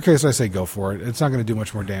in her case, I say go for it. It's not going to do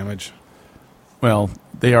much more damage. Well,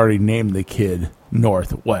 they already named the kid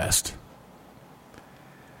Northwest.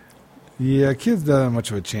 Yeah, kid's not that much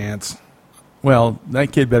of a chance. Well,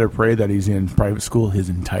 that kid better pray that he's in private school his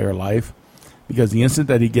entire life, because the instant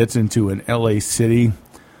that he gets into an L.A. City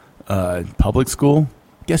public school,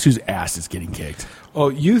 guess whose ass is getting kicked? Oh,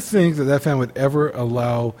 you think that family would ever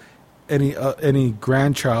allow any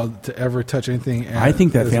grandchild to ever touch anything? I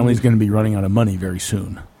think that family's going to be running out of money very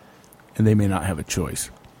soon, and they may not have a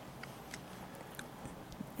choice.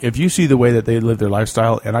 If you see the way that they live their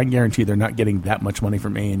lifestyle, and I guarantee they're not getting that much money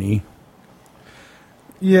from A&E.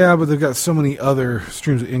 Yeah, but they've got so many other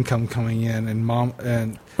streams of income coming in,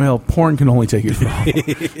 well, porn can only take you so long.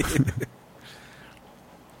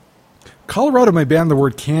 Colorado may ban the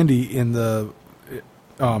word candy in the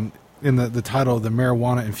title of the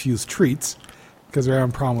marijuana infused treats because they're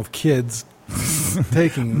having a problem with kids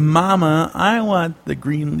taking. Mama, I want the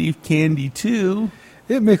green leaf candy too.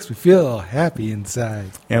 It makes me feel happy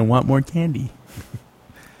inside. And want more candy.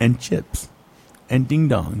 And chips. And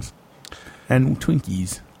ding-dongs. And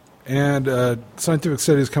Twinkies. And scientific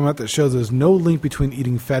studies come out that shows there's no link between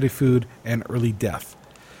eating fatty food and early death.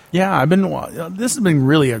 Yeah, this has been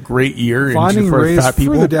really a great year Finding for raised fat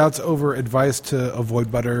people. further doubts over advice to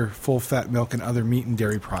avoid butter, full-fat milk, and other meat and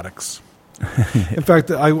dairy products. In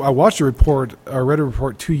fact, I read a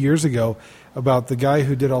report 2 years ago about the guy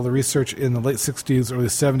who did all the research in the late 60s, early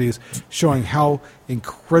 70s, showing how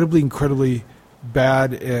incredibly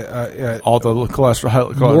bad all the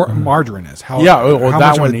cholesterol, margarine is. How that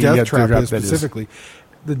much one of a death trap is specifically.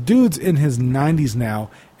 The dude's in his 90s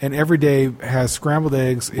now, and every day has scrambled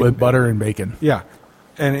eggs with butter and bacon. Yeah,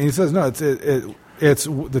 and he says no, it's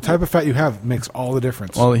the type of fat you have makes all the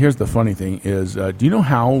difference. Well, here's the funny thing: is do you know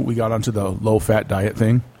how we got onto the low-fat diet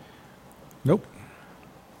thing? Nope.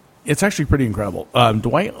 It's actually pretty incredible.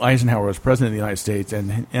 Dwight Eisenhower was president of the United States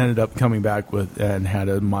and ended up coming back and had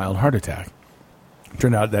a mild heart attack.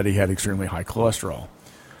 Turned out that he had extremely high cholesterol.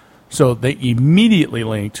 So they immediately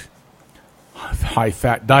linked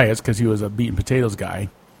high-fat diets, because he was a meat and potatoes guy,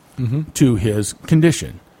 to his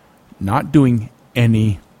condition. Not doing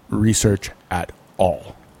any research at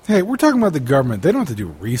all. Hey, we're talking about the government. They don't have to do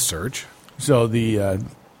research. So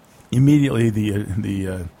immediately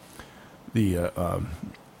the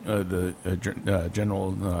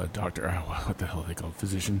general doctor, what the hell are they called,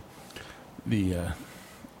 physician,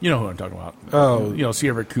 you know who I'm talking about. Oh, C.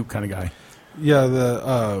 Everett Koop kind of guy. Yeah,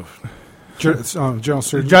 the general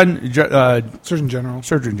surgeon. Surgeon General.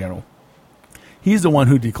 Surgeon General. He's the one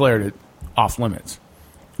who declared it off limits,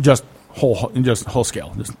 just whole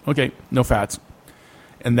scale. Just okay, no fats,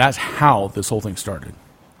 and that's how this whole thing started.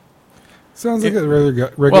 Sounds like a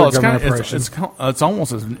regular Well, it's government kind of operation. it's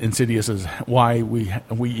almost as insidious as why we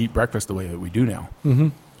eat breakfast the way that we do now.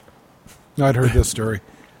 Mm-hmm. I'd heard this story.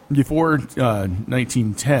 Before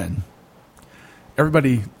 1910,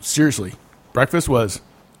 everybody, seriously, breakfast was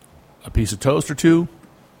a piece of toast or two,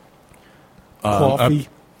 Coffee.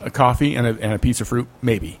 a coffee, and a piece of fruit,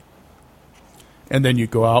 maybe. And then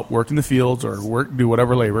you'd go out, work in the fields, or do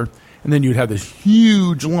whatever labor, and then you'd have this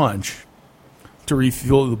huge lunch to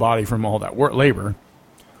refuel the body from all that labor.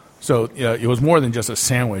 So it was more than just a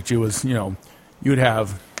sandwich. It was, you'd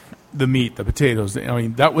have the meat, the potatoes. I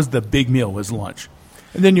mean, that was the big meal, was lunch.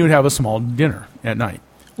 And then you would have a small dinner at night.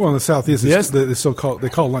 Well, in the Southeast, Yes. they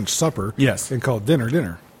call lunch supper. Yes. And call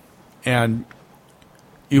dinner. And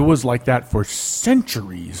it was like that for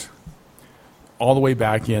centuries, all the way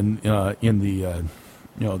back in the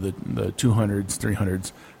the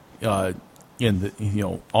 200s,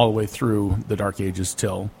 300s, all the way through the Dark Ages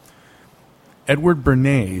till Edward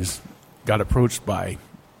Bernays got approached by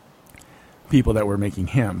people that were making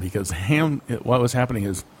ham, because what was happening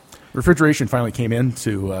is refrigeration finally came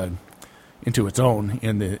into its own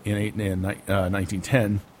in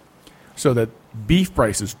 1910, so that beef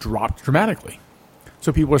prices dropped dramatically.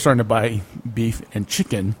 So people were starting to buy beef and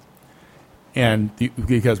chicken,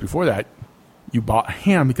 because before that you bought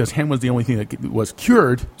ham because ham was the only thing that was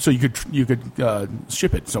cured, so you could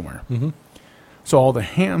ship it somewhere. Mm-hmm. So all the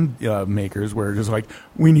ham makers were just like,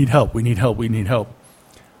 we need help.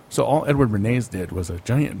 So all Edward Bernays did was a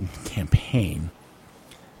giant campaign,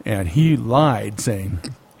 and he lied, saying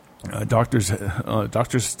doctors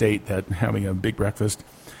state that having a big breakfast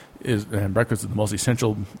is the most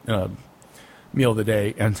essential meal of the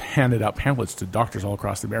day, and handed out pamphlets to doctors all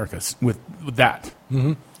across America with that.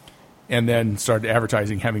 Mm-hmm. And then started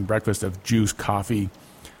advertising having breakfast of juice, coffee,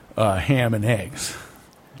 ham, and eggs.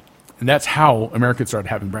 And that's how Americans started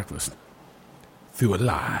having breakfast. Through a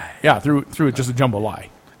lie. Yeah, through just a jumbo lie.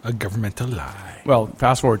 A governmental lie. Well,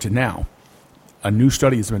 fast forward to now. A new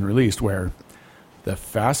study has been released where the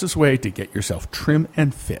fastest way to get yourself trim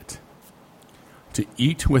and fit, to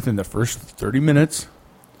eat within the first 30 minutes,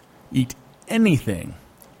 eat anything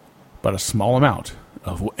but a small amount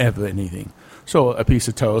of anything. So a piece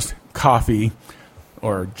of toast, coffee,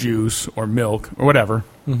 or juice, or milk, or whatever.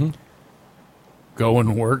 Mm-hmm. Go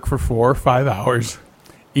and work for 4 or 5 hours,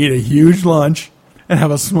 eat a huge lunch, and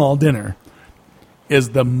have a small dinner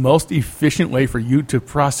is the most efficient way for you to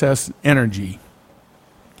process energy.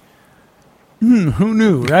 Who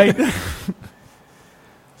knew, right?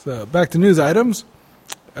 So back to news items.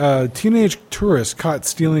 Teenage tourist caught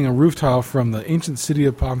stealing a roof tile from the ancient city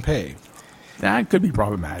of Pompeii. That could be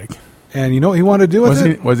problematic. And you know what he wanted to do with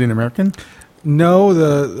it? Was he an American? No,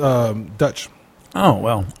 the Dutch. Oh,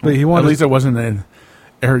 well. But he wanted at least it wasn't an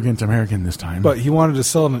arrogant American this time. But he wanted to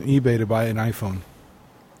sell it on eBay to buy an iPhone.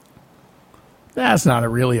 That's not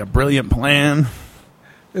really a brilliant plan.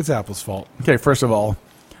 It's Apple's fault. Okay, first of all,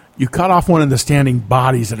 you cut off one of the standing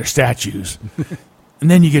bodies that are statues,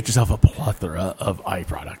 and then you get yourself a plethora of eye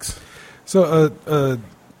products. So a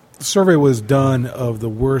survey was done of the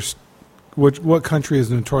worst. What country is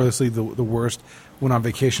notoriously the worst when on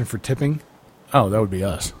vacation for tipping? Oh, that would be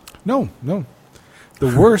us. No.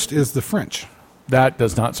 The worst is the French. That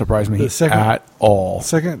does not surprise me at all.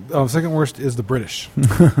 Second worst is the British.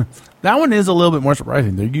 That one is a little bit more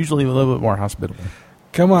surprising. They're usually a little bit more hospitable.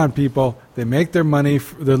 Come on, people. They make their money,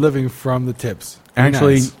 their living from the tips.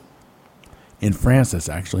 Actually, Nice. in France, that's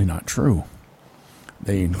actually not true.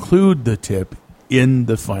 They include the tip in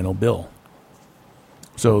the final bill.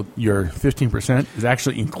 So your 15% is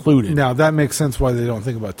actually included. Now, that makes sense why they don't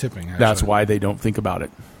think about tipping, actually. That's why they don't think about it.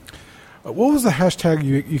 What was the hashtag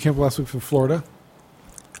you came up last week for Florida?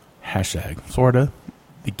 Hashtag Florida,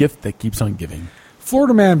 the gift that keeps on giving.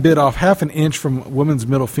 Florida man bit off half an inch from woman's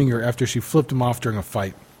middle finger after she flipped him off during a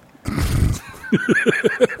fight.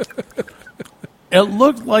 It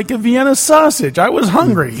looked like a Vienna sausage. I was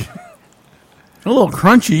hungry. A little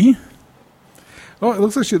crunchy. Oh, it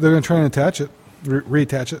looks like they're going to try and attach it,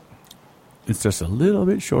 reattach it. It's just a little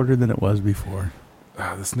bit shorter than it was before.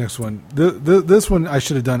 This next one. This one I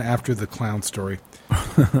should have done after the clown story.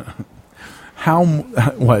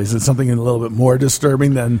 Is it something a little bit more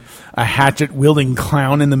disturbing than a hatchet-wielding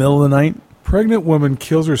clown in the middle of the night? Pregnant woman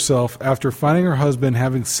kills herself after finding her husband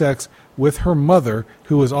having sex with her mother,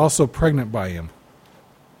 who was also pregnant by him.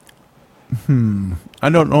 I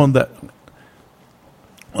don't know that.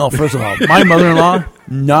 Well, first of all, my mother-in-law,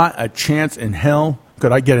 not a chance in hell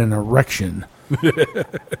could I get an erection.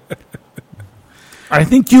 I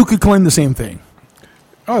think you could claim the same thing.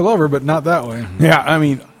 Oh, I love her, but not that way. Yeah, I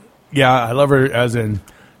mean, yeah, I love her as in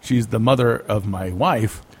she's the mother of my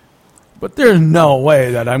wife, But there's no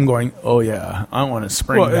way that I'm going, oh, yeah, I want to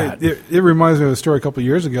spring that. It reminds me of a story a couple of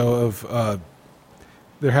years ago of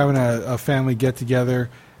they're having a family get-together.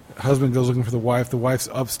 Husband goes looking for the wife. The wife's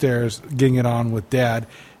upstairs getting it on with Dad.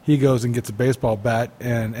 He goes and gets a baseball bat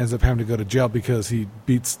and ends up having to go to jail because he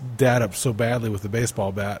beats Dad up so badly with the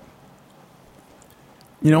baseball bat.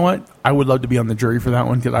 You know what? I would love to be on the jury for that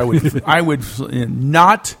one because I would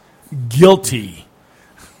not guilty.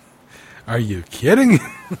 Are you kidding?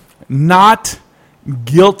 Not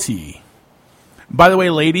guilty. By the way,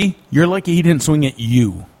 lady, you're lucky he didn't swing at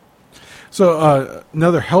you. So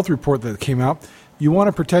another health report that came out. You want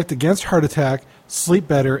to protect against heart attack, sleep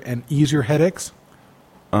better, and ease your headaches?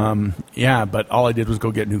 Yeah, but all I did was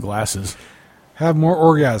go get new glasses. Have more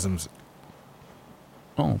orgasms.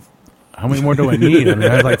 Oh, how many more do I need? I mean,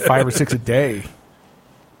 I have like 5 or 6 a day.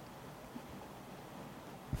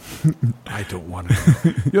 I don't want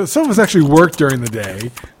to. Some of us actually work during the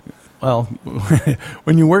day. Well,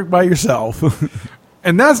 when you work by yourself.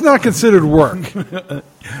 And that's not considered work.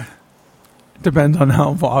 Depends on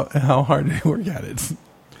how hard you work at it.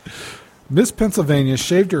 Miss Pennsylvania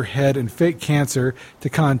shaved her head and faked cancer to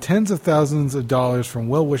con tens of thousands of dollars from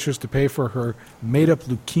well-wishers to pay for her made-up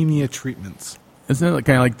leukemia treatments. Isn't it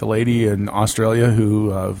kind of like the lady in Australia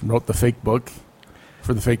who wrote the fake book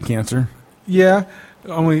for the fake cancer? Yeah.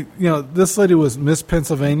 Only, this lady was Miss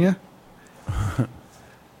Pennsylvania.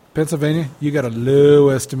 Pennsylvania, you got a low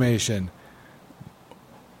estimation.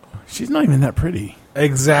 She's not even that pretty.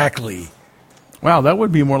 Exactly. Wow, that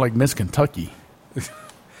would be more like Miss Kentucky.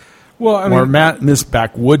 Well, I mean, or Miss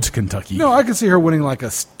Backwoods, Kentucky. No, I could see her winning like a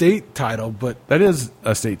state title, but that is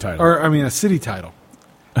a state title. Or a city title.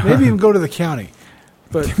 Maybe even go to the county.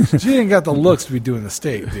 But she ain't got the looks to be doing the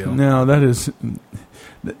state deal. No, that is.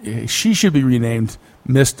 She should be renamed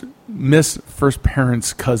Miss First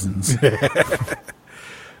Parents Cousins.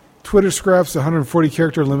 Twitter scraps the 140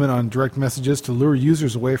 character limit on direct messages to lure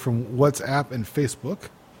users away from WhatsApp and Facebook.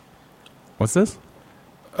 What's this?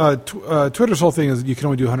 Twitter's whole thing is you can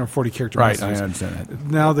only do 140 character messages. Right, I understand that.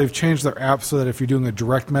 Now they've changed their app so that if you're doing a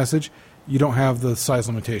direct message, you don't have the size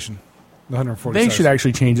limitation. The 140 They size. should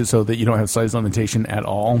actually change it so that you don't have size limitation at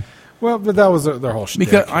all. Well, but that was their whole shtick.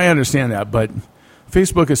 Because I understand that, but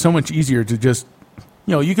Facebook is so much easier to just,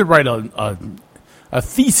 you could write a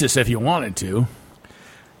thesis if you wanted to.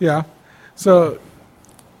 Yeah. So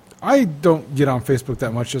I don't get on Facebook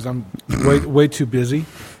that much because I'm way too busy.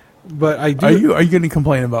 But I do. Are you going to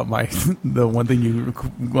complain about the one thing you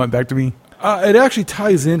went back to me? It actually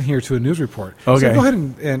ties in here to a news report. Okay. So go ahead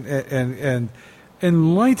and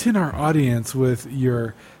enlighten our audience with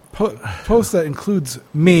your post that includes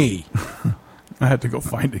me. I have to go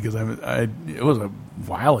find it because it was a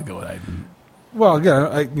while ago. Well, again,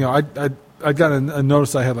 I got a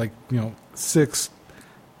notice. I had 6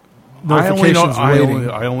 notifications waiting.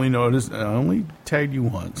 I only noticed. I only tagged you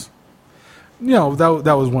once.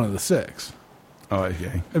 That was one of the 6. Oh,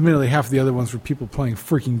 okay. Admittedly, half of the other ones were people playing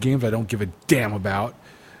freaking games I don't give a damn about.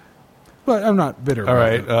 But I'm not bitter All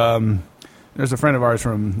about right. it. There's a friend of ours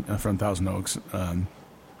from Thousand Oaks, and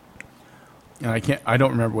I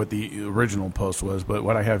don't remember what the original post was, but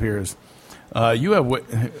what I have here is you have what?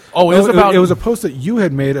 Oh, it was a post that you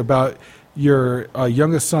had made about your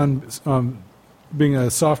youngest son being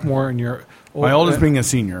a sophomore and your my oldest being a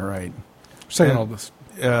senior, right? Second oldest.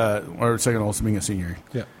 Or second oldest being a senior.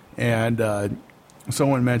 Yeah. And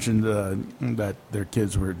someone mentioned that their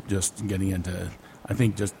kids were just getting into, I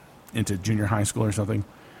think, just into junior high school or something.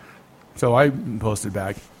 So I posted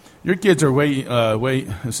back, your kids are way,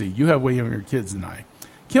 let's see, you have way younger kids than I.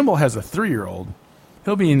 Kimball has a 3-year-old.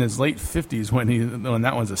 He'll be in his late 50s when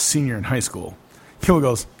that one's a senior in high school. Kimball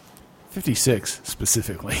goes, 56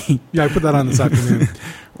 specifically. Yeah, I put that on this afternoon.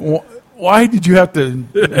 Why did you have to?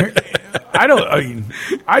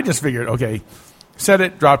 I just figured, okay, set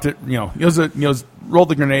it, dropped it, roll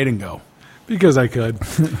the grenade and go. Because I could.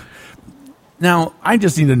 Now, I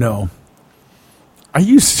just need to know, are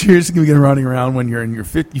you seriously going to be running around when you're in your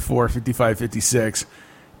 54, 55, 56?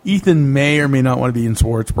 Ethan may or may not want to be in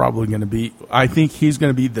sports, probably going to be. I think he's going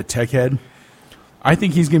to be the tech head. I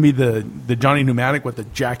think he's going to be the Johnny Pneumatic with the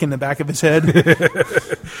jack in the back of his head.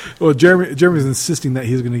 Well, Jeremy's insisting that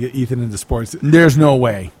he's going to get Ethan into sports. There's no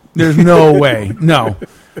way. There's no way. No.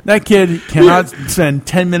 That kid cannot spend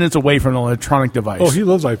 10 minutes away from an electronic device. Oh, he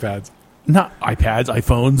loves iPads. Not iPads,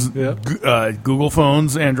 iPhones, yeah. Google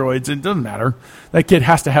phones, Androids. It doesn't matter. That kid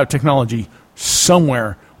has to have technology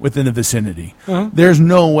somewhere within the vicinity. Uh-huh. There's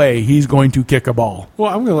no way he's going to kick a ball.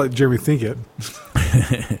 Well, I'm going to let Jeremy think it.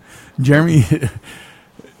 Jeremy,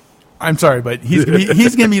 I'm sorry, but he's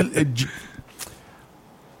going to be.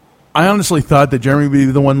 I honestly thought that Jeremy would be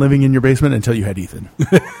the one living in your basement until you had Ethan.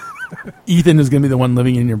 Ethan is going to be the one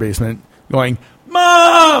living in your basement going,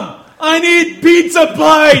 Mom, I need pizza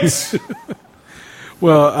bites.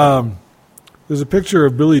 Well, there's a picture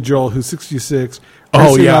of Billy Joel, who's 66.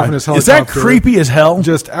 Oh, racing yeah. off in his Is that helicopter creepy as hell?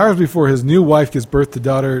 Just hours before his new wife gives birth to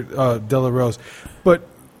daughter Della Rose. But,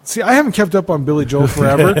 see, I haven't kept up on Billy Joel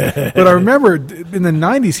forever. But I remember in the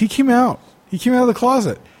 90s, he came out. He came out of the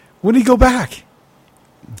closet. When did he go back?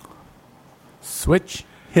 Switch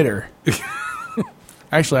hitter.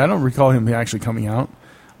 Actually, I don't recall him actually coming out.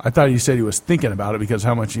 I thought he said he was thinking about it because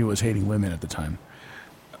how much he was hating women at the time.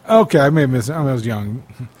 Okay, I may have missed it. I was young.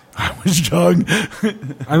 I was young.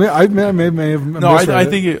 I may have No, I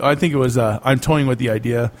think it was. I'm toying with the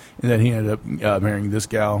idea, and then he ended up marrying this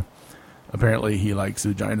gal. Apparently, he likes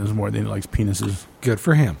vaginas more than he likes penises. Good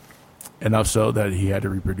for him. Enough so that he had to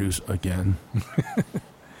reproduce again.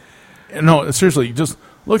 No, seriously, just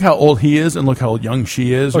look how old he is, and look how young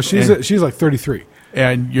she is. Oh, she's like 33.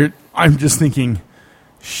 And I'm just thinking,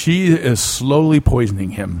 she is slowly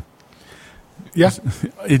poisoning him. Yeah.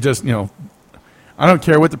 It just, I don't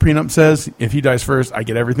care what the prenup says. If he dies first, I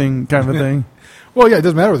get everything kind of a thing. Well, yeah, it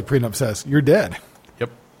doesn't matter what the prenup says. You're dead.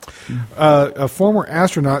 Yep. A former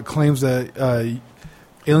astronaut claims that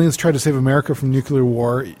aliens tried to save America from nuclear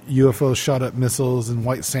war. UFOs shot up missiles in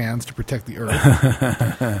white sands to protect the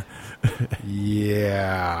Earth.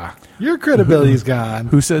 Yeah. Your credibility's gone.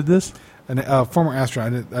 Who said this? A former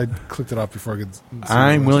astronaut. I clicked it off before I could see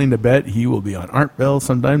I'm willing to bet he will be on Art Bell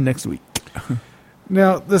sometime next week.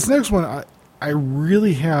 Now, this next one, I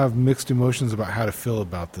really have mixed emotions about how to feel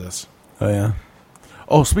about this. Oh, yeah?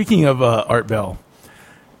 Oh, speaking of Art Bell,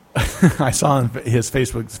 I saw on his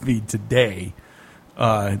Facebook feed today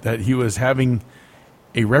that he was having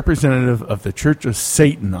a representative of the Church of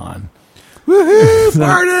Satan on. Woohoo!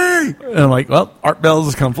 Party! And I'm like, well, Art Bell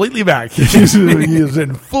is completely back. He is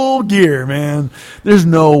in full gear, man. There's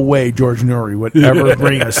no way George Norrie would ever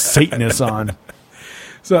bring a Satanist on.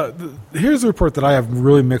 So here's a report that I have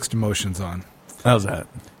really mixed emotions on. How's that?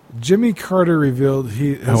 Jimmy Carter revealed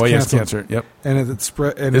he has cancer. Yep. And it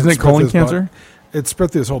spread. And Isn't it colon cancer? It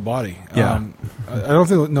spread through his whole body. Yeah. I don't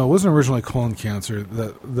think. No, it wasn't originally colon cancer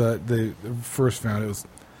that they first found. It was.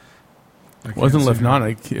 It wasn't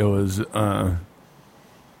lymphatic. It was. I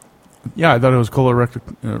thought it was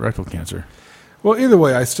colorectal cancer. Well, either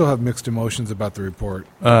way, I still have mixed emotions about the report.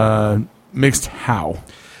 Mixed how?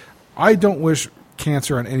 I don't wish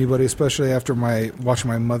cancer on anybody, especially after watching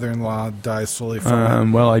my mother-in-law die slowly from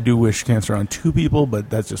it. Well, I do wish cancer on two people, but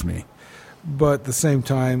that's just me. But at the same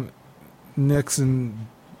time, Nixon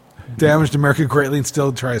damaged America greatly and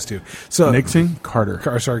still tries to. So Nixon? Carter.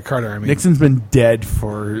 Carter. I mean, Nixon's been dead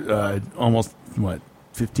for almost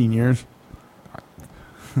 15 years.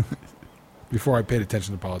 Before I paid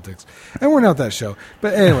attention to politics, and we're not that show.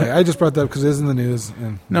 But anyway, I just brought that up because it is in the news.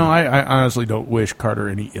 And, no, I honestly don't wish Carter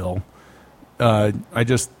any ill. I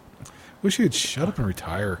just wish he would shut up and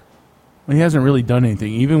retire. Well, he hasn't really done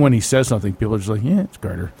anything. Even when he says something, people are just like, "Yeah, it's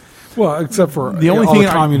Carter." Well, except for the only all thing the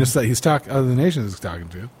communists that he's talking, other nations he's talking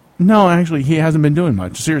to. No, actually, he hasn't been doing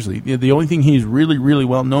much. Seriously, the only thing he's really, really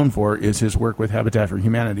well known for is his work with Habitat for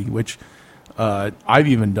Humanity, which I've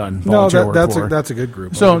even done volunteer work for. That's a good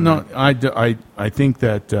group. So no, I think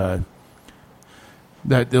that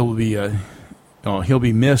that there will be he'll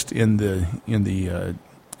be missed in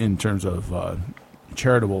terms of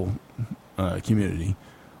charitable community,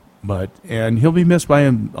 and he'll be missed by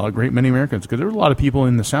a great many Americans because there were a lot of people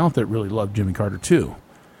in the South that really loved Jimmy Carter too.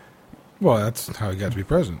 Well, that's how he got to be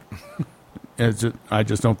president. I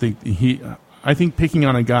just don't think I think picking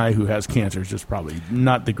on a guy who has cancer is just probably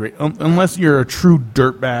not the great... unless you're a true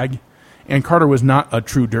dirtbag, and Carter was not a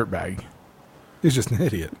true dirtbag. He's just an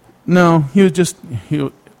idiot. No, he was just...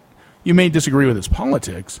 you may disagree with his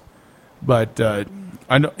politics, but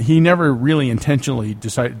he never really intentionally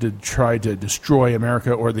decided to try to destroy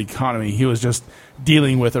America or the economy. He was just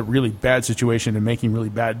dealing with a really bad situation and making really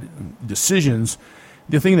bad decisions.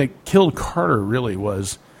 The thing that killed Carter really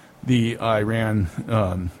was the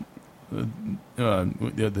Iran...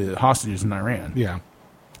 the hostages in Iran. Yeah.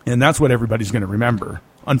 And that's what everybody's going to remember,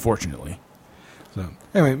 unfortunately. So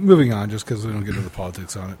anyway, moving on, just because we don't get into the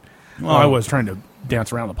politics on it. Well, I was trying to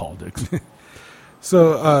dance around the politics.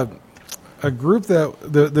 So a group that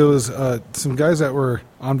there was some guys that were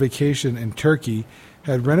on vacation in Turkey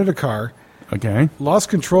had rented a car. Okay. Lost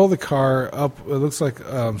control of the car up. It looks like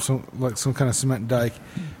some kind of cement dike.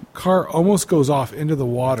 Car almost goes off into the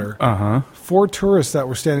water. 4 tourists that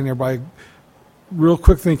were standing nearby, real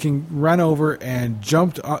quick thinking, ran over and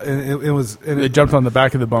jumped. And they jumped on the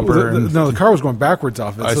back of the bumper. The car was going backwards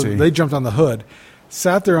off it. I see. They jumped on the hood.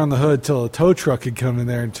 sat there on the hood till a tow truck could come in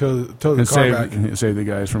there and tow the car back. Save the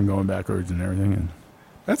guys from going backwards and everything. And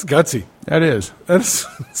that's gutsy. that is. That's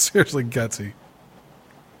seriously gutsy.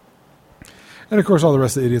 And, of course, all the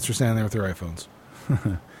rest of the idiots are standing there with their iPhones.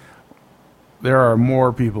 There are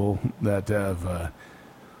more people that have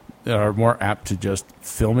that are more apt to just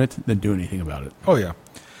film it than do anything about it. Oh, yeah.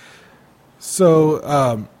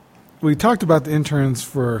 So we talked about the interns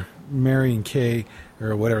for Mary and Kay,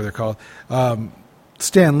 or whatever they're called.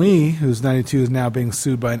 Stan Lee, who's 92, is now being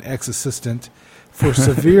sued by an ex-assistant for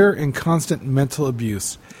severe and constant mental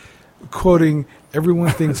abuse, quoting, "Everyone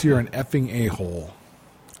thinks you're an effing a-hole."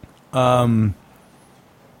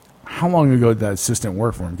 How long ago did that assistant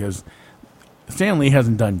work for him? Because Stan Lee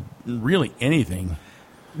hasn't done really anything.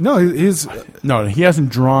 No, he's No, he hasn't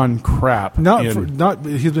drawn crap.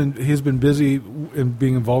 He's been busy in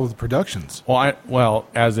being involved with productions. Well,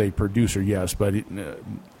 as a producer, yes, but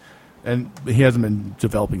and he hasn't been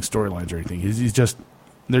developing storylines or anything. He's just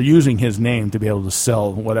they're using his name to be able to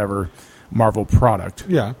sell whatever Marvel product.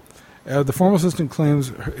 Yeah, the former assistant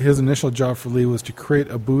claims his initial job for Lee was to create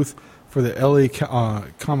a booth for the LA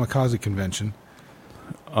Kamikaze convention.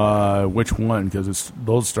 Which one? Because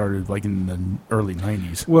those started like in the early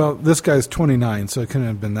 90s. Well, this guy's 29, so it couldn't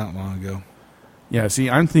have been that long ago. Yeah, see,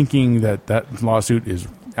 I'm thinking that lawsuit is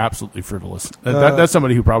absolutely frivolous. That's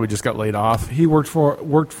somebody who probably just got laid off. He worked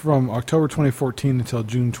from October 2014 until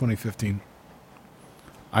June 2015.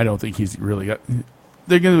 I don't think he's really got...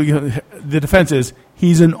 The defense is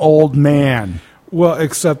he's an old man. Well,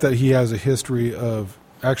 except that he has a history of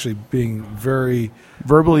actually being very...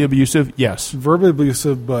 Verbally abusive, yes. Verbally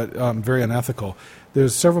abusive, but very unethical.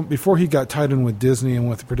 There's several... Before he got tied in with Disney and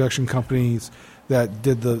with the production companies that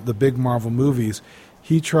did the big Marvel movies,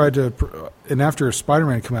 he tried to... And after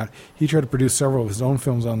Spider-Man came out, he tried to produce several of his own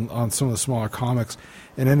films on some of the smaller comics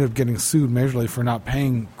and ended up getting sued majorly for not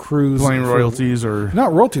paying crews... Paying royalties or...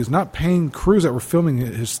 Not royalties, not paying crews that were filming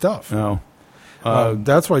his stuff. No.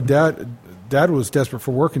 That's why Dad was desperate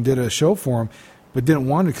for work and did a show for him, but didn't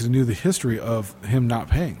want it because he knew the history of him not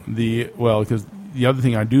paying. Because the other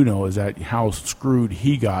thing I do know is that how screwed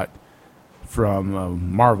he got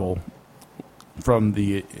from Marvel,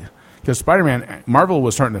 because Spider-Man, Marvel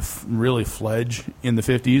was starting to really fledge in the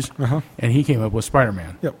 50s, and he came up with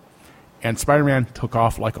Spider-Man. Yep. And Spider-Man took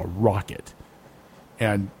off like a rocket,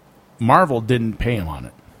 and Marvel didn't pay him on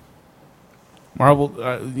it.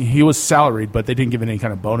 Marvel, he was salaried, but they didn't give him any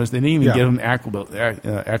kind of bonus. They didn't even give him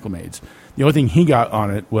acclimates. The only thing he got on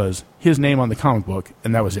it was his name on the comic book,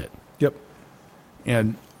 and that was it. Yep.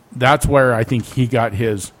 And that's where I think he got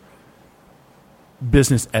his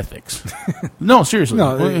business ethics. No, seriously.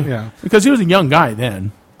 Because he was a young guy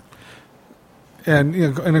then. And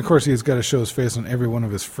and of course he's got to show his face on every one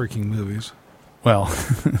of his freaking movies. Well,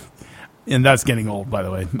 and that's getting old, by the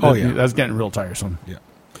way. Oh yeah, that's getting real tiresome. Yeah.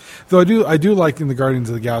 Though I do like in the Guardians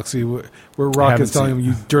of the Galaxy where Rocket's telling him,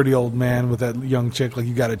 "You dirty old man," with that young chick, like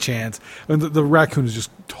you got a chance, and the raccoon is just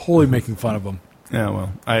totally making fun of him. Yeah,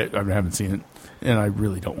 well, I haven't seen it, and I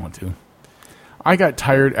really don't want to. I got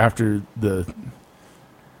tired after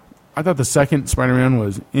I thought the second Spider-Man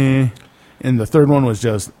was and the third one was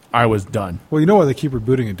just, I was done. Well, you know why they keep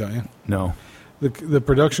rebooting it, don't you? No. The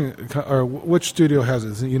production, or which studio has it?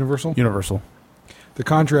 Is it Universal? Universal. The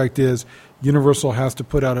contract is Universal has to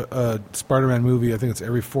put out a Spider-Man movie, I think it's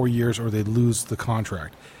every 4 years, or they lose the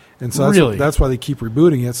contract. And so that's why they keep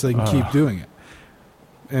rebooting it, so they can keep doing it.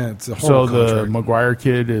 And it's a horrible contract. So the Maguire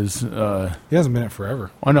kid is... he hasn't been in it forever.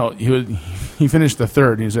 I know. He finished the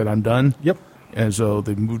third, and he said, I'm done. Yep. And so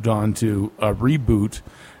they moved on to a reboot.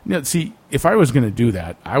 Now, see, if I was going to do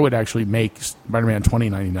that, I would actually make Spider-Man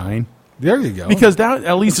 2099. There you go. Because that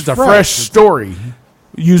at least it's a fresh story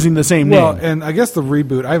using the same name. Well, and I guess the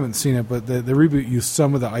reboot, I haven't seen it, but the reboot used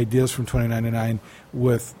some of the ideas from 2099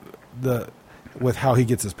 with how he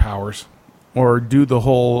gets his powers. Or do the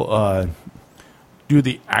whole... do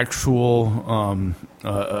the actual...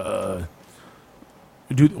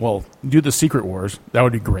 do the Secret Wars. That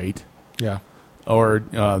would be great. Yeah. Or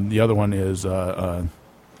the other one is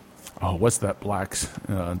what's that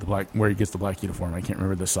the black where he gets the black uniform? I can't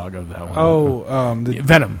remember the saga of that one.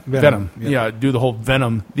 Venom. Yeah, do the whole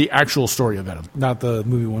Venom, the actual story of Venom, not the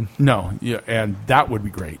movie one. No, yeah, and that would be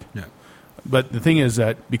great. Yeah. But the thing is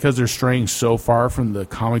that because they're straying so far from the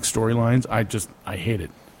comic storylines, I hate it.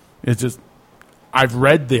 It's just I've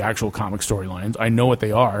read the actual comic storylines. I know what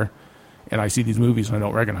they are, and I see these movies and I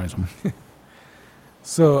don't recognize them.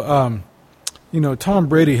 So, Tom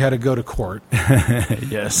Brady had to go to court.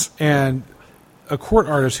 Yes. And a court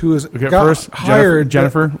artist who was hired...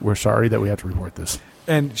 Jennifer, we're sorry that we have to report this.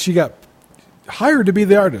 And she got hired to be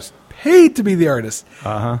the artist, paid to be the artist,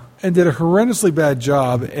 and did a horrendously bad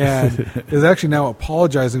job, and is actually now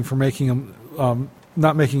apologizing for making him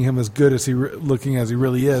not making him as good as looking as he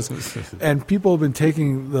really is. And people have been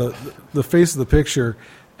taking the face of the picture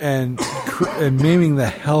and memeing the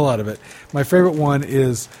hell out of it. My favorite one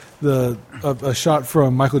is a shot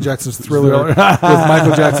from Michael Jackson's Thriller with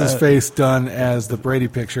Michael Jackson's face done as the Brady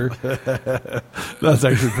picture. That's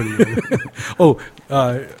actually pretty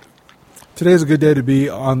good. Today's a good day to be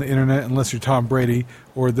on the internet unless you're Tom Brady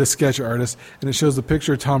or this sketch artist, and it shows the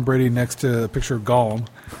picture of Tom Brady next to a picture of Gollum.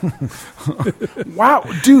 Wow,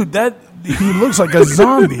 dude, he looks like a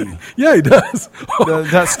zombie. Yeah, he does.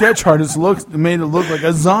 That sketch artist made it look like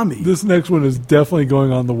a zombie. This next one is definitely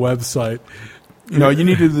going on the website. No, you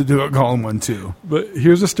need to do a Gollum one too. But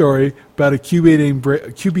here's a story about a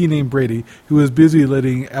QB named Brady who was busy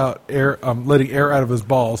letting air out of his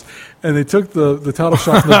balls, and they took the title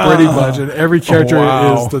shot from the Brady Bunch, and every character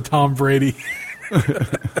is the Tom Brady.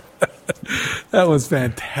 That was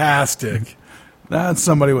fantastic. That's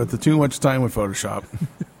somebody with too much time with Photoshop.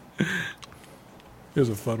 Here's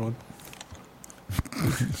a fun one.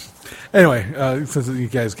 Anyway, since you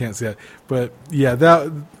guys can't see it, but yeah,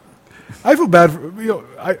 that. I feel bad for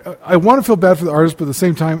I want to feel bad for the artist, but at the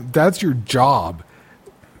same time, that's your job.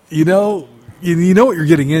 You know what you're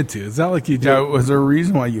getting into. It's not like you. Yeah, was there a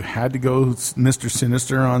reason why you had to go Mr.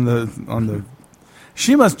 Sinister on the?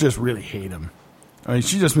 She must just really hate him. I mean,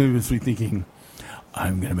 she just must be thinking,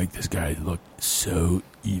 "I'm going to make this guy look so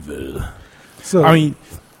evil." So, I mean,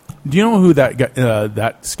 do you know who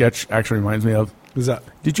that sketch actually reminds me of? Who's that?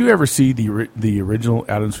 Did you ever see the original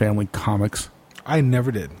Addams Family comics? I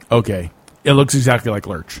never did. Okay. It looks exactly like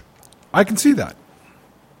Lurch. I can see that.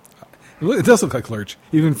 It does look like Lurch,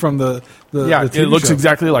 even from the TV it looks show.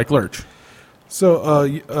 Exactly like Lurch. So a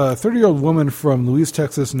 30-year-old woman from Louise,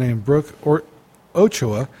 Texas named Brooke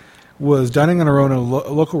Ochoa was dining on her own at a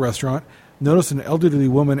local restaurant, noticed an elderly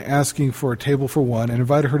woman asking for a table for one, and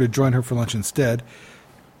invited her to join her for lunch instead.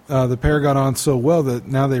 The pair got on so well that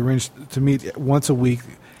now they arranged to meet once a week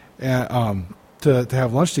to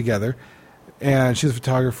have lunch together. And she's a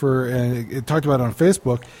photographer, and it talked about it on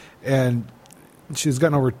Facebook, and she's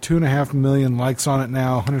gotten over 2.5 million likes on it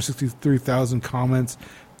now, 163,000 comments,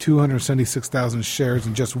 276,000 shares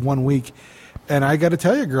in just 1 week. And I got to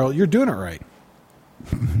tell you, girl, you're doing it right.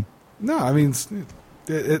 No, I mean,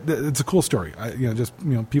 it's a cool story.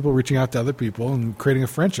 People reaching out to other people and creating a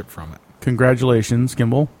friendship from it. Congratulations,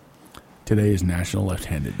 Kimball. Today is National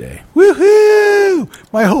Left-Handed Day. Woohoo!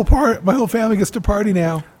 My whole family gets to party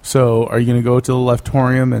now. So, are you going to go to the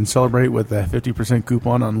Leftorium and celebrate with a 50%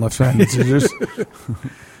 coupon on left-handed scissors?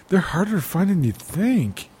 They're harder to find than you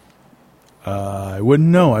think. I wouldn't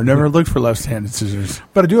know. I've never looked for left-handed scissors.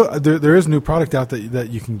 But I do. There is a new product out that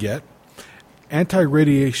you can get.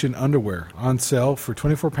 Anti-radiation underwear on sale for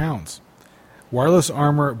 £24. Wireless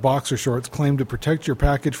armor boxer shorts claim to protect your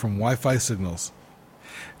package from Wi-Fi signals.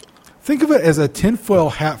 Think of it as a tinfoil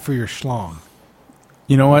hat for your schlong.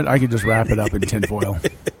 You know what? I could just wrap it up in tinfoil.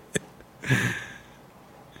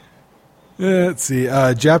 Let's see.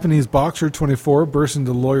 Japanese boxer, 24, bursts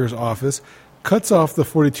into lawyer's office, cuts off the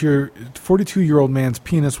 42-year-old man's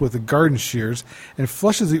penis with the garden shears, and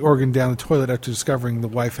flushes the organ down the toilet after discovering the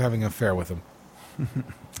wife having an affair with him.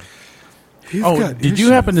 Did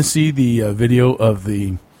you happen to see the video of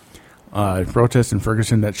the protest in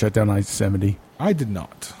Ferguson that shut down I-70? I did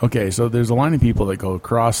not. Okay, so there's a line of people that go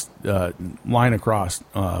across one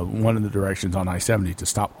of the directions on I-70 to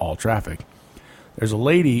stop all traffic. There's a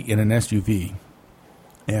lady in an SUV,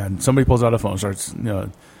 and somebody pulls out a phone,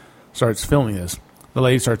 starts filming this. The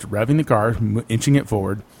lady starts revving the car, inching it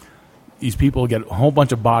forward. These people get a whole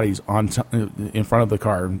bunch of bodies in front of the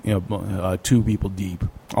car, 2 people deep,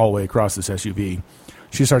 all the way across this SUV.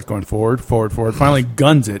 She starts going forward, finally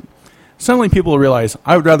guns it. Suddenly people realize,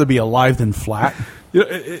 I would rather be alive than flat.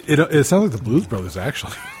 It sounds like the Blues Brothers,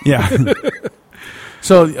 actually. Yeah.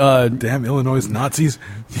 So, damn Illinois Nazis.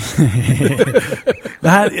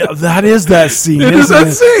 That is that scene. It is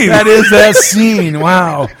that scene. That is that scene.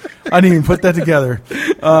 Wow. I didn't even put that together.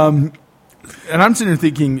 And I'm sitting there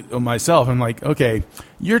thinking of myself, I'm like, okay,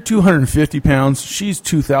 you're 250 pounds. She's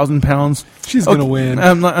 2,000 pounds. She's going to win.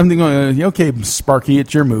 I'm thinking, okay, Sparky,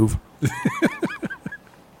 it's your move.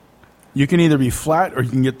 You can either be flat or you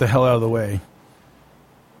can get the hell out of the way.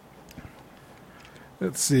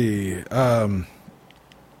 Let's see.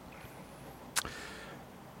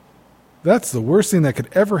 That's the worst thing that could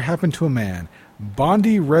ever happen to a man.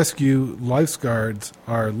 Bondi rescue lifeguards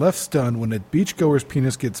are left stunned when a beachgoer's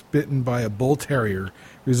penis gets bitten by a bull terrier,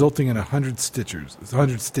 resulting in 100 stitches.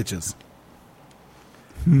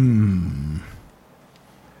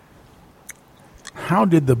 how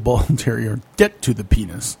did the bull terrier get to the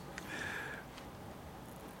penis?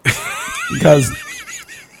 Because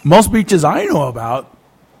most beaches I know about,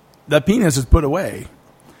 the penis is put away.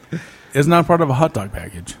 It's not part of a hot dog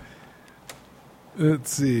package.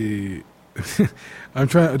 Let's see. I'm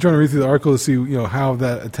trying to read through the article to see how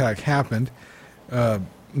that attack happened. The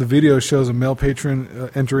video shows a male patron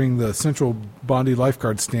entering the Central Bondi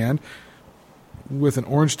lifeguard stand with an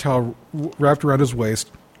orange towel wrapped around his waist,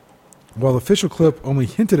 while the official clip only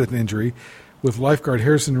hinted at the injury, with lifeguard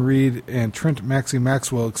Harrison Reed and Trent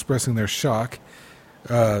Maxwell expressing their shock.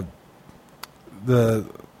 The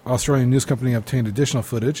Australian news company obtained additional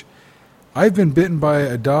footage. "I've been bitten by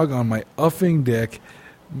a dog on my effing dick,"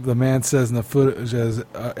 the man says in the footage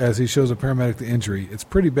as he shows a paramedic the injury. "It's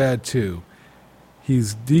pretty bad, too.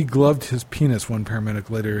 He's degloved his penis," one paramedic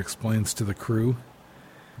later explains to the crew.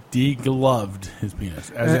 Degloved his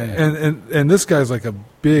penis. And this guy's like a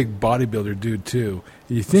big bodybuilder dude, too.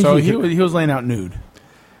 You think so he was laying out nude.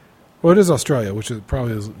 Well, it is Australia, which is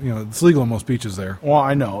probably it's legal on most beaches there. Well,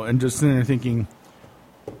 I know. And just sitting there thinking,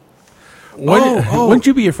 wouldn't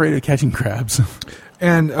you be afraid of catching crabs?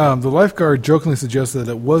 And the lifeguard jokingly suggested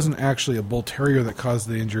that it wasn't actually a bull terrier that caused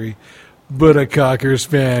the injury, but a Cocker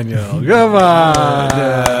Spaniel. Come on!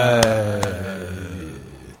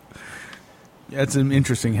 It's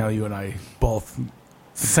interesting how you and I both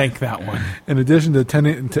sank that one. In addition to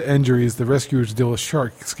tending to injuries, the rescuers deal with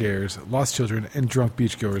shark scares, lost children, and drunk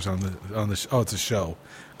beachgoers on the. Oh, it's a show.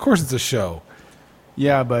 Of course, it's a show.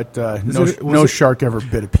 Yeah, but no shark ever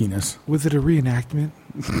bit a penis. Was it a reenactment?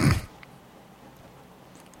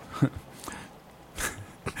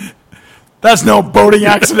 That's no boating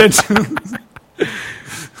accident.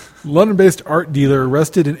 London-based art dealer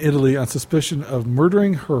arrested in Italy on suspicion of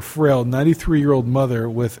murdering her frail 93-year-old mother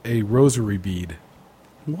with a rosary bead.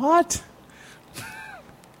 What?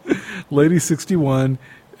 Lady 61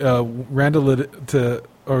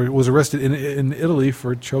 was arrested in Italy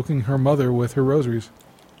for choking her mother with her rosaries.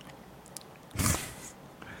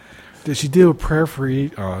 Did she do a prayer for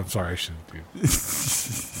each? Oh, I'm sorry, I shouldn't do.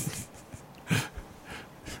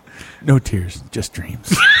 No tears, just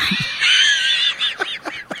dreams.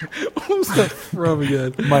 What was that from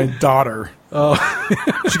again? My daughter. Oh.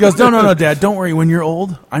 She goes, no, Dad, don't worry. When you're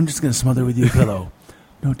old, I'm just going to smother with you a pillow.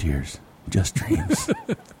 No tears, just dreams.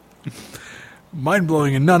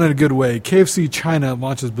 Mind-blowing and not in a good way. KFC China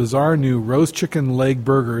launches bizarre new roast chicken leg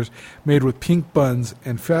burgers made with pink buns,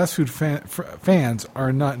 and fast food fans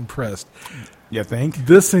are not impressed. You think?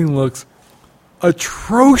 This thing looks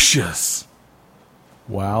atrocious.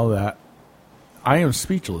 Wow, I am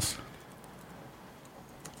speechless.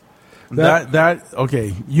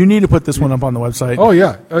 Okay, you need to put this one up on the website. Oh,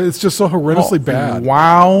 yeah. It's just so horrendously bad.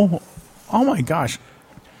 Wow. Oh, my gosh.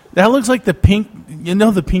 That looks like the pink,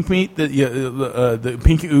 the pink meat, the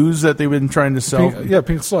pink ooze that they've been trying to sell.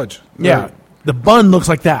 Pink sludge. Yeah, Right. The bun looks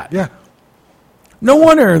like that. Yeah. No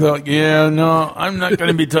wonder they're like, no, I'm not going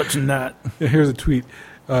to be touching that. Yeah, here's a tweet.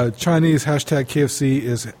 Chinese hashtag KFC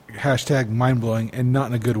is hashtag mind-blowing and not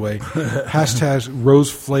in a good way. Hashtag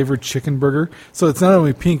rose-flavored chicken burger. So it's not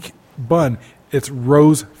only pink bun, it's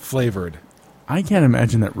rose-flavored. I can't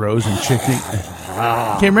imagine that rose and chicken.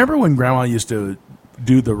 Okay, remember when Grandma used to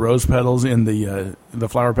do the rose petals in the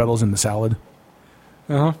flower petals in the salad?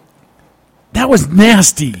 Uh-huh. That was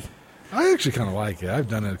nasty. I actually kind of like it. I've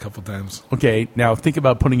done it a couple times. Okay, now think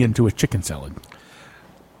about putting it into a chicken salad.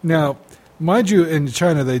 Now, mind you, in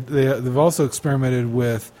China, they've also experimented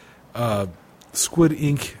with squid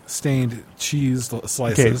ink stained cheese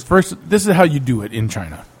slices. Okay, first, this is how you do it in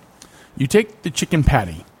China. You take the chicken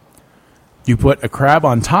patty, you put a crab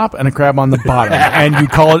on top and a crab on the bottom, and you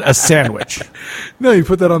call it a sandwich. No, you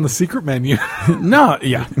put that on the secret menu. No,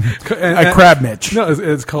 yeah. A crab mitch. No,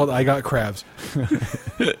 it's called I Got Crabs.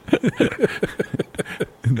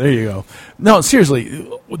 There you go. No, seriously,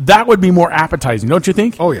 that would be more appetizing, don't you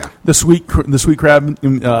think? Oh, yeah. The sweet crab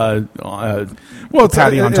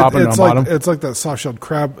patty on top and on bottom. It's like that soft-shelled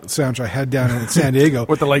crab sandwich I had down in San Diego.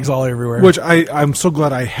 With the legs all everywhere. Which I'm so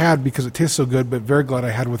glad I had because it tastes so good, but very glad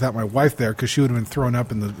I had without my wife there because she would have been thrown up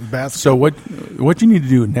in the basket. So what you need to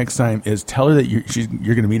do next time is tell her that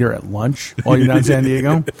you're going to meet her at lunch while you're down in San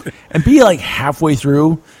Diego, and be like halfway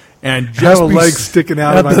through, and just have a leg sticking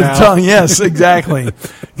out of my mouth. Tongue. Yes, exactly.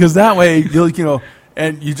 Because that way you'll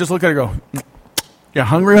and you just look at her and go, "You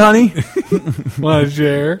hungry, honey? Want to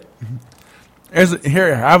share?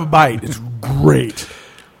 Here, have a bite. It's great."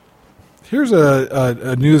 Here's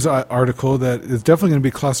a news article that is definitely going to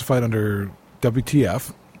be classified under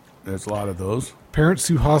WTF. There's a lot of those. Parents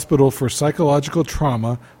sue hospital for psychological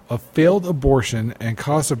trauma a failed abortion and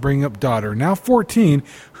costs of bringing up daughter, now 14,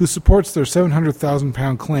 who supports their 700,000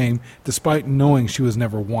 pound claim despite knowing she was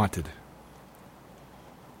never wanted.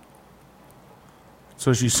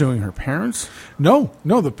 So she's suing her parents? No,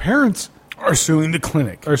 the parents Are suing the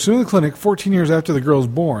clinic. are suing the clinic 14 years after the girl's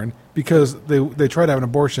born because they tried to have an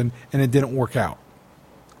abortion and it didn't work out.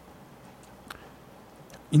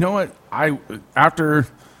 You know what? After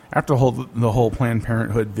the whole Planned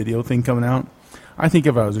Parenthood video thing coming out, I think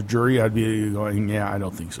if I was a jury, I'd be going, yeah, I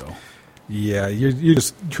don't think so. Yeah, you're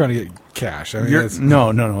just trying to get cash. I mean,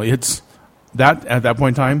 No. It's that at that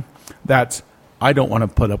point in time. That's I don't want to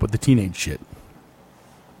put up with the teenage shit.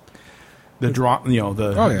 The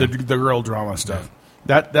the girl drama stuff.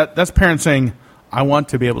 Yeah. That's parents saying, I want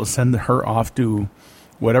to be able to send her off to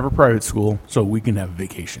whatever private school so we can have a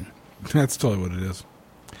vacation. That's totally what it is.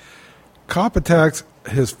 Cop attacks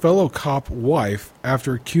his fellow cop wife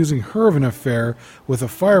after accusing her of an affair with a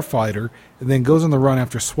firefighter and then goes on the run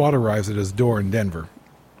after SWAT arrives at his door in Denver.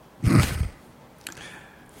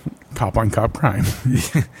 Cop on cop crime.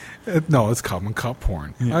 No, it's cop on cop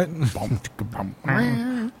porn. Yeah.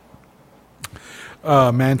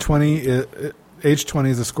 Man 20, age 20,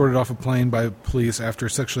 is escorted off a plane by police after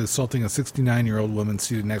sexually assaulting a 69-year-old woman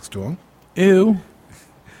seated next to him. Ew.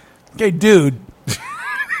 Okay, dude.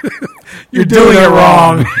 You're doing it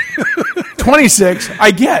wrong. 26,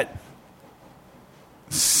 I get.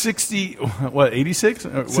 60, what, 86?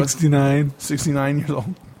 69. 69 years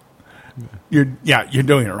old. You're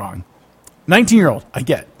doing it wrong. 19-year-old, I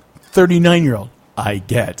get. 39-year-old, I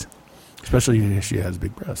get. Especially if she has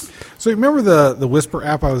big breasts. So you remember the Whisper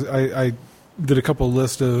app? I did a couple of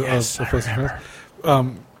lists of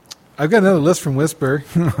I've got another list from Whisper.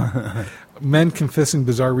 Men confessing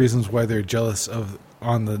bizarre reasons why they're jealous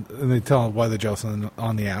and they tell why they're jealous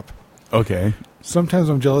on the app. Okay. Sometimes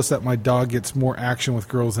I'm jealous that my dog gets more action with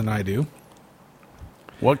girls than I do.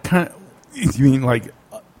 What kind of, you mean like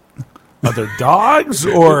other dogs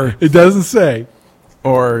or? It doesn't say.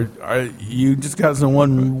 Or you just got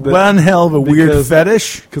one hell of a weird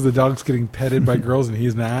fetish? Because the dog's getting petted by girls and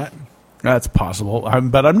he's not. That's possible.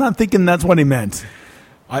 But I'm not thinking that's what he meant.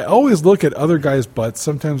 I always look at other guys' butts.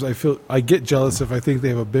 Sometimes I get jealous if I think they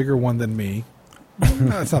have a bigger one than me.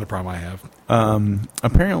 That's not a problem I have.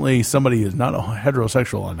 Apparently somebody is not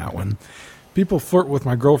heterosexual on that one. People flirt with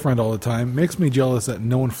my girlfriend all the time. Makes me jealous that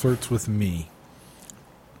no one flirts with me.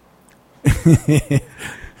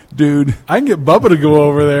 Dude. I can get Bubba to go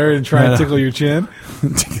over there and try and tickle your chin.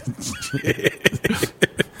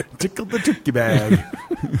 Tickle the turkey bag.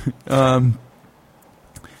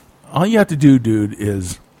 All you have to do, dude,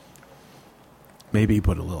 is maybe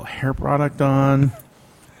put a little hair product on.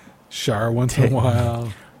 Shower once in a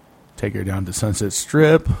while. Take her down to Sunset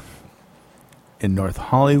Strip in North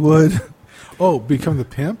Hollywood. Oh, become the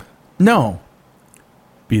pimp? No.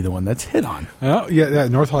 Be the one that's hit on. Oh, yeah,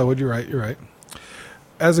 North Hollywood, you're right.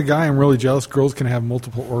 As a guy, I'm really jealous girls can have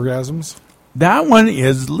multiple orgasms. That one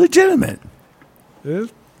is legitimate. It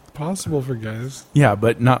is possible for guys. Yeah,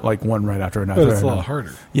 but not like one right after another. But it's a lot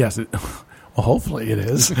harder. Yes. Well, hopefully it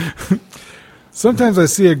is. Sometimes I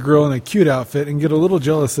see a girl in a cute outfit and get a little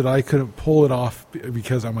jealous that I couldn't pull it off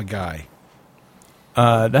because I'm a guy.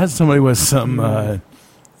 That's somebody with some...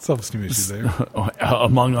 self-esteem issues there.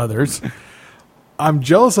 Among others. I'm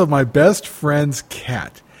jealous of my best friend's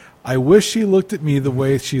cat. I wish she looked at me the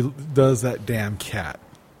way she does that damn cat.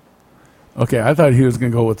 Okay, I thought he was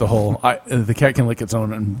going to go with the whole the cat can lick its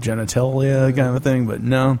own genitalia kind of a thing, but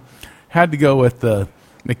no. Had to go with the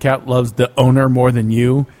cat loves the owner more than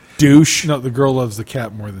you. Douche. No, the girl loves the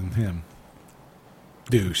cat more than him.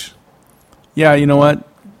 Douche. Yeah, you know what?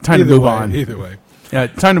 Time to move on. Either way. Yeah,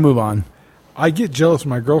 time to move on. I get jealous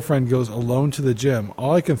when my girlfriend goes alone to the gym.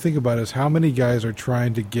 All I can think about is how many guys are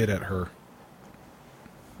trying to get at her.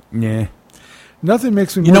 Yeah. Nothing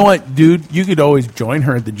makes me You know what, dude? You could always join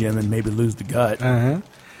her at the gym and maybe lose the gut. Uh-huh.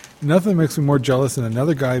 Nothing makes me more jealous than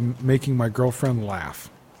another guy making my girlfriend laugh.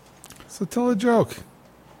 So tell a joke.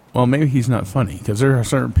 Well, maybe he's not funny, because there are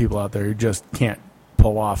certain people out there who just can't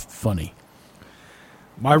pull off funny.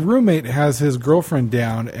 My roommate has his girlfriend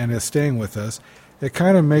down and is staying with us. It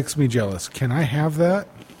kind of makes me jealous. Can I have that?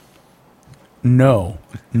 No.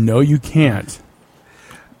 No, you can't.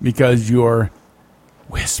 Because you're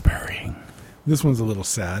whispering. This one's a little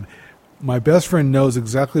sad. My best friend knows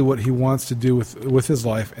exactly what he wants to do with his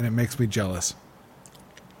life, and it makes me jealous.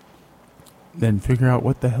 Then figure out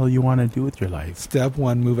what the hell you want to do with your life. Step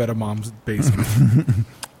 1, move out of mom's basement.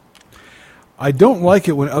 I don't like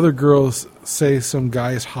it when other girls say some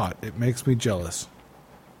guy is hot. It makes me jealous.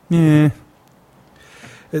 Yeah.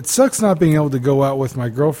 It sucks not being able to go out with my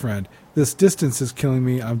girlfriend. This distance is killing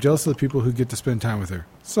me. I'm jealous of the people who get to spend time with her.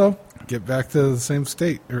 So, get back to the same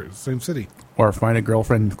state or same city. Or find a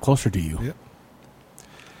girlfriend closer to you. Yep.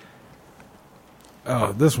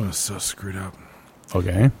 Oh, this one is so screwed up.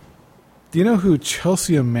 Okay. Do you know who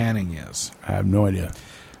Chelsea Manning is? I have no idea.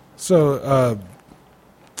 So,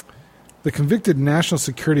 the convicted national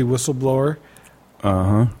security whistleblower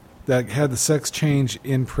that had the sex change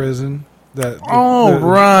in prison.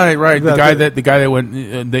 Right. The The guy that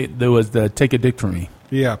went. There was the take a dick from me.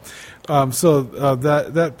 Yeah.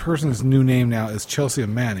 That person's new name now is Chelsea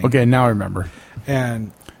Manning. Okay, now I remember.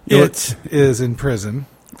 And it is in prison.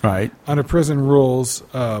 Right. Under prison rules,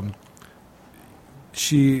 you're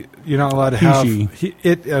not allowed to have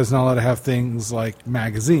it is not allowed to have things like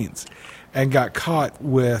magazines, and got caught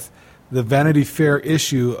with the Vanity Fair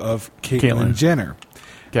issue of Caitlyn Jenner.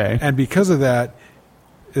 Okay. And because of that,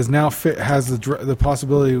 is now has the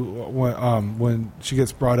possibility when she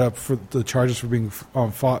gets brought up for the charges for being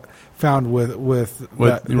found with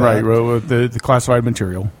the classified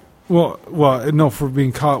material. Well, no, for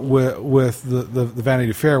being caught with the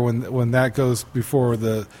Vanity Fair when that goes before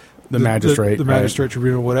the magistrate, the magistrate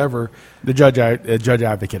tribunal, whatever. The judge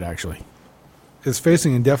advocate actually is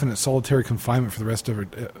facing indefinite solitary confinement for the rest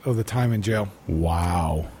of the time in jail.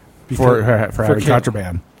 Wow, for having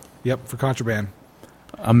contraband. Yep, for contraband.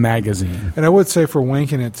 A magazine. And I would say for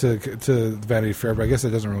wanking it to the Vanity Fair, but I guess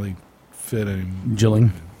it doesn't really fit in.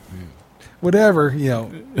 Jilling. Whatever,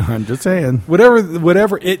 I'm just saying.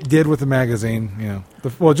 Whatever it did with the magazine,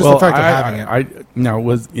 the fact of having it.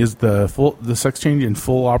 Is the sex change in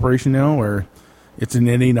full operation now, or it's an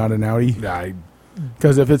innie, not an outie?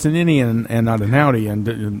 Because if it's an innie and not an outie,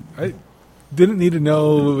 and I didn't need to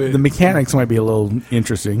know. The mechanics might be a little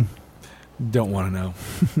interesting. Don't want to know.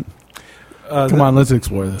 Come on, let's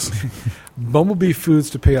explore this. Bumblebee Foods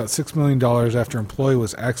to pay out $6 million after employee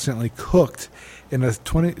was accidentally cooked in a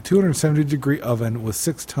 270-degree oven with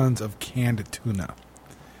 6 tons of canned tuna.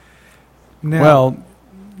 Now,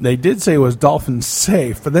 they did say it was dolphin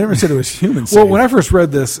safe, but they never said it was human safe. Well, when I first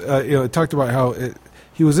read this, it talked about how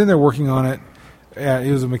he was in there working on it.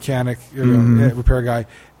 He was a mechanic, repair guy.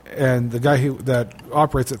 And the guy that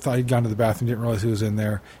operates it thought he'd gone to the bathroom, didn't realize he was in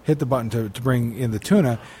there, hit the button to bring in the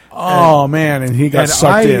tuna. And he got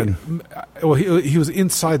sucked in. Well, he was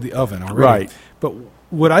inside the oven already. Right. But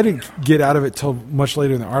what I didn't get out of it till much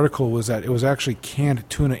later in the article was that it was actually canned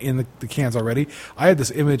tuna in the cans already. I had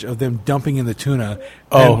this image of them dumping in the tuna.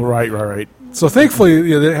 Right. So thankfully, they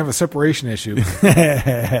didn't have a separation issue.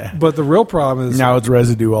 But the real problem is now it's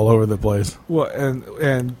residue all over the place. Well,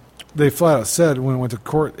 and they flat out said when it went to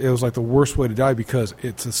court, it was like the worst way to die because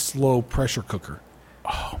it's a slow pressure cooker.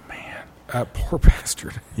 Oh man, that poor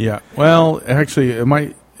bastard. Yeah. Well, actually, it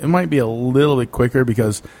might be a little bit quicker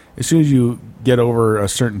because as soon as you get over a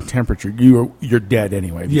certain temperature, you're dead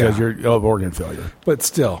anyway because you're of organ failure. But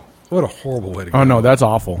still, what a horrible way to go. Oh no, that's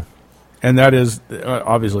awful, and that is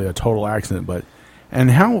obviously a total accident. But and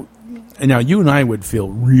now you and I would feel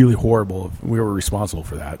really horrible if we were responsible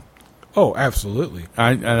for that. Oh, absolutely.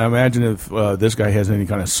 And I imagine if this guy has any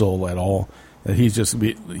kind of soul at all, that he's going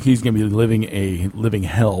to be living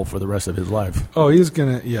hell for the rest of his life. Oh, he's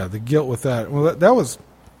going to, the guilt with that. Well, that was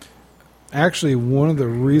actually one of the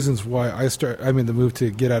reasons why the move to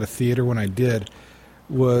get out of theater when I did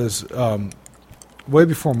was way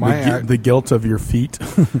before the guilt of your feet.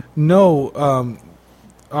 No,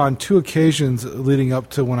 on 2 occasions leading up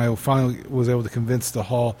to when I finally was able to convince the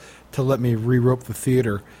hall to let me re-rope the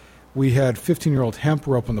theater. We had 15-year-old hemp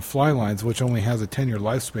rope on the fly lines, which only has a 10-year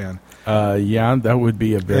lifespan. That would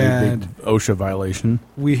be a very big OSHA violation.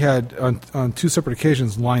 We had, on 2 separate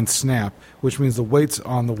occasions, line snap, which means the weights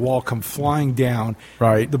on the wall come flying down.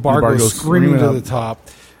 Right. The bar goes screaming to the top.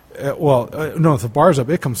 No, if the bar's up,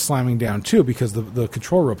 it comes slamming down, too, because the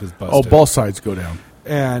control rope is busted. Oh, both sides go down.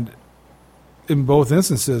 And in both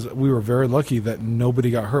instances, we were very lucky that nobody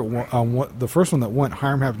got hurt. The first one that went,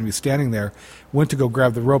 Hiram happened to be standing there, went to go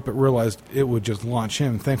grab the rope, but realized it would just launch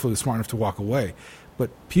him. Thankfully, he was smart enough to walk away. But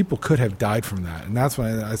people could have died from that. And that's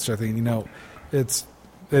when I started thinking, it's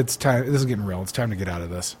time. This is getting real. It's time to get out of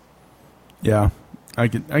this. Yeah, I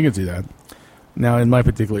can see that. Now, in my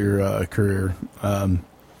particular career,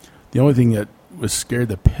 the only thing that was scared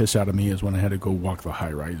the piss out of me is when I had to go walk the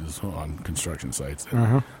high rises on construction sites.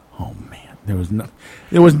 Oh man,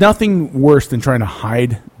 there was nothing worse than trying to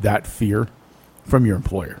hide that fear from your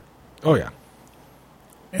employer. Oh yeah,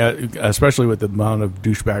 especially with the amount of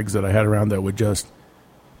douchebags that I had around that would just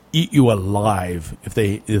eat you alive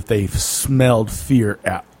if they smelled fear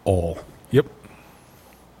at all. Yep.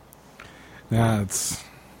 Yeah,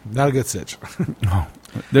 Not a good sitch. Oh,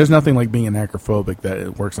 there's nothing like being an acrophobic that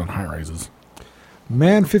it works on high rises.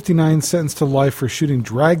 Man 59 sentenced to life for shooting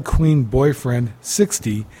drag queen boyfriend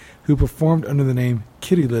 60 who performed under the name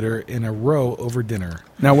Kitty Litter in a row over dinner.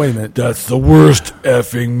 Now, wait a minute. That's the worst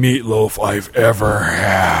effing meatloaf I've ever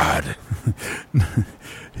had.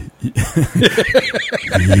 You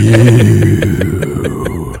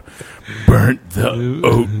burnt the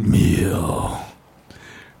oatmeal.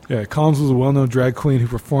 Yeah, Collins was a well-known drag queen who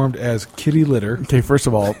performed as Kitty Litter. Okay, first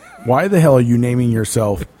of all, why the hell are you naming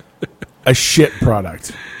yourself a shit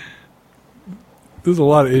product? There's a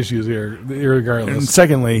lot of issues here, And irregardless.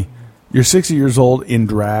 secondly, you're 60 years old in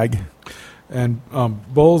drag. And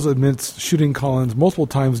Bowles admits shooting Collins multiple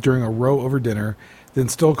times during a row over dinner, then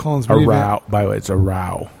stole Collins' A minivan. row. By the way, it's a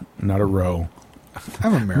row, not a row.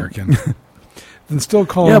 I'm American. Then stole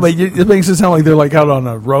Collins. Yeah, but it makes it sound like they're like out on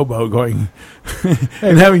a rowboat going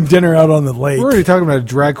and having dinner out on the lake. We're already talking about a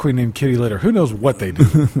drag queen named Kitty Litter. Who knows what they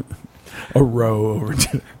do? A row over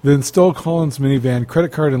dinner. Then stole Collins' minivan,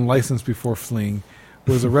 credit card, and license before fleeing.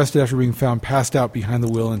 Was arrested after being found passed out behind the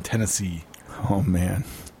wheel in Tennessee. Oh, man.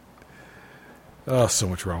 Oh, so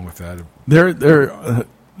much wrong with that. There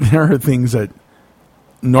are things that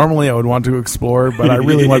normally I would want to explore, but I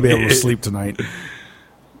really want to be able to sleep tonight.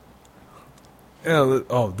 Yeah,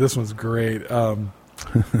 this one's great.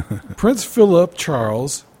 Prince Philip,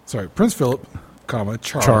 comma,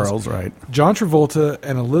 Charles, right. John Travolta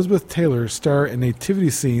and Elizabeth Taylor star in nativity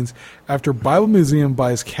scenes after Bible Museum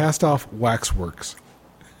buys cast-off waxworks.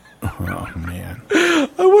 Oh, man. I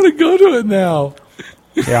want to go to it now.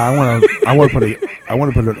 Yeah, I want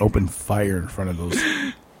to put an open fire in front of those.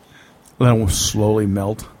 Then we'll slowly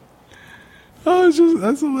melt. Oh,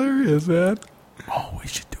 that's hilarious, man. Oh, we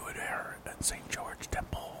should do it here at St. George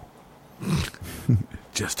Temple.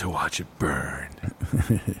 Just to watch it burn.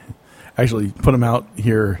 Actually, put them out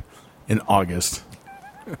here in August.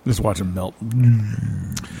 Just watch them melt.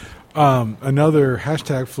 Another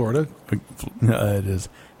hashtag Florida. It is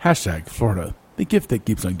hashtag Florida, the gift that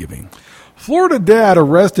keeps on giving. Florida dad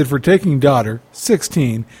arrested for taking daughter,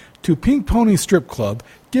 16, to Pink Pony Strip Club,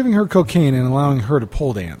 giving her cocaine and allowing her to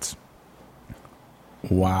pole dance.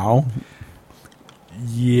 Wow.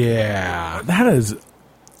 Yeah. That is...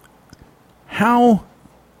 How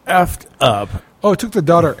effed up. Oh, it took the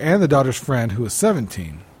daughter and the daughter's friend, who was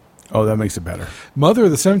 17. Oh, that makes it better. Mother of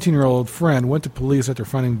the 17-year-old friend went to police after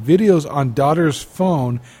finding videos on daughter's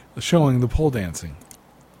phone showing the pole dancing.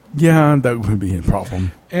 Yeah, that would be a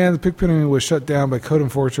problem. And the Pink Pony was shut down by code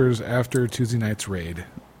enforcers after Tuesday night's raid.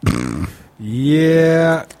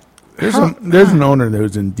 Yeah. There's an owner that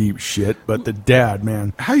was in deep shit, but the dad,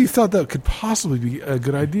 man. How you thought that could possibly be a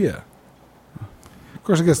good idea? Of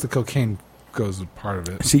course, I guess the cocaine goes as part of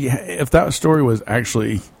it. See, if that story was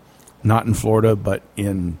actually not in Florida, but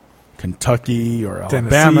in Kentucky or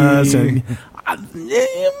Alabama, Tennessee.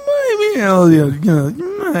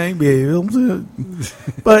 you might be able to.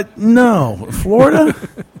 But no, Florida,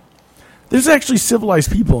 there's actually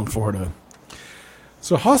civilized people in Florida.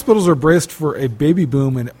 So hospitals are braced for a baby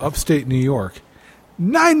boom in upstate New York.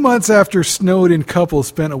 9 months after snowed-in couples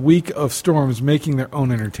spent a week of storms making their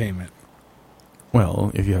own entertainment.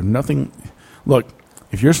 Well, if you have nothing... Look,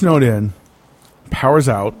 if you're snowed in, power's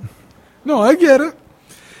out, No, I get it.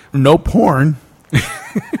 no porn...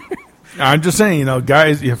 I'm just saying,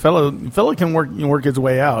 guys, your fellow can work his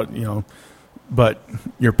way out, but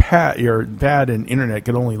your pad and internet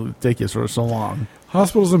can only take you sort of so long.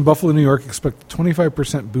 Hospitals in Buffalo, New York expect a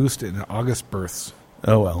 25% boost in August births.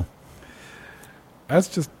 Oh, well. That's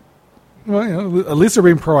just, at least they're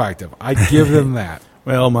being proactive. I give them that.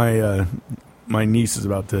 Well, my niece is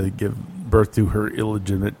about to give birth to her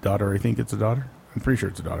illegitimate daughter. I think it's a daughter. I'm pretty sure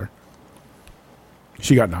it's a daughter.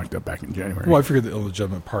 She got knocked up back in January. Well, I figured the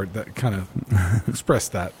illegitimate part that kind of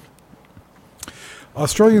expressed that.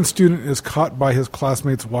 Australian student is caught by his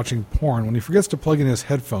classmates watching porn when he forgets to plug in his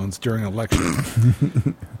headphones during a lecture.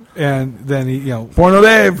 And then he, Porno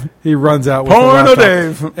Dave! he runs out with Porno the laptop.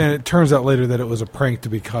 Dave! And it turns out later that it was a prank to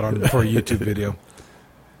be caught on for a YouTube video.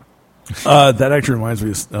 That actually reminds me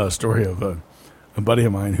of a story of a buddy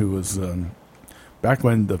of mine who was back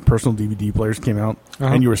when the personal DVD players came out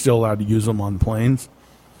and you were still allowed to use them on planes.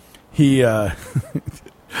 He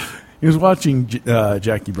he was watching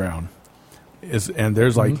Jackie Brown, and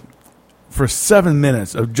there's for 7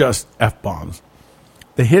 minutes of just F-bombs.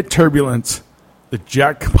 They hit turbulence. The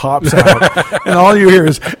jack pops out, and all you hear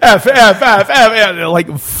is F, F, F, F, F,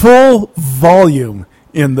 like full volume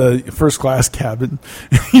in the first class cabin.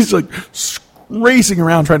 He's like racing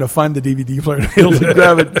around trying to find the DVD player to be able to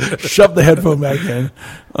grab it, shove the headphone back in.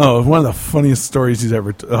 Oh, one of the funniest stories he's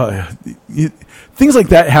ever. Things like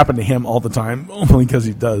that happen to him all the time, only because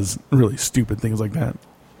he does really stupid things like that.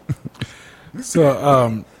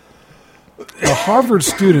 So, a Harvard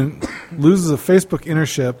student loses a Facebook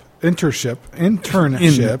internship.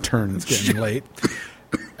 It's getting late.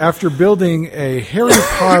 After building a Harry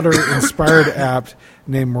Potter-inspired app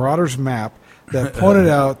named Marauder's Map that pointed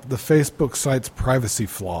out the Facebook site's privacy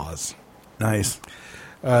flaws. Nice.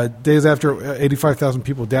 Days after 85,000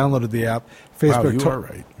 people downloaded the app, Facebook, are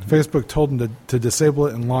right. Facebook told them to disable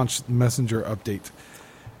it and launch the Messenger update.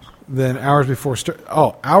 Then hours before starting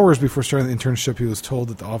the internship, he was told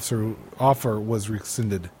that the offer was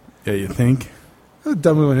rescinded. Yeah, you think? A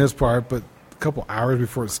dumb move on his part, but a couple hours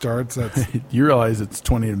before it starts, that's... You realize it's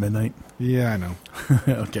 20 to midnight? Yeah, I know.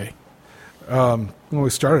 Okay. We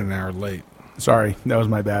started an hour late. Sorry, that was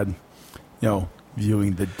my bad.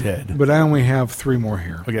 Viewing the dead. But I only have 3 more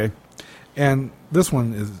here. Okay. And this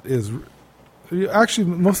one is actually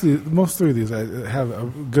most 3 of these have a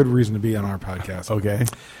good reason to be on our podcast. Okay.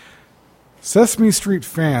 Sesame Street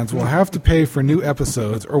fans will have to pay for new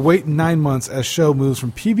episodes or wait 9 months as show moves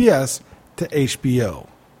from PBS to HBO.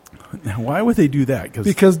 Now, why would they do that?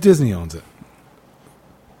 Because Disney owns it.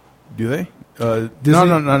 Do they? Disney,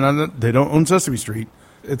 No. They don't own Sesame Street.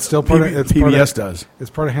 It's still part of PBS does. It's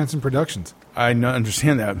part of Hanson Productions. I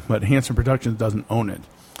understand that, but Hanson Productions doesn't own it.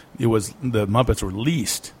 It was the Muppets were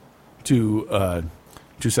leased to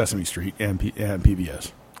Sesame Street and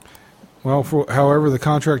PBS. Well, however, the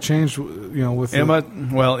contract changed. With it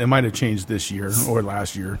might have changed this year or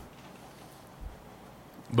last year.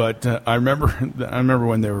 But I remember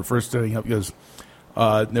when they were first setting up because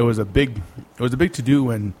it was a big to do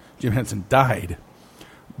when Jim Henson died.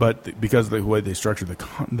 But because of the way they structured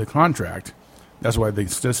the contract, that's why the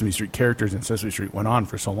Sesame Street characters in Sesame Street went on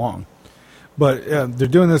for so long. But they're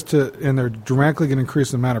doing this and they're dramatically going to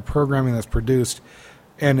increase the amount of programming that's produced,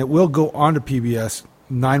 and it will go on to PBS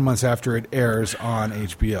 9 months after it airs on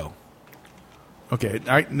HBO. Okay,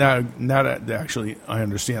 now that actually I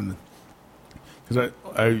understand, because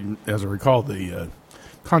I as I recall the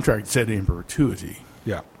contract said in perpetuity.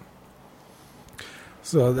 Yeah.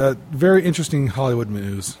 So that very interesting Hollywood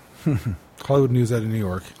news. Hollywood news out of New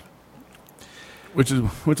York. Which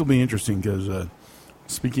will be interesting because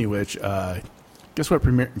speaking of which, guess what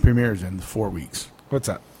premieres in 4 weeks? What's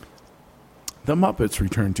that? The Muppets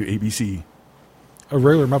return to ABC. A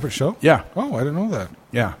regular Muppet show? Yeah. Oh, I didn't know that.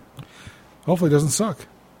 Yeah. Hopefully it doesn't suck.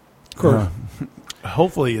 Of course.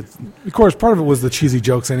 Hopefully it's... Of course, part of it was the cheesy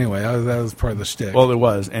jokes anyway. That was part of the shtick. Well, it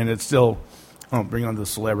was. And it's still... bring on the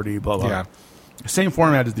celebrity, blah, blah. Yeah. Same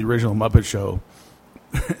format as the original Muppet Show.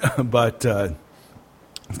 But it's going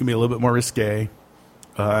to be a little bit more risque.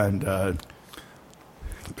 And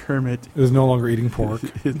Kermit... is no longer eating pork.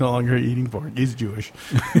 He's no longer eating pork. He's Jewish.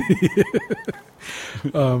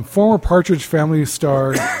 Former Partridge Family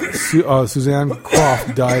star Suzanne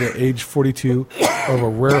Croft died at age 42 of a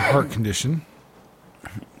rare heart condition.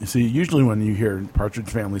 You see, usually when you hear Partridge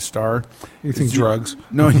Family star... You think drugs.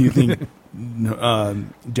 No, you think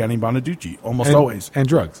Danny Bonaducci, almost always. And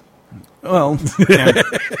drugs. Well,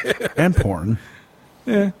 and porn.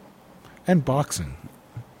 Yeah. And boxing.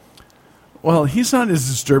 Well, he's not as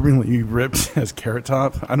disturbingly ripped as Carrot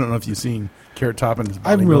Top. I don't know if you've seen Carrot Top in his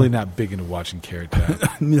body. I'm really not big into watching Carrot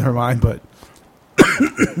Top. Neither am I, but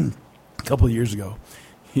a couple of years ago,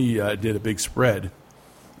 he did a big spread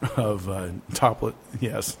of topless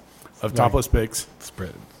pics.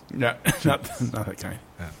 Spread. No, not that kind.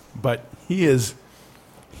 Yeah. But he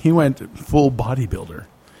went full bodybuilder,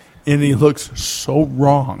 and he looks so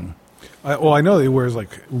wrong. I know that he wears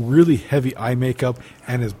like really heavy eye makeup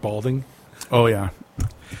and is balding. Oh, yeah.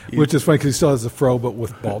 Which is funny because he still has the fro, but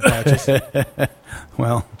with bald patches.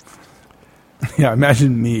 Well, yeah,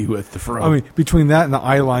 imagine me with the fro. I mean, between that and the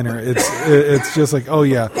eyeliner, it's just like, oh,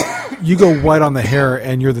 yeah, you go white on the hair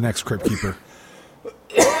and you're the next crypt keeper.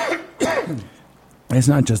 It's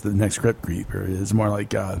not just the next crypt keeper. It's more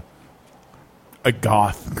like a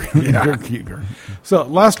goth crypt keeper. So,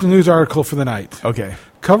 last news article for the night. Okay.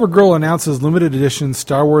 CoverGirl announces limited edition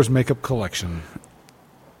Star Wars makeup collection.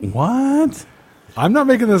 What? I'm not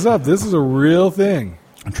making this up. This is a real thing.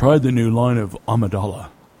 I tried the new line of Amidala.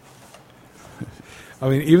 I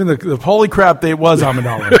mean, even the Holy crap, it was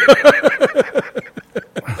Amidala.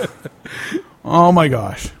 Oh, my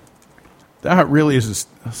gosh. That really is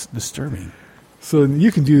disturbing. So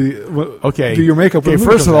you can do your makeup. Okay,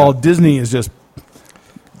 first of all, Disney is just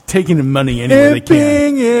taking the money anywhere they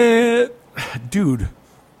can. It. Dude.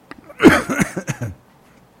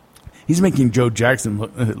 He's making Joe Jackson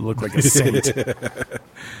look like a saint.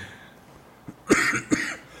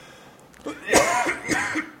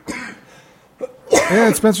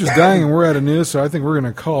 And Spencer's dying, and we're out of news, so I think we're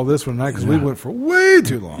going to call this one tonight because we went for way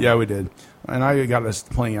too long. Yeah, we did. And I got us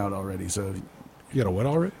playing out already, so You got a what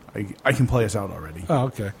already? I can play us out already. Oh,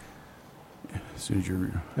 okay. As soon as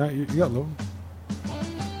you're... Yeah, you got low.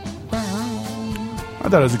 I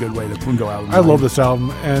thought it was a good way to go out. I love this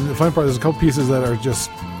album, and the funny part, there's a couple pieces that are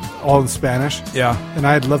just all in Spanish. Yeah. And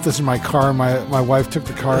I had left this in my car, and my wife took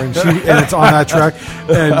the car, and it's on that track.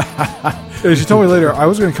 And she told me later, I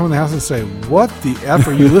was going to come in the house and say, "What the F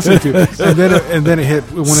are you listening to?" And then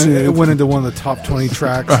it went into one of the top 20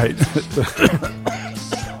 tracks. Right.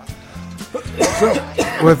 So,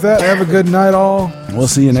 with that, have a good night, all. We'll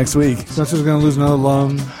see you next week. Spencer's going to lose another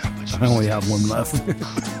lung. I only have one left.